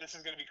today, this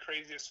is going to be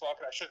crazy as fuck,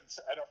 and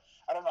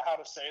I don't know how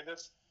to say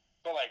this,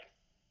 but like,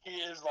 he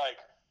is like,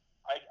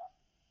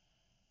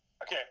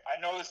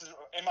 I know this is,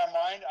 in my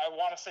mind, I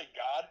want to say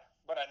God,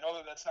 but I know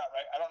that that's not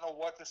right. I don't know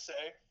what to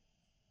say.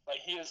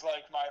 Like, he is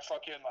like my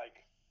fucking,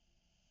 like,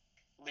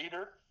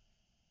 leader.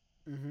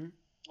 Mm-hmm.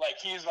 Like,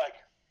 he's like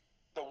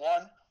the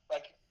one,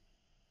 like,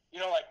 you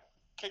know, like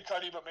Kid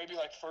Cudi, but maybe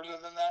like further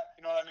than that.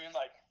 You know what I mean?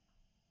 Like,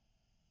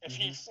 if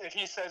he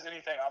says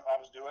anything, I'll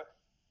just do it.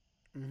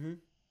 Mm-hmm.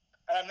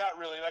 And I'm not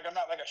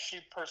like a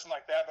sheep person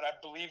like that, but I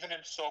believe in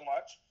him so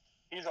much.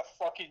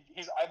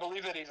 I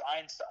believe that he's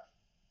Einstein.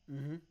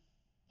 Mm-hmm.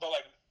 But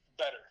like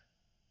better.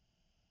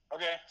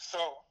 Okay,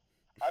 so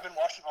I've been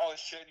watching all his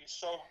shit. And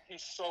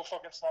he's so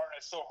fucking smart, and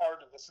it's so hard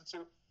to listen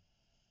to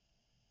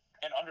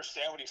and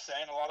understand what he's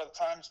saying a lot of the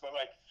times. But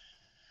like,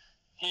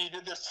 he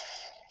had this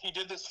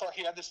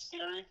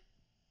theory,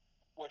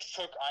 which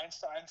took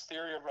Einstein's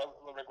theory of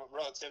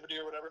relativity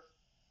or whatever,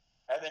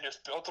 and then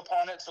just built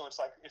upon it. So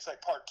it's like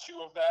part 2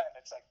 of that,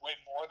 and it's like way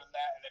more than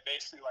that. And it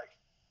basically like,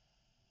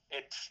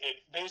 it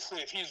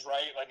basically, if he's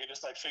right, like it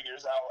just like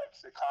figures out like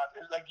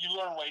like you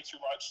learn way too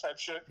much type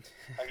shit.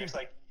 Like it's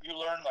like you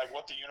learn like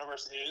what the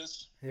universe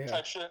is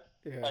type shit.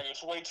 Yeah. Like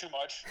it's way too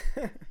much.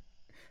 Yeah.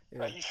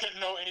 Like you shouldn't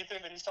know anything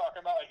that he's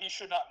talking about. Like he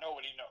should not know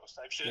what he knows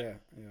type shit. Yeah,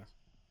 yeah.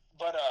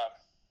 But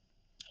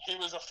he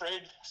was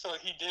afraid, so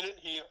he did it.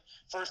 He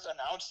first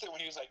announced it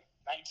when he was like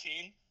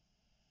 19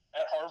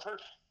 at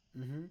Harvard.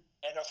 Mm-hmm.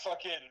 and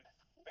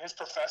his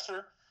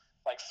professor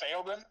like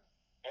failed him,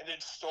 and then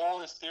stole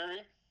his theory,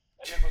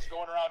 and then was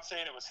going around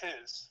saying it was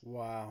his.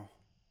 Wow.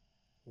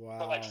 Wow.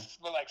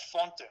 But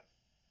flunked him.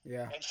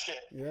 Yeah. And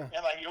shit. Yeah.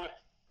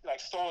 And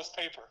stole his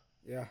paper.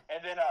 Yeah.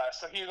 And then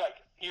so he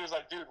was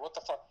like, dude, what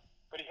the fuck?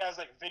 But he has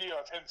like video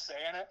of him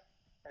saying it,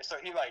 and so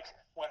he like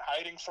went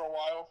hiding for a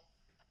while,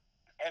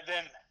 and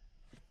then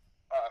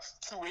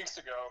 2 weeks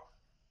ago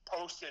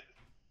posted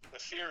the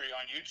theory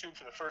on YouTube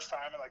for the first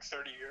time in like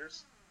 30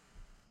 years.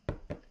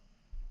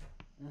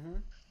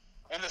 Mhm.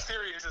 And the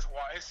theory is just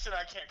why it's shit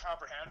I can't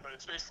comprehend, but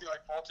it's basically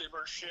like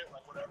multiverse shit,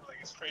 like whatever, like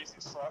it's crazy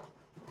as fuck.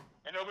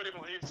 And nobody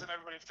believes it, and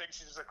everybody thinks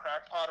he's just a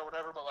crackpot or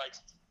whatever, but like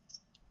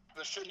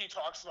the shit he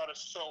talks about is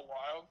so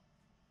wild.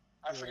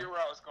 I forget where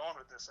I was going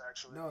with this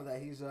actually. No,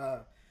 that he's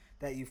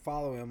that you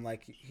follow him,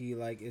 like he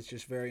like it's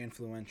just very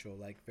influential,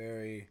 like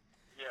very.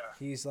 Yeah.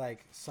 He's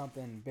like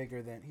something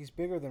bigger than he's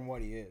bigger than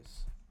what he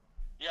is.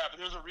 Yeah, but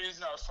there's a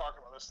reason I was talking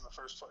about this in the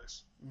first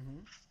place.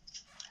 Mhm.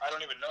 I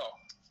don't even know.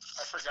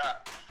 I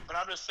forgot. But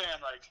I'm just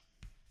saying, like,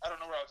 I don't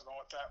know where I was going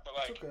with that, but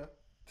like. It's okay.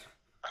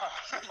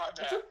 My bad.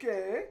 It's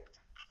okay.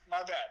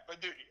 My bad.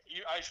 But dude,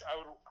 I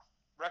would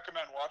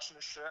recommend watching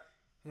this shit.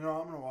 You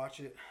know, I'm gonna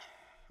watch it.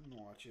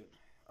 No,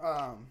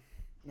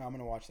 I'm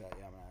gonna watch that.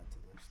 Yeah, I'm gonna add it to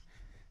the list.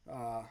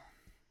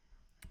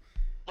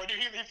 But dude,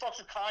 he fucks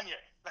with Kanye.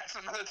 That's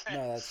another thing.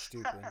 No, that's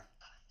stupid.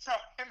 So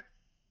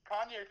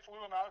Kanye flew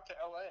him out to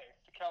L.A.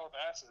 to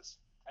Calabasas,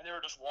 and they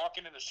were just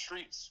walking in the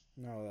streets.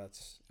 No,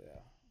 that's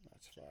fire.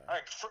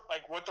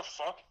 Like what the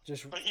fuck?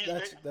 Just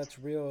that's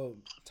real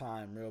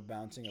time, real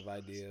bouncing of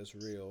ideas,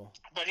 real.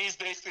 But he's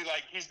basically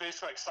like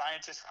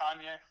scientist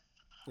Kanye.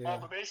 Yeah.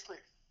 But basically,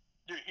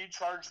 dude, he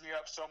charged me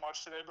up so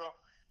much today, bro.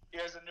 He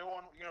has a new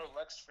one. You know who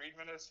Lex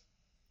Friedman is?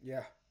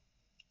 Yeah.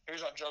 He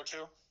was on Joe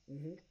too.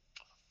 Mhm.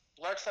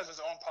 Lex has his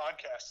own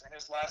podcast, and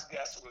his last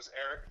guest was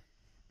Eric.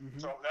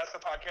 Mm-hmm. So that's the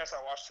podcast I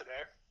watched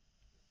today.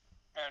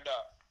 And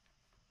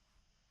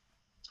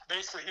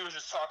basically, he was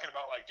just talking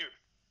about, like, dude,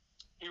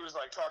 he was,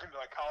 like, talking to,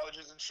 like,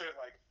 colleges and shit,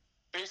 like,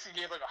 basically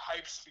gave, like, a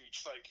hype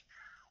speech, like,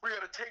 we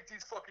got to take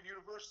these fucking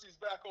universities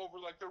back over,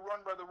 like, they're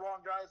run by the wrong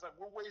guys, like,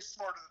 we're way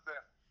smarter than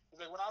them. He's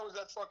like, when I was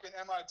at fucking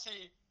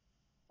MIT,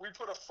 we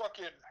put a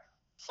fucking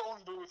phone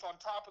booth on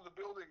top of the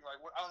building,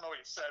 like, I don't know what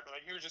he said, but,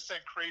 like, he was just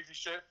saying crazy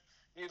shit.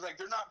 He's like,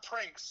 they're not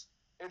pranks.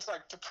 It's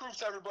like to prove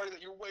to everybody that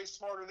you're way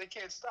smarter. They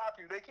can't stop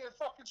you. They can't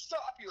fucking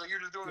stop you. Like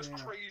you're just doing this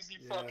crazy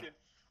fucking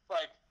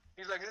like.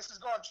 He's like, this has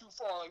gone too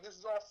far. Like this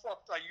is all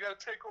fucked. Like you got to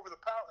take over the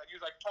power. Like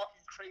he's like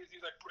talking crazy. He's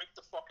like, break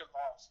the fucking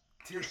laws.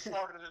 You're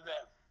smarter than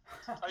them.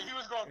 Like he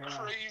was going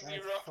crazy,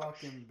 that's bro.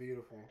 Fucking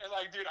beautiful. And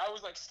like, dude, I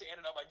was like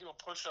standing up, like doing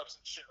push-ups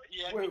and shit.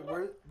 Like,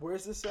 wait,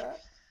 where's this at?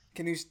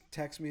 Can you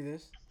text me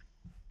this?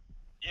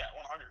 Yeah,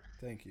 100.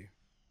 Thank you.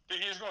 Dude,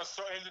 he's going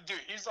so. And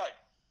dude, he's like.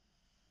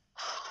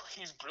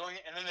 He's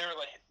brilliant, and then they were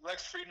like,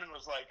 Lex Friedman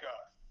was like,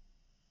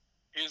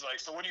 he was like,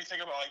 so what do you think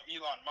about like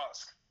Elon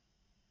Musk?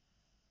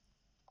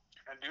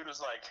 And dude was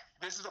like,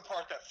 this is the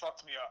part that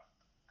fucked me up,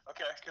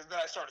 okay? Because then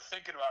I started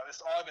thinking about this.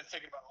 All I've been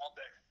thinking about all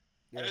day,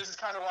 and this is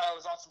kind of why I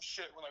was on some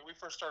shit when like we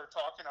first started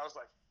talking. I was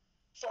like,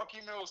 fuck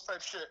emails type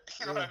shit,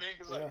 you know what I mean?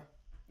 Because like,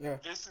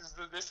 this is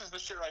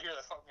the shit right here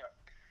that fucked me up.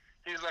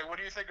 He was like, what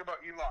do you think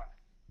about Elon?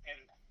 And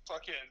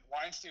fucking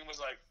Weinstein was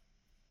like,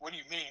 what do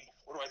you mean?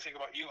 What do I think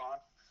about Elon?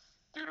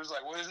 Dude was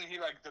like, well, isn't he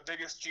like the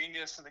biggest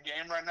genius in the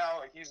game right now?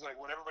 Like he's like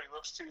what everybody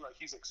looks to, like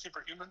he's like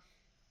superhuman.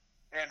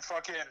 And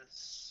fucking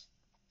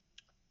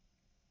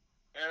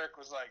Eric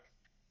was like,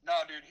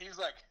 no, dude, he's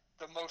like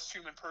the most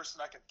human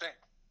person I could think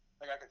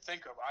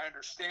of. I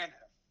understand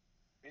him.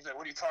 He's like,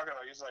 what are you talking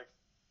about? He's like,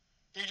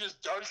 he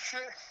just does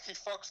shit. He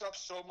fucks up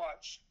so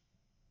much,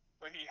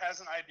 but he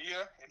has an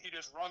idea and he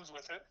just runs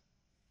with it.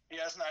 He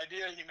has an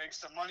idea. He makes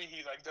some money.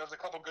 He like does a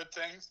couple good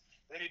things.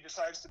 Then he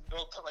decides to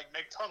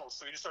make tunnels,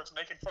 so he just starts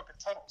making fucking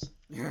tunnels.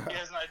 Yeah. He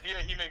has an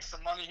idea, he makes some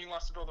money, he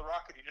wants to build a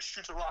rocket, he just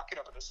shoots a rocket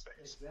up into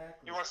space.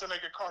 Exactly. He wants to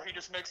make a car, he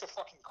just makes a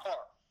fucking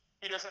car.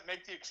 He doesn't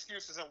make the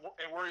excuses and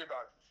worry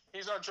about it.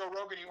 He's on Joe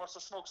Rogan, he wants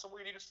to smoke some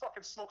weed, he just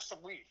fucking smokes some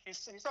weed.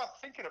 He's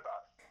not thinking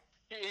about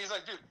it. He's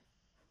like, dude,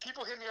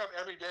 people hit me up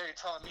every day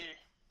telling me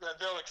that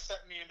they'll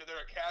accept me into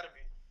their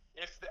academy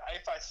if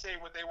I say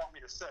what they want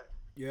me to say.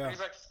 Yeah. And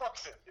he's like, fuck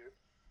them, dude.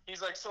 He's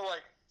like, so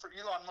like, for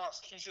Elon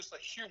Musk, he's just a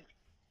human.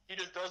 He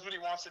just does what he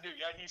wants to do.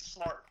 Yeah, he's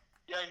smart.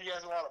 Yeah, he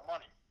has a lot of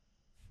money.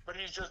 But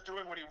he's just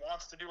doing what he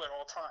wants to do at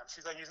all times.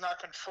 He's like, he's not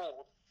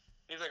controlled.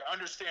 He's like, I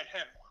understand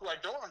him. Who I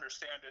don't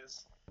understand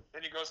is,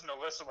 then he goes into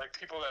a list of like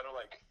people that are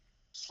like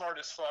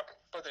smart as fuck,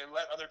 but they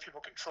let other people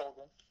control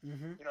them.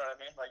 Mm-hmm. You know what I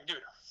mean? Like,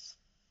 dude,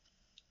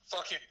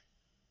 fucking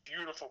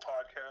beautiful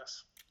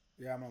podcast.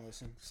 Yeah, I'm gonna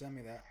listen. Send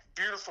me that.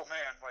 Beautiful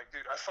man. Like,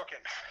 dude,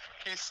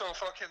 he's so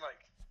fucking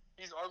like,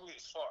 he's ugly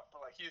as fuck,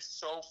 but like, he's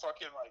so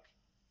fucking like,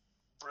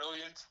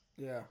 brilliant.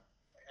 Yeah.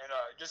 And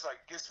just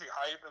like gets me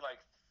hype and like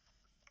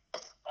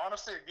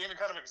honestly it gave me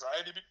kind of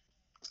anxiety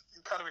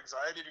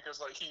because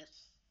like he's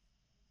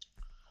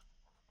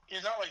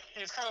not like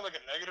he's kind of like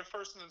a negative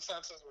person in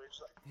senses where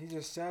he's like he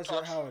just says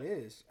it how it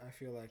is. I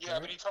feel like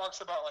but he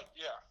talks about like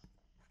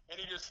and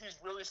he's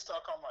really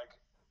stuck on like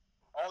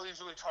all he's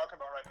really talking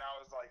about right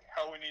now is like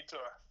how we need to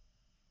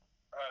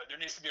there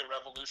needs to be a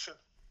revolution.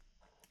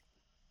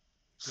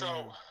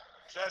 So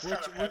that's kind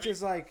of heavy. Which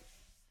is like,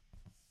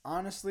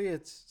 honestly,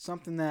 it's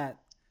something that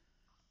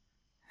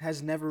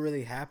has never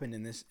really happened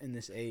in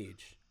this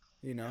age.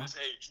 You know, in this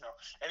age, no,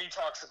 and he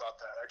talks about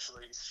that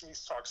actually. He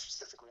talks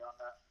specifically on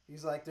that.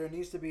 He's like, there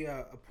needs to be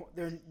a point.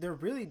 There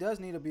really does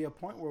need to be a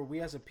point where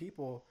we as a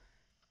people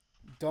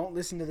don't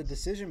listen to the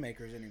decision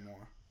makers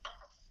anymore.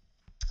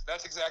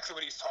 That's exactly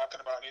what he's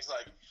talking about. He's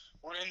like,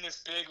 we're in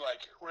this big,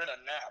 like, we're in a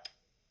nap,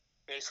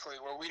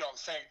 basically, where we don't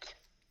think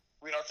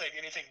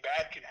anything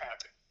bad can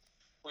happen.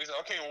 He's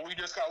like, okay, well, we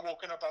just got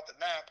woken up out the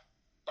nap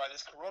by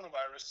this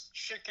coronavirus.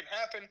 Shit can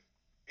happen.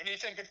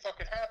 Anything can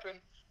fucking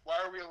happen. Why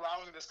are we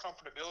allowing this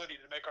comfortability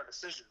to make our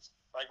decisions?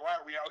 Like, why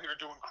are we out here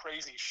doing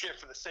crazy shit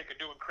for the sake of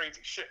doing crazy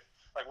shit?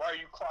 Like, why are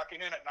you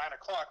clocking in at 9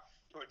 o'clock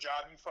to a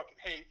job you fucking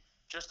hate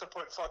just to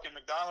put fucking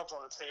McDonald's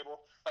on the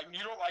table? Like,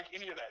 you don't like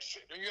any of that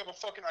shit. Don't you have a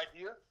fucking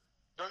idea?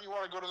 Don't you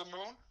want to go to the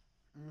moon?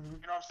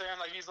 Mm-hmm. You know what I'm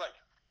saying? Like, he's like,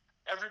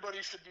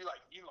 everybody should be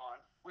like Elon.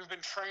 We've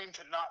been trained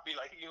to not be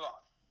like Elon.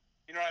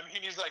 You know what I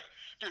mean? He's like,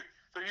 dude,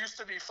 there used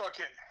to be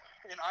fucking,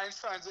 in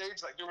Einstein's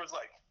age, like, there was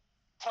like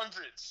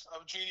hundreds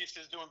of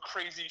geniuses doing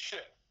crazy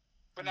shit.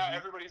 But now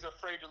everybody's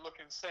afraid to look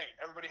insane.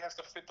 Everybody has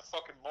to fit the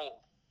fucking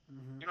mold.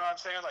 Mm-hmm. You know what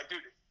I'm saying? Like,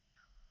 dude,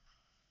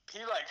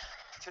 he like,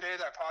 today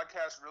that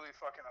podcast really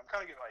fucking, I'm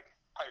kind of getting like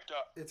hyped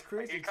up. It's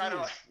crazy. Like, it kind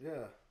of like,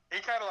 yeah.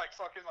 It kind of like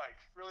fucking like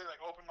really like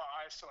opened my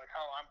eyes to like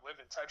how I'm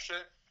living type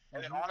shit.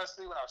 And then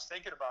honestly, when I was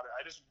thinking about it,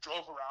 I just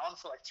drove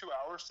around for like 2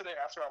 hours today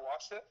after I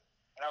watched it,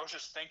 and I was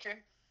just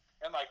thinking,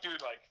 and like,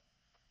 dude, like,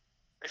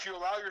 if you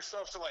allow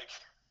yourself to like,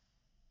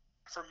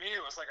 for me,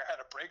 it was like I had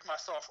to break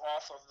myself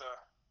off of the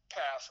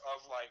path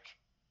of like,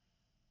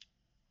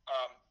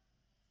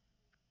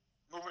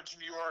 moving to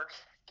New York,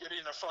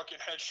 getting a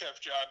fucking head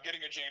chef job, getting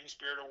a James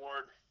Beard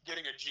Award,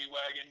 getting a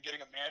G-Wagon,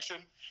 getting a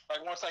mansion.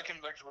 Like, once I can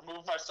like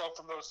remove myself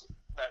from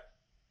that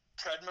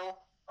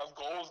treadmill of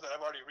goals that I've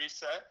already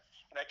reset,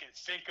 and I can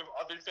think of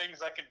other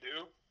things I can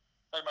do,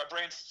 like my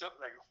brain still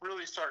like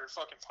really started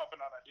fucking pumping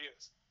out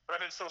ideas. But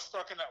I've been so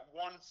stuck in that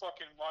one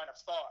fucking line of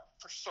thought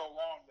for so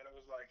long that it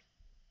was like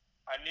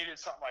I needed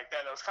something like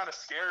that. That was kind of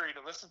scary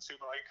to listen to,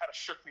 but like it kind of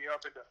shook me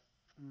up into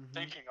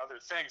thinking other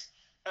things.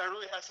 And I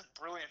really had some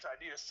brilliant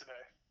ideas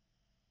today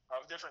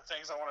of different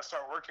things I want to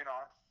start working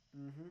on.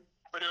 Mm-hmm.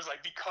 But it was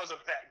like because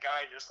of that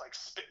guy just like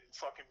spitting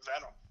fucking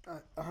venom.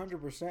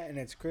 100%, and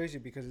it's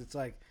crazy because it's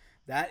like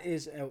that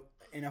is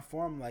in a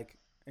form like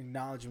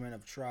acknowledgement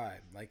of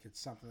tribe. Like it's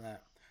something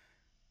that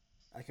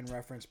I can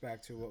reference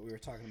back to what we were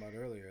talking about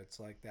earlier. It's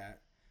like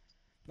that.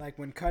 Like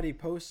when Cuddy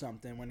posts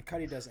something, when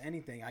Cuddy does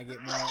anything, I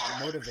get more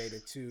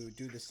motivated to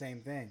do the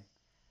same thing.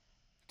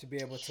 To be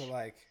able to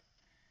like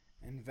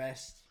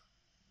invest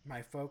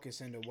my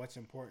focus into what's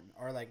important,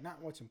 or like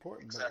not what's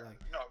important, but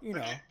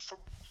like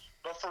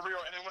But for real,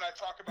 and then when I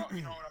talk about,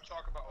 you know, when I'm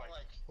talking about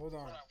like hold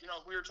on, you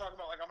know, we were talking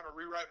about like I'm gonna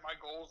rewrite my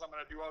goals, I'm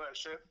gonna do all that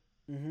shit.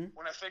 Mm-hmm.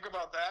 When I think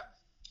about that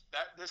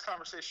this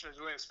conversation is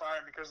really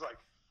inspiring because like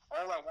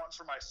all I want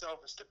for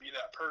myself is to be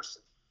that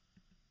person.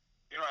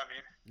 You know what I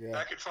mean? Yeah.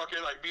 I could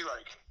fucking like be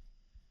like,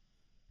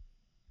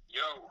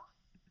 yo,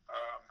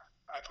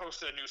 I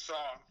posted a new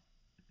song.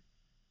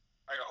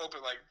 I hope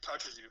it like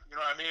touches you. You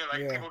know what I mean?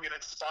 Like people get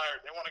inspired.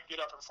 They want to get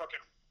up and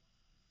fucking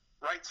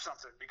write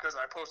something because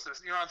I posted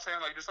this. You know what I'm saying?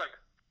 Like just like,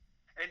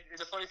 and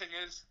the funny thing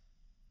is,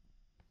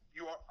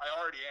 I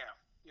already am.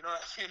 You know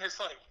what I mean?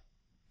 It's like,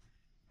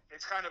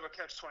 it's kind of a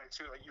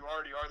catch-22. Like you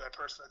already are that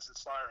person that's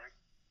inspiring.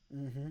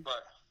 Mm-hmm.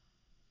 But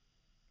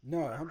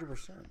no, 100%,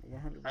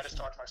 100%. I just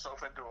talked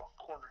myself into a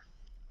corner.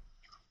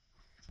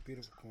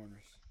 Beautiful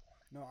corners.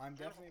 No, I'm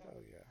definitely.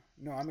 Oh yeah.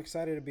 No, I'm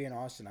excited to be in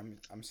Austin.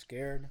 I'm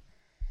scared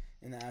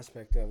in the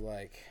aspect of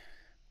like,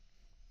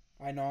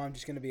 I know I'm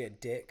just gonna be a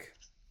dick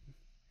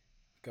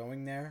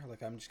going there.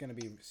 Like I'm just gonna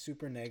be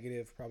super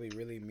negative, probably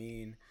really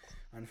mean,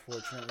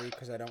 unfortunately,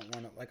 because I don't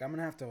want to. Like I'm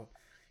gonna have to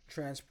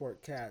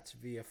transport cats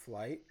via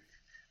flight.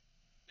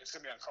 It's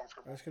gonna be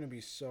uncomfortable. It's gonna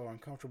be so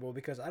uncomfortable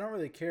because I don't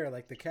really care.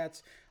 Like the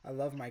cats, I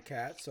love my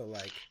cats, so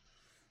like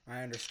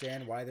I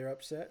understand why they're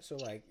upset. So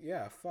like,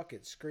 yeah, fuck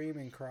it, scream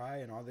and cry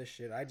and all this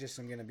shit. I just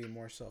am gonna be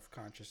more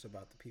self-conscious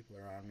about the people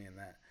around me and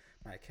that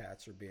my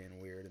cats are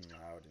being weird and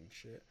loud and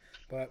shit.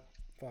 But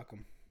fuck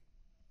them.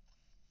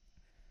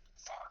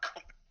 Fuck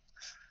them.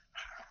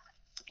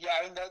 Yeah,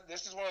 I mean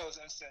this is one of those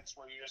instances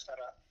where you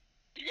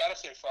gotta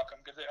say fuck them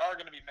because they are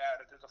gonna be mad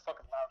if there's a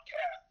fucking loud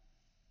cat.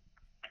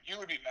 You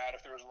would be mad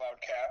if there was a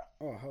loud cat.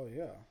 Oh, hell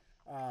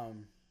yeah.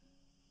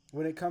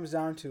 When it comes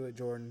down to it,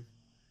 Jordan,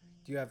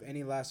 do you have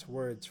any last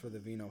words for the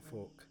Vino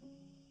folk?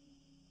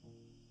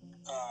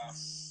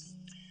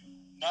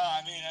 No,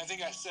 I mean, I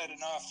think I said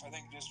enough. I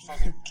think just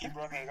fucking keep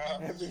running it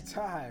up. Every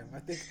time. I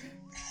think,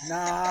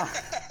 nah.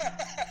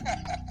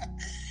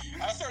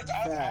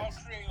 I'll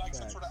create like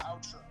some sort of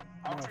outro.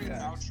 I'll create an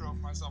outro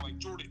for myself, like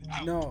Jordan.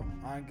 Out. No,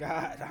 on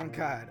God.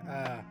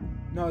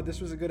 No,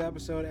 this was a good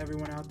episode.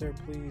 Everyone out there,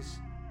 please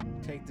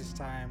take this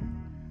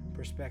time,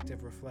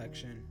 perspective,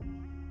 reflection,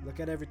 Look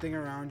at everything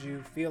around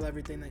you. Feel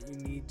everything that you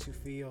need to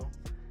feel.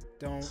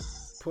 Don't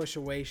push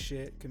away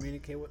shit.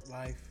 Communicate with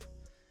life.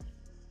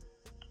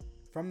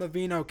 From the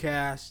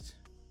VinoCast,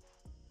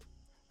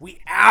 we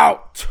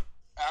out!